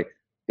really,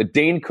 the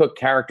Dane Cook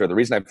character. The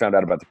reason I found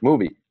out about the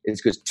movie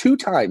is because 2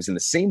 times in the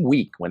same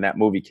week when that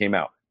movie came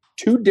out.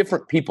 2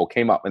 different people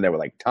came up and they were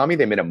like, Tommy,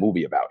 they made a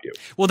movie about you.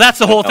 Well, that's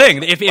the whole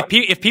thing.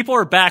 If people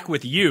are back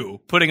with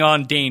you putting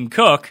on Dane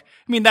Cook,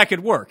 I mean, that could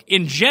work.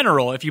 In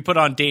general, if you put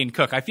on Dane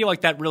Cook, I feel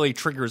like that really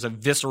triggers a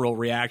visceral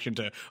reaction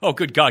to, oh,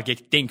 good God,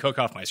 get Dane Cook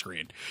off my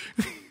screen.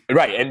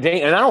 Right. And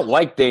I don't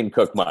like Dane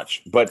Cook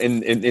much, but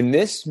in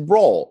this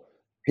role,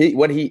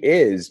 what he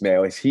is,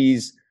 man, is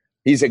he's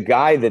a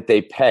guy that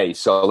they pay.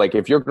 So like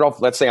if your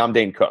girlfriend, let's say I'm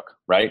Dane Cook,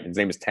 right? His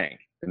name is Tank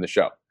in the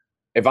show.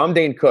 If I'm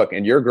Dane Cook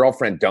and your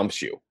girlfriend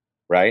dumps you,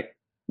 right?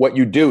 What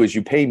you do is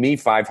you pay me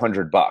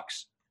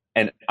 $500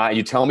 and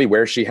you tell me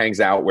where she hangs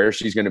out, where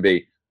she's going to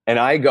be. And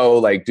I go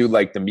like, do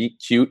like the meet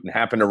cute and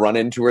happen to run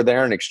into her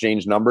there and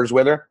exchange numbers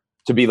with her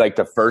to be like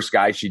the first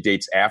guy she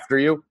dates after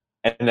you.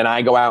 And then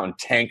I go out and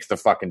tank the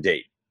fucking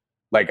date.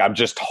 Like I'm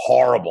just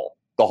horrible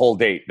the whole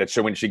date. That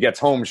so when she gets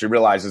home, she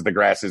realizes the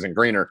grass isn't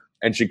greener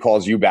and she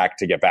calls you back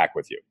to get back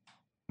with you.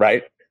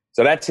 Right.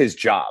 So that's his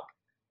job.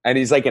 and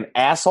he's like an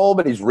asshole,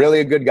 but he's really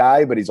a good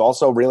guy, but he's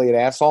also really an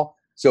asshole.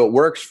 So it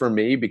works for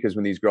me because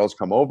when these girls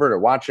come over, they're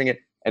watching it,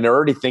 and they're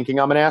already thinking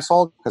I'm an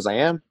asshole because I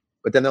am.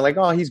 But then they're like,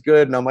 oh, he's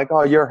good. And I'm like,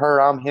 oh, you're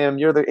her, I'm him.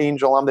 You're the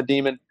angel, I'm the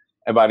demon.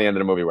 And by the end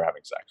of the movie, we're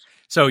having sex.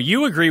 So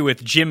you agree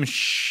with Jim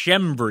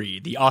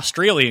Shembri, the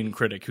Australian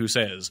critic, who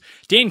says,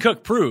 Dane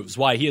Cook proves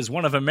why he is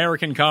one of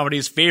American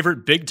comedy's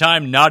favorite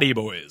big-time naughty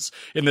boys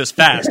in this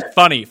fast,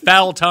 funny,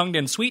 foul-tongued,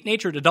 and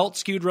sweet-natured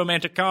adult-skewed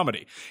romantic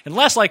comedy. And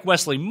less like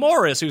Wesley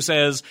Morris, who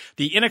says,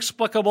 the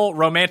inexplicable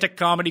romantic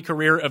comedy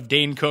career of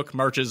Dane Cook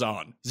marches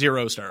on.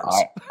 0 stars.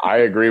 I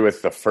agree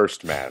with the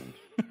first man.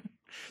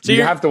 So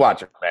you have to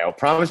watch it, Mayo.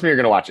 Promise me you're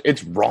going to watch it.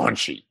 It's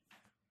raunchy.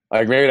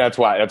 Like, maybe that's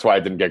why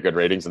it didn't get good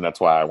ratings, and that's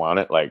why I want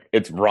it. Like,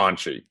 it's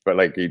raunchy, but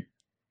like he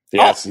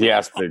asked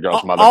the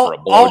girl's mother for a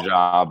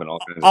blowjob and all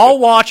kinds of I'll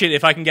watch it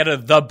if I can get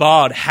the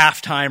bod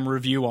halftime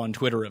review on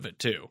Twitter of it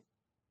too.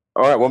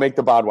 All right, we'll make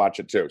the bod watch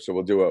it too. So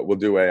we'll do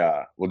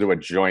a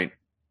joint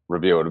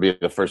review. It'll be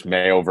the first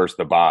Mayo versus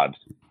the bod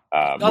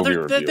movie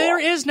review. There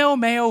is no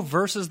Mayo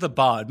versus the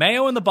bod.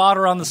 Mayo and the bod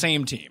are on the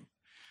same team.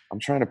 I'm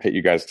trying to pit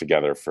you guys against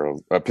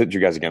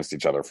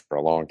each other for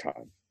a long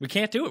time. We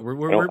can't do it.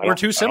 We're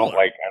too similar.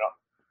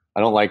 I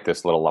don't like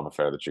this little love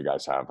affair that you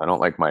guys have. I don't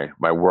like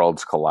my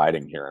worlds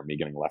colliding here and me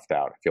getting left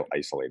out. I feel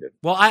isolated.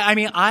 Well,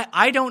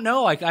 I don't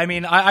know. Like,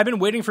 I've been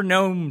waiting for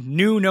No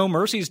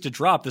Mercies to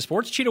drop. The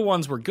Sports Cheetah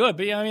ones were good,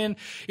 but I mean,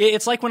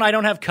 it's like when I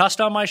don't have Cust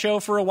on my show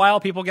for a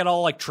while, people get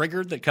all like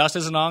triggered that Cust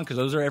isn't on because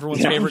those are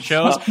everyone's favorite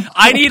shows.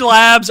 I need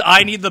Labs.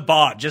 I need the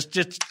bod.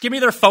 Just give me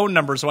their phone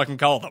number so I can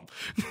call them.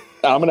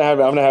 I'm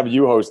gonna have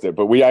you host it,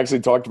 but we actually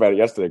talked about it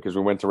yesterday because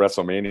we went to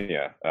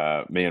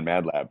WrestleMania, me and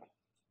Mad Lab.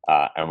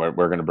 And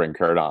we're going to bring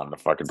Kurt on to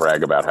fucking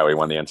brag about how he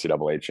won the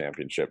NCAA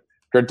championship.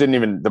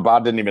 The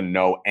bod didn't even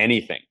know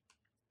anything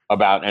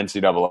about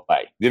NCAA.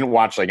 He didn't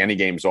watch like any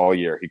games all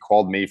year. He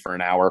called me for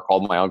an hour,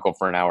 called my uncle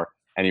for an hour,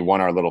 and he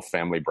won our little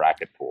family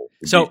bracket pool.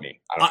 So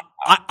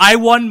I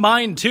won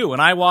mine too,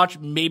 and I watched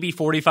maybe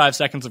 45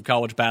 seconds of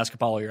college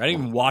basketball here. I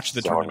didn't even watch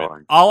the tournament.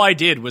 Annoying. All I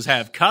did was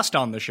have Cust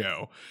on the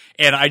show,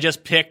 and I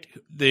just picked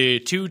the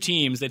two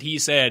teams that he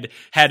said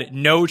had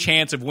no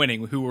chance of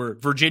winning, who were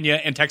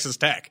Virginia and Texas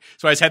Tech.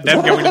 So I just had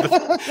them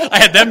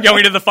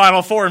going to the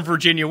Final Four and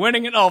Virginia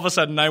winning, and all of a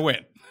sudden I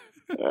win.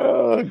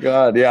 Oh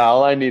God, yeah.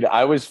 All I need.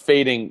 I was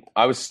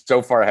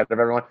so far ahead of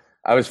everyone.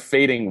 I was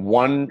fading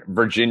one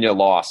Virginia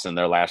loss in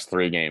their last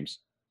 3 games,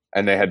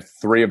 and they had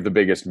 3 of the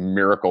biggest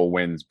miracle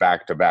wins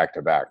back to back,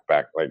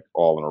 like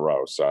all in a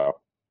row. So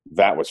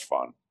that was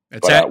fun.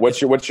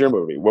 What's your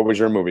movie? What was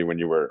your movie when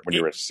you were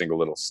a single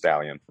little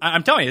stallion?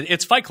 I'm telling you,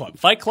 it's Fight Club.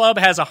 Fight Club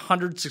has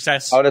 100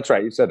 success. Oh, that's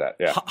right. You said that.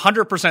 Yeah,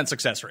 100%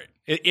 success rate.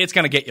 It's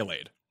going to get you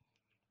laid.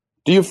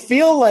 Do you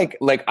feel like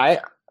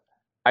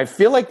I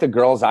feel like the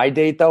girls I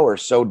date though are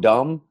so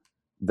dumb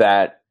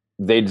that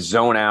they'd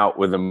zone out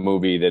with a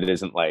movie that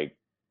isn't like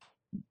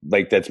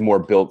that's more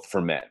built for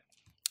men.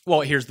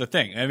 Well, here's the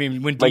thing. I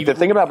mean, the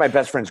thing about My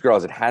Best Friend's Girl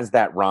is it has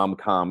that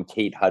rom-com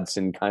Kate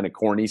Hudson kind of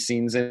corny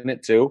scenes in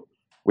it too,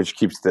 which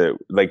keeps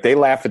they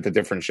laugh at the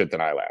different shit than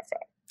I laugh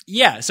at.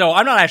 Yeah, so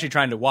I'm not actually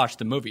trying to watch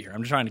the movie here.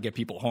 I'm just trying to get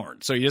people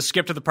horned. So you just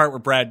skip to the part where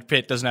Brad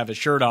Pitt doesn't have his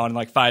shirt on, and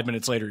like 5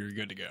 minutes later, you're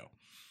good to go.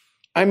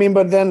 I mean,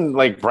 but then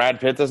like Brad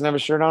Pitt doesn't have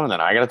his shirt on, and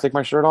then I got to take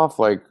my shirt off.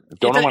 Like,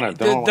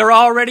 they're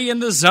already in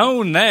the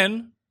zone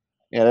then.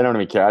 Yeah, they don't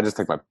even care. I just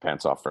take my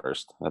pants off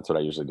first. That's what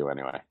I usually do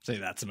anyway. See,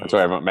 that's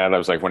why I'm mad. I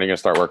was like, when are you going to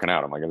start working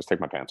out? I'm like, I just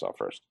take my pants off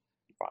first.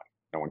 Fine.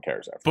 No one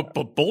cares after that.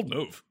 But bold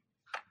move.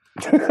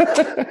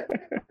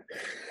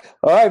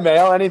 All right,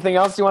 Mayo. Anything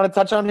else you want to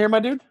touch on here,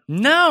 my dude?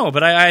 No,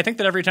 but I think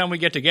that every time we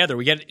get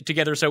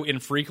together so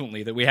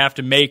infrequently that we have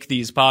to make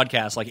these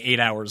podcasts like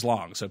 8 hours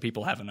long so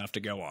people have enough to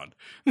go on.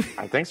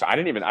 I think so. I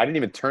didn't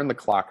even turn the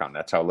clock on.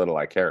 That's how little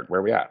I cared.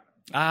 Where are we at?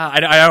 I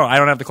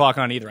don't have the clock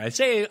on either. I'd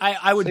say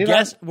I would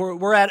guess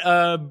we're at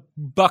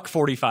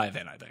 $1:45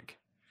 in. I think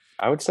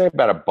I would say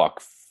about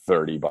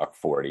 $1:30,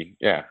 $1:40.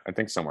 Yeah, I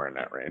think somewhere in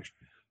that range.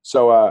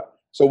 So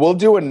we'll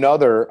do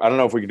another. I don't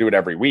know if we can do it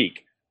every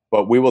week,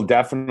 but we will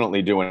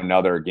definitely do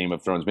another Game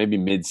of Thrones, maybe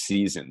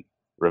mid-season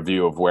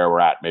review of where we're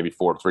at. Maybe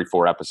 4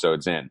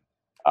 episodes in.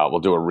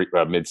 We'll do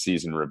a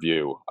mid-season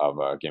review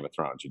of Game of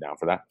Thrones. You down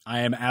for that?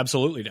 I am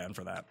absolutely down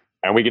for that.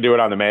 And we could do it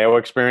on the Mayo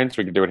Experience.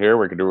 We could do it here.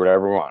 We could do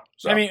whatever we want.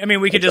 So, I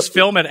mean, we could just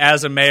film it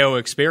as a Mayo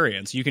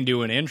Experience. You can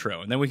do an intro,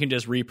 and then we can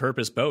just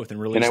repurpose both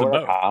and release them both.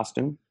 Can I wear a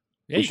costume?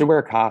 Yeah, we should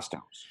wear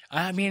costumes.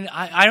 I mean,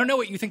 I don't know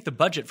what you think the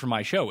budget for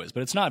my show is,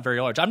 but it's not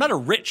very large. I'm not a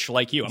rich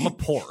like you. I'm a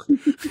poor.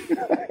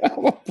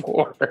 I'm a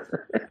poor.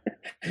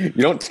 You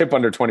don't tip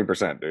under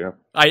 20%, do you?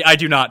 I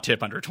do not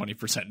tip under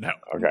 20%, no.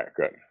 Okay,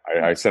 good.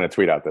 I sent a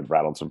tweet out that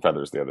ruffled some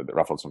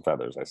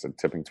feathers. I said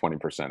tipping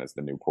 20% is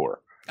the new poor.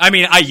 I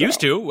mean, I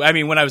used to. I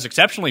mean, when I was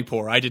exceptionally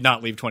poor, I did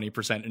not leave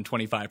 20% and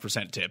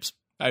 25% tips.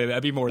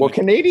 I'd be more. Well,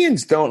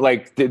 Canadians don't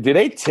like. Do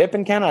they tip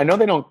in Canada? I know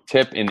they don't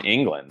tip in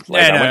England.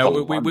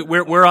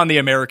 We're on the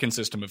American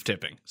system of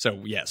tipping.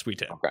 So yes, we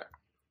tip.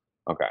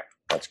 Okay,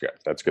 that's good.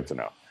 That's good to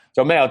know.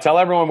 So, Mayo, tell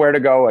everyone where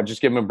to go.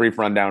 Just give them a brief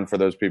rundown for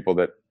those people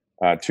that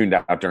tuned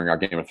out during our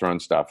Game of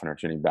Thrones stuff and are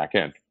tuning back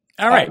in.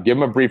 All right. Give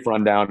them a brief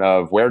rundown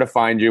of where to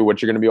find you,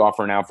 what you're going to be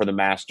offering out for the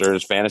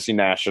Masters, Fantasy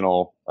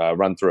National.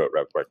 Run through it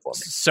real quick for me.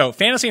 So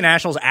Fantasy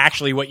National is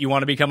actually what you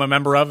want to become a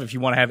member of if you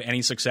want to have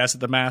any success at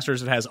the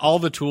Masters. It has all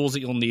the tools that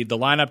you'll need, the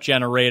lineup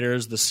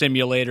generators, the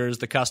simulators,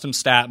 the custom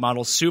stat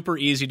models, super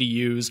easy to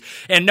use,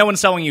 and no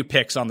one's selling you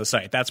picks on the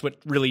site. That's what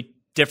really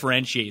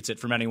differentiates it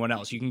from anyone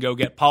else. You can go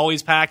get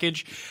Paulie's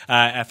package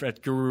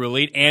at Guru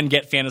Elite and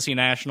get Fantasy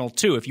National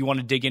too if you want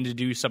to dig in to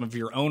do some of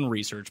your own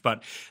research.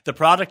 But the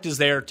product is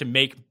there to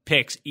make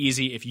picks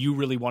easy if you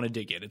really want to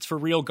dig in. It's for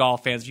real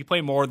golf fans. If you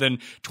play more than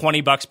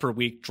 $20 per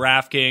week,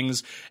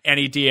 DraftKings,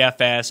 any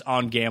DFS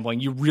on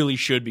gambling, you really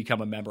should become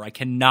a member. I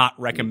cannot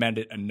recommend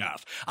it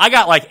enough. I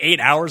got like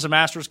 8 hours of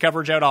Masters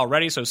coverage out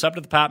already, so sub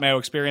to the Pat Mayo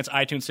Experience,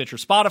 iTunes, Stitcher,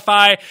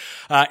 Spotify,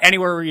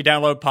 anywhere where you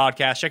download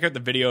podcasts. Check out the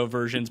video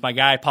versions. My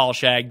guy, Paul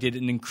Shag, did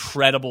an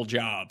incredible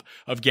job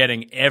of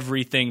getting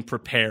everything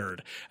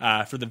prepared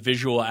for the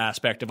visual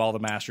aspect of all the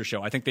Masters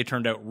show. I think they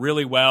turned out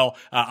really well.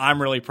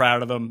 I'm really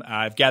proud of them.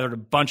 I've gathered a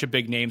bunch of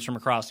big names from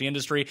across the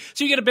industry,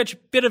 so you get a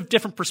bit of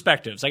different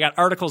perspectives. I got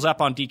articles up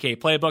on DK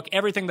Playbook.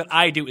 Everything that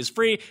I do is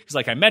free because,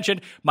 like I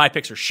mentioned, my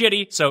picks are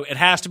shitty, so it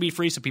has to be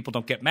free so people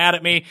don't get mad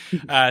at me. So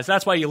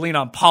that's why you lean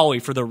on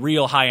Paulie for the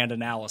real high-end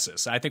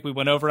analysis. I think we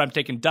went over it. I'm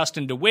taking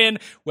Dustin to win.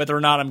 Whether or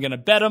not I'm going to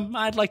bet him,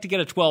 I'd like to get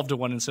a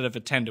 12-1 instead of a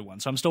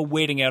 10-1. So I'm still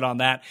waiting out on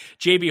that.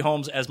 JB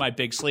Holmes as my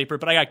big sleeper,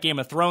 but I got Game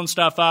of Thrones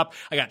stuff up.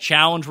 I got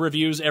challenge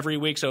reviews every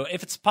week. So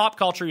if it's pop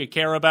culture you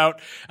care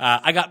about,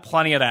 I got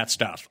plenty of that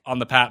stuff on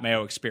the Pat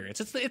Mayo Experience.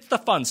 It's the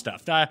fun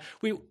stuff. I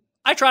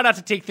try not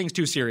to take things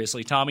too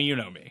seriously. Tommy, you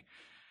know me.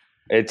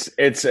 It's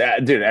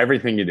dude,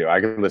 everything you do. I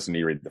can listen to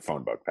you read the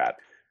phone book, Pat,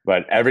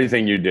 but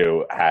everything you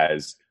do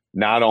has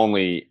not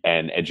only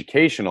an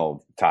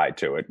educational tie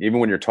to it, even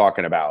when you're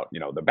talking about,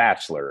 The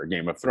Bachelor or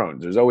Game of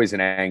Thrones, there's always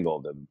an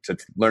angle to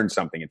learn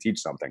something and teach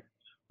something,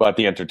 but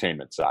the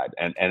entertainment side.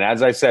 And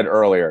as I said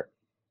earlier,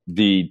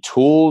 the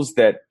tools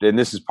and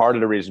this is part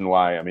of the reason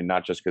why, I mean,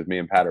 not just because me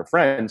and Pat are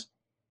friends,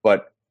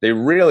 but they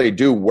really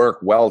do work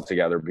well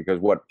together, because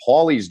what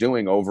Paulie's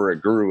doing over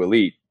at Guru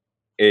Elite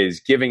is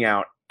giving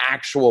out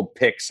actual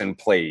picks and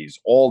plays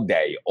all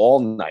day, all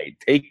night.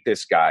 Take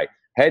this guy,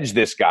 hedge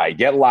this guy,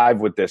 get live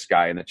with this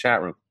guy in the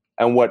chat room.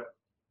 And what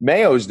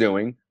Mayo's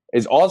doing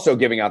is also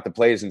giving out the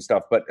plays and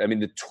stuff. But I mean,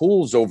 the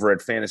tools over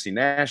at Fantasy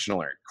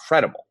National are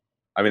incredible.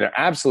 I mean, they're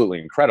absolutely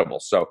incredible.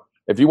 So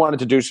if you wanted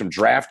to do some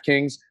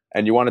DraftKings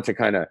and you wanted to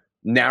kind of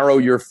narrow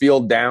your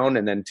field down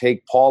and then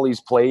take Paulie's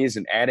plays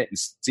and add it and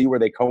see where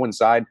they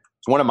coincide,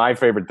 it's one of my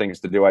favorite things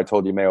to do. I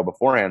told you, Mayo,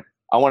 beforehand.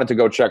 I wanted to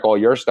go check all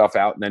your stuff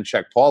out and then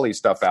check Paulie's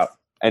stuff out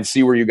and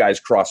see where you guys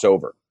cross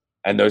over.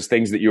 And those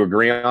things that you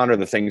agree on are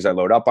the things I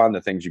load up on,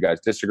 the things you guys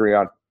disagree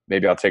on.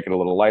 Maybe I'll take it a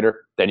little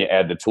lighter. Then you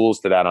add the tools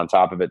to that on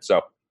top of it.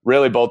 So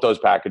really, both those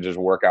packages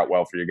will work out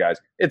well for you guys.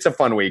 It's a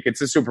fun week. It's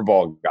the Super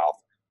Bowl golf.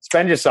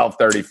 Spend yourself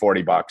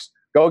 $30-$40.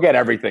 Go get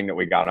everything that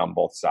we got on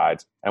both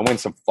sides and win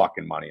some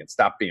fucking money and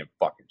stop being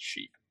fucking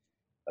cheap.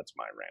 That's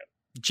my rant.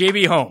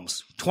 JB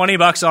Holmes,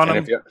 $20 on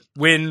him.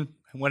 Win,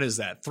 what is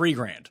that?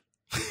 $3,000.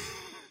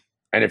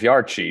 And if you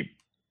are cheap,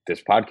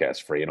 this podcast's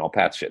free and all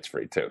Pat's shit's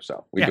free too.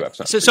 So we do have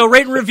something. So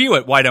rate and review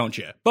it. Why don't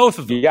you? Both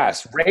of them.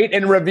 Yes. Rate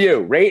and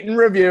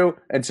review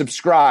and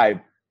subscribe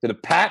to the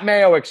Pat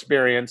Mayo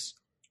Experience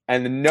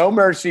and the No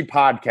Mercy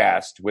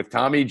podcast with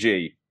Tommy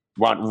G.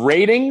 Want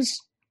ratings,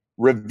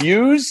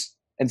 reviews,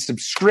 and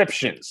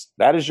subscriptions.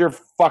 That is your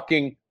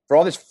fucking, for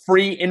all this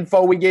free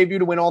info we gave you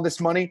to win all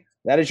this money,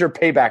 that is your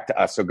payback to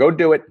us. So go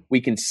do it. We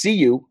can see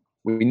you.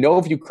 We know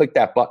if you click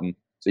that button.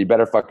 So you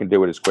better fucking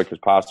do it as quick as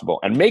possible.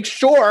 And make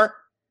sure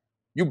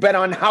you bet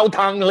on Hao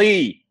Tong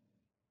Lee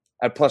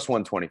at plus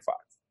 125.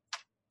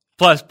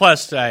 Plus,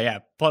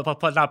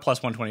 not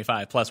plus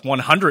 125, plus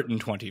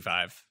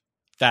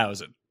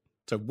 125,000.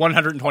 So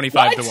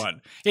 125 to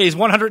 1. Yeah, he's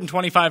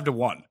 125 to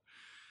 1.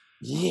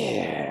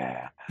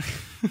 Yeah.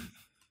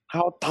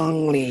 Hao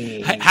Tong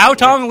Lee. Hao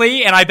Tong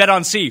Lee, and I bet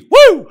on C.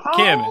 Woo!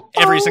 Kim,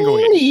 every single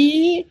week.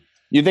 Lee.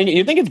 You think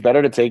it's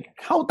better to take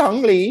Hao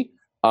Tong Lee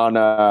on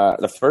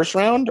the first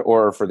round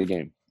or for the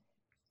game,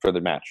 for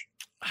the match?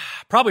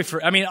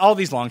 Probably all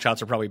these long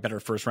shots are probably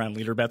better first round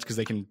leader bets because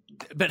they can.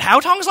 But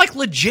Hao Tong's like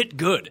legit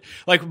good.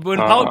 Like when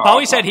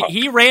Paulie said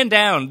he ran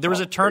down, there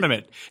was a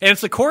tournament, and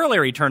it's the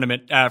corollary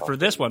tournament for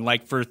this one.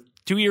 Like for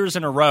 2 years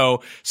in a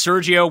row,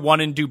 Sergio won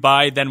in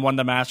Dubai, then won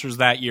the Masters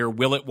that year.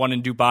 Willett won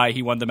in Dubai.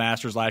 He won the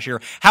Masters last year.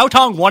 Hao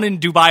Tong won in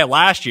Dubai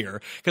last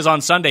year because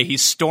on Sunday he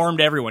stormed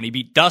everyone. He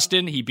beat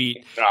Dustin. He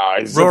beat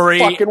he's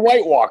Rory. A fucking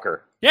White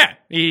Walker. Yeah,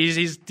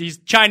 he's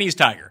Chinese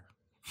Tiger.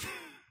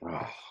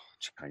 Oh,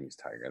 Chinese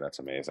Tiger. That's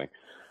amazing.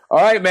 All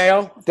right,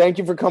 Mayo. Thank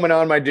you for coming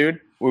on, my dude.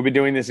 We'll be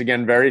doing this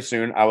again very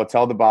soon. I will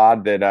tell the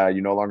bod that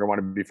you no longer want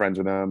to be friends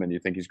with him and you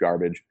think he's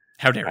garbage.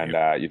 How dare you?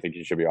 And you think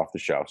he should be off the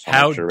show. So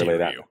How I'm sure dare relay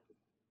that. you?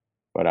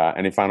 But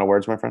any final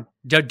words, my friend?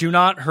 Do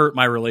not hurt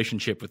my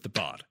relationship with the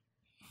bod.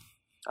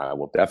 I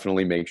will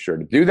definitely make sure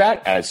to do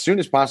that as soon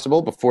as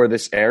possible before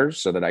this airs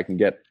so that I can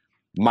get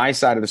my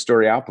side of the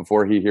story out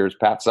before he hears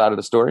Pat's side of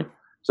the story.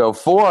 So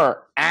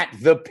for at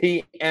the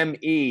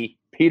PME,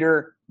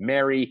 Peter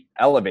Mary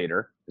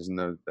Elevator, isn't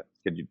those,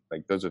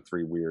 those are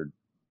three weird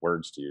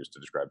words to use to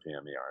describe PME,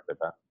 aren't they,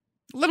 Pat?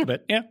 A little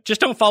bit, yeah. Just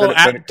don't follow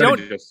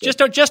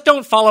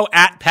don't follow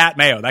at Pat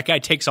Mayo. That guy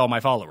takes all my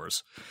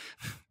followers.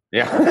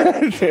 Yeah.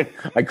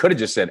 I could have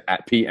just said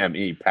at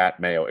PME, Pat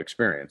Mayo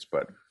Experience,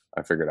 but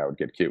I figured I would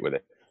get cute with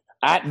it.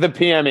 At the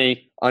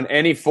PME on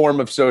any form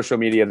of social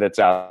media that's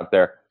out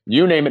there.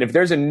 You name it. If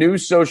there's a new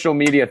social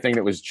media thing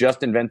that was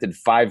just invented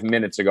 5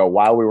 minutes ago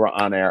while we were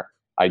on air,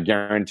 I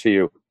guarantee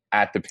you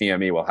at the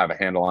PME we'll have a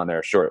handle on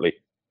there shortly.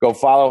 Go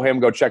follow him.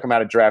 Go check him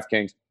out at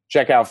DraftKings.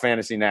 Check out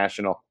Fantasy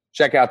National.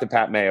 Check out the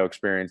Pat Mayo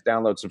Experience.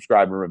 Download,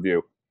 subscribe, and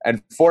review.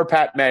 And for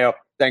Pat Mayo,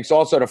 thanks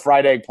also to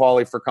Fried Egg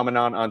Paulie for coming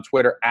on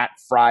Twitter at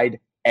Fried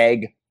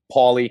Egg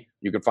Paulie.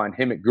 You can find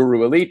him at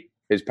Guru Elite.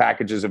 His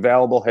package is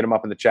available. Hit him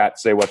up in the chat.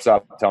 Say what's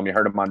up. Tell him you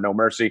heard him on No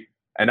Mercy.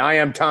 And I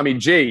am Tommy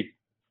G.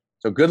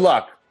 So good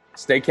luck.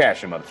 Stay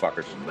cashing,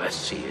 motherfuckers.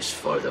 Mercy is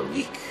for the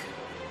weak.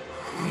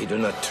 We do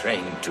not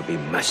train to be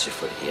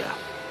merciful here.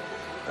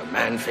 A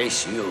man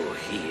face you,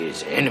 he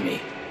is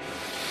enemy.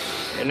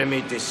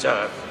 Enemy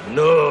deserve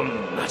no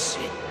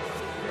mercy.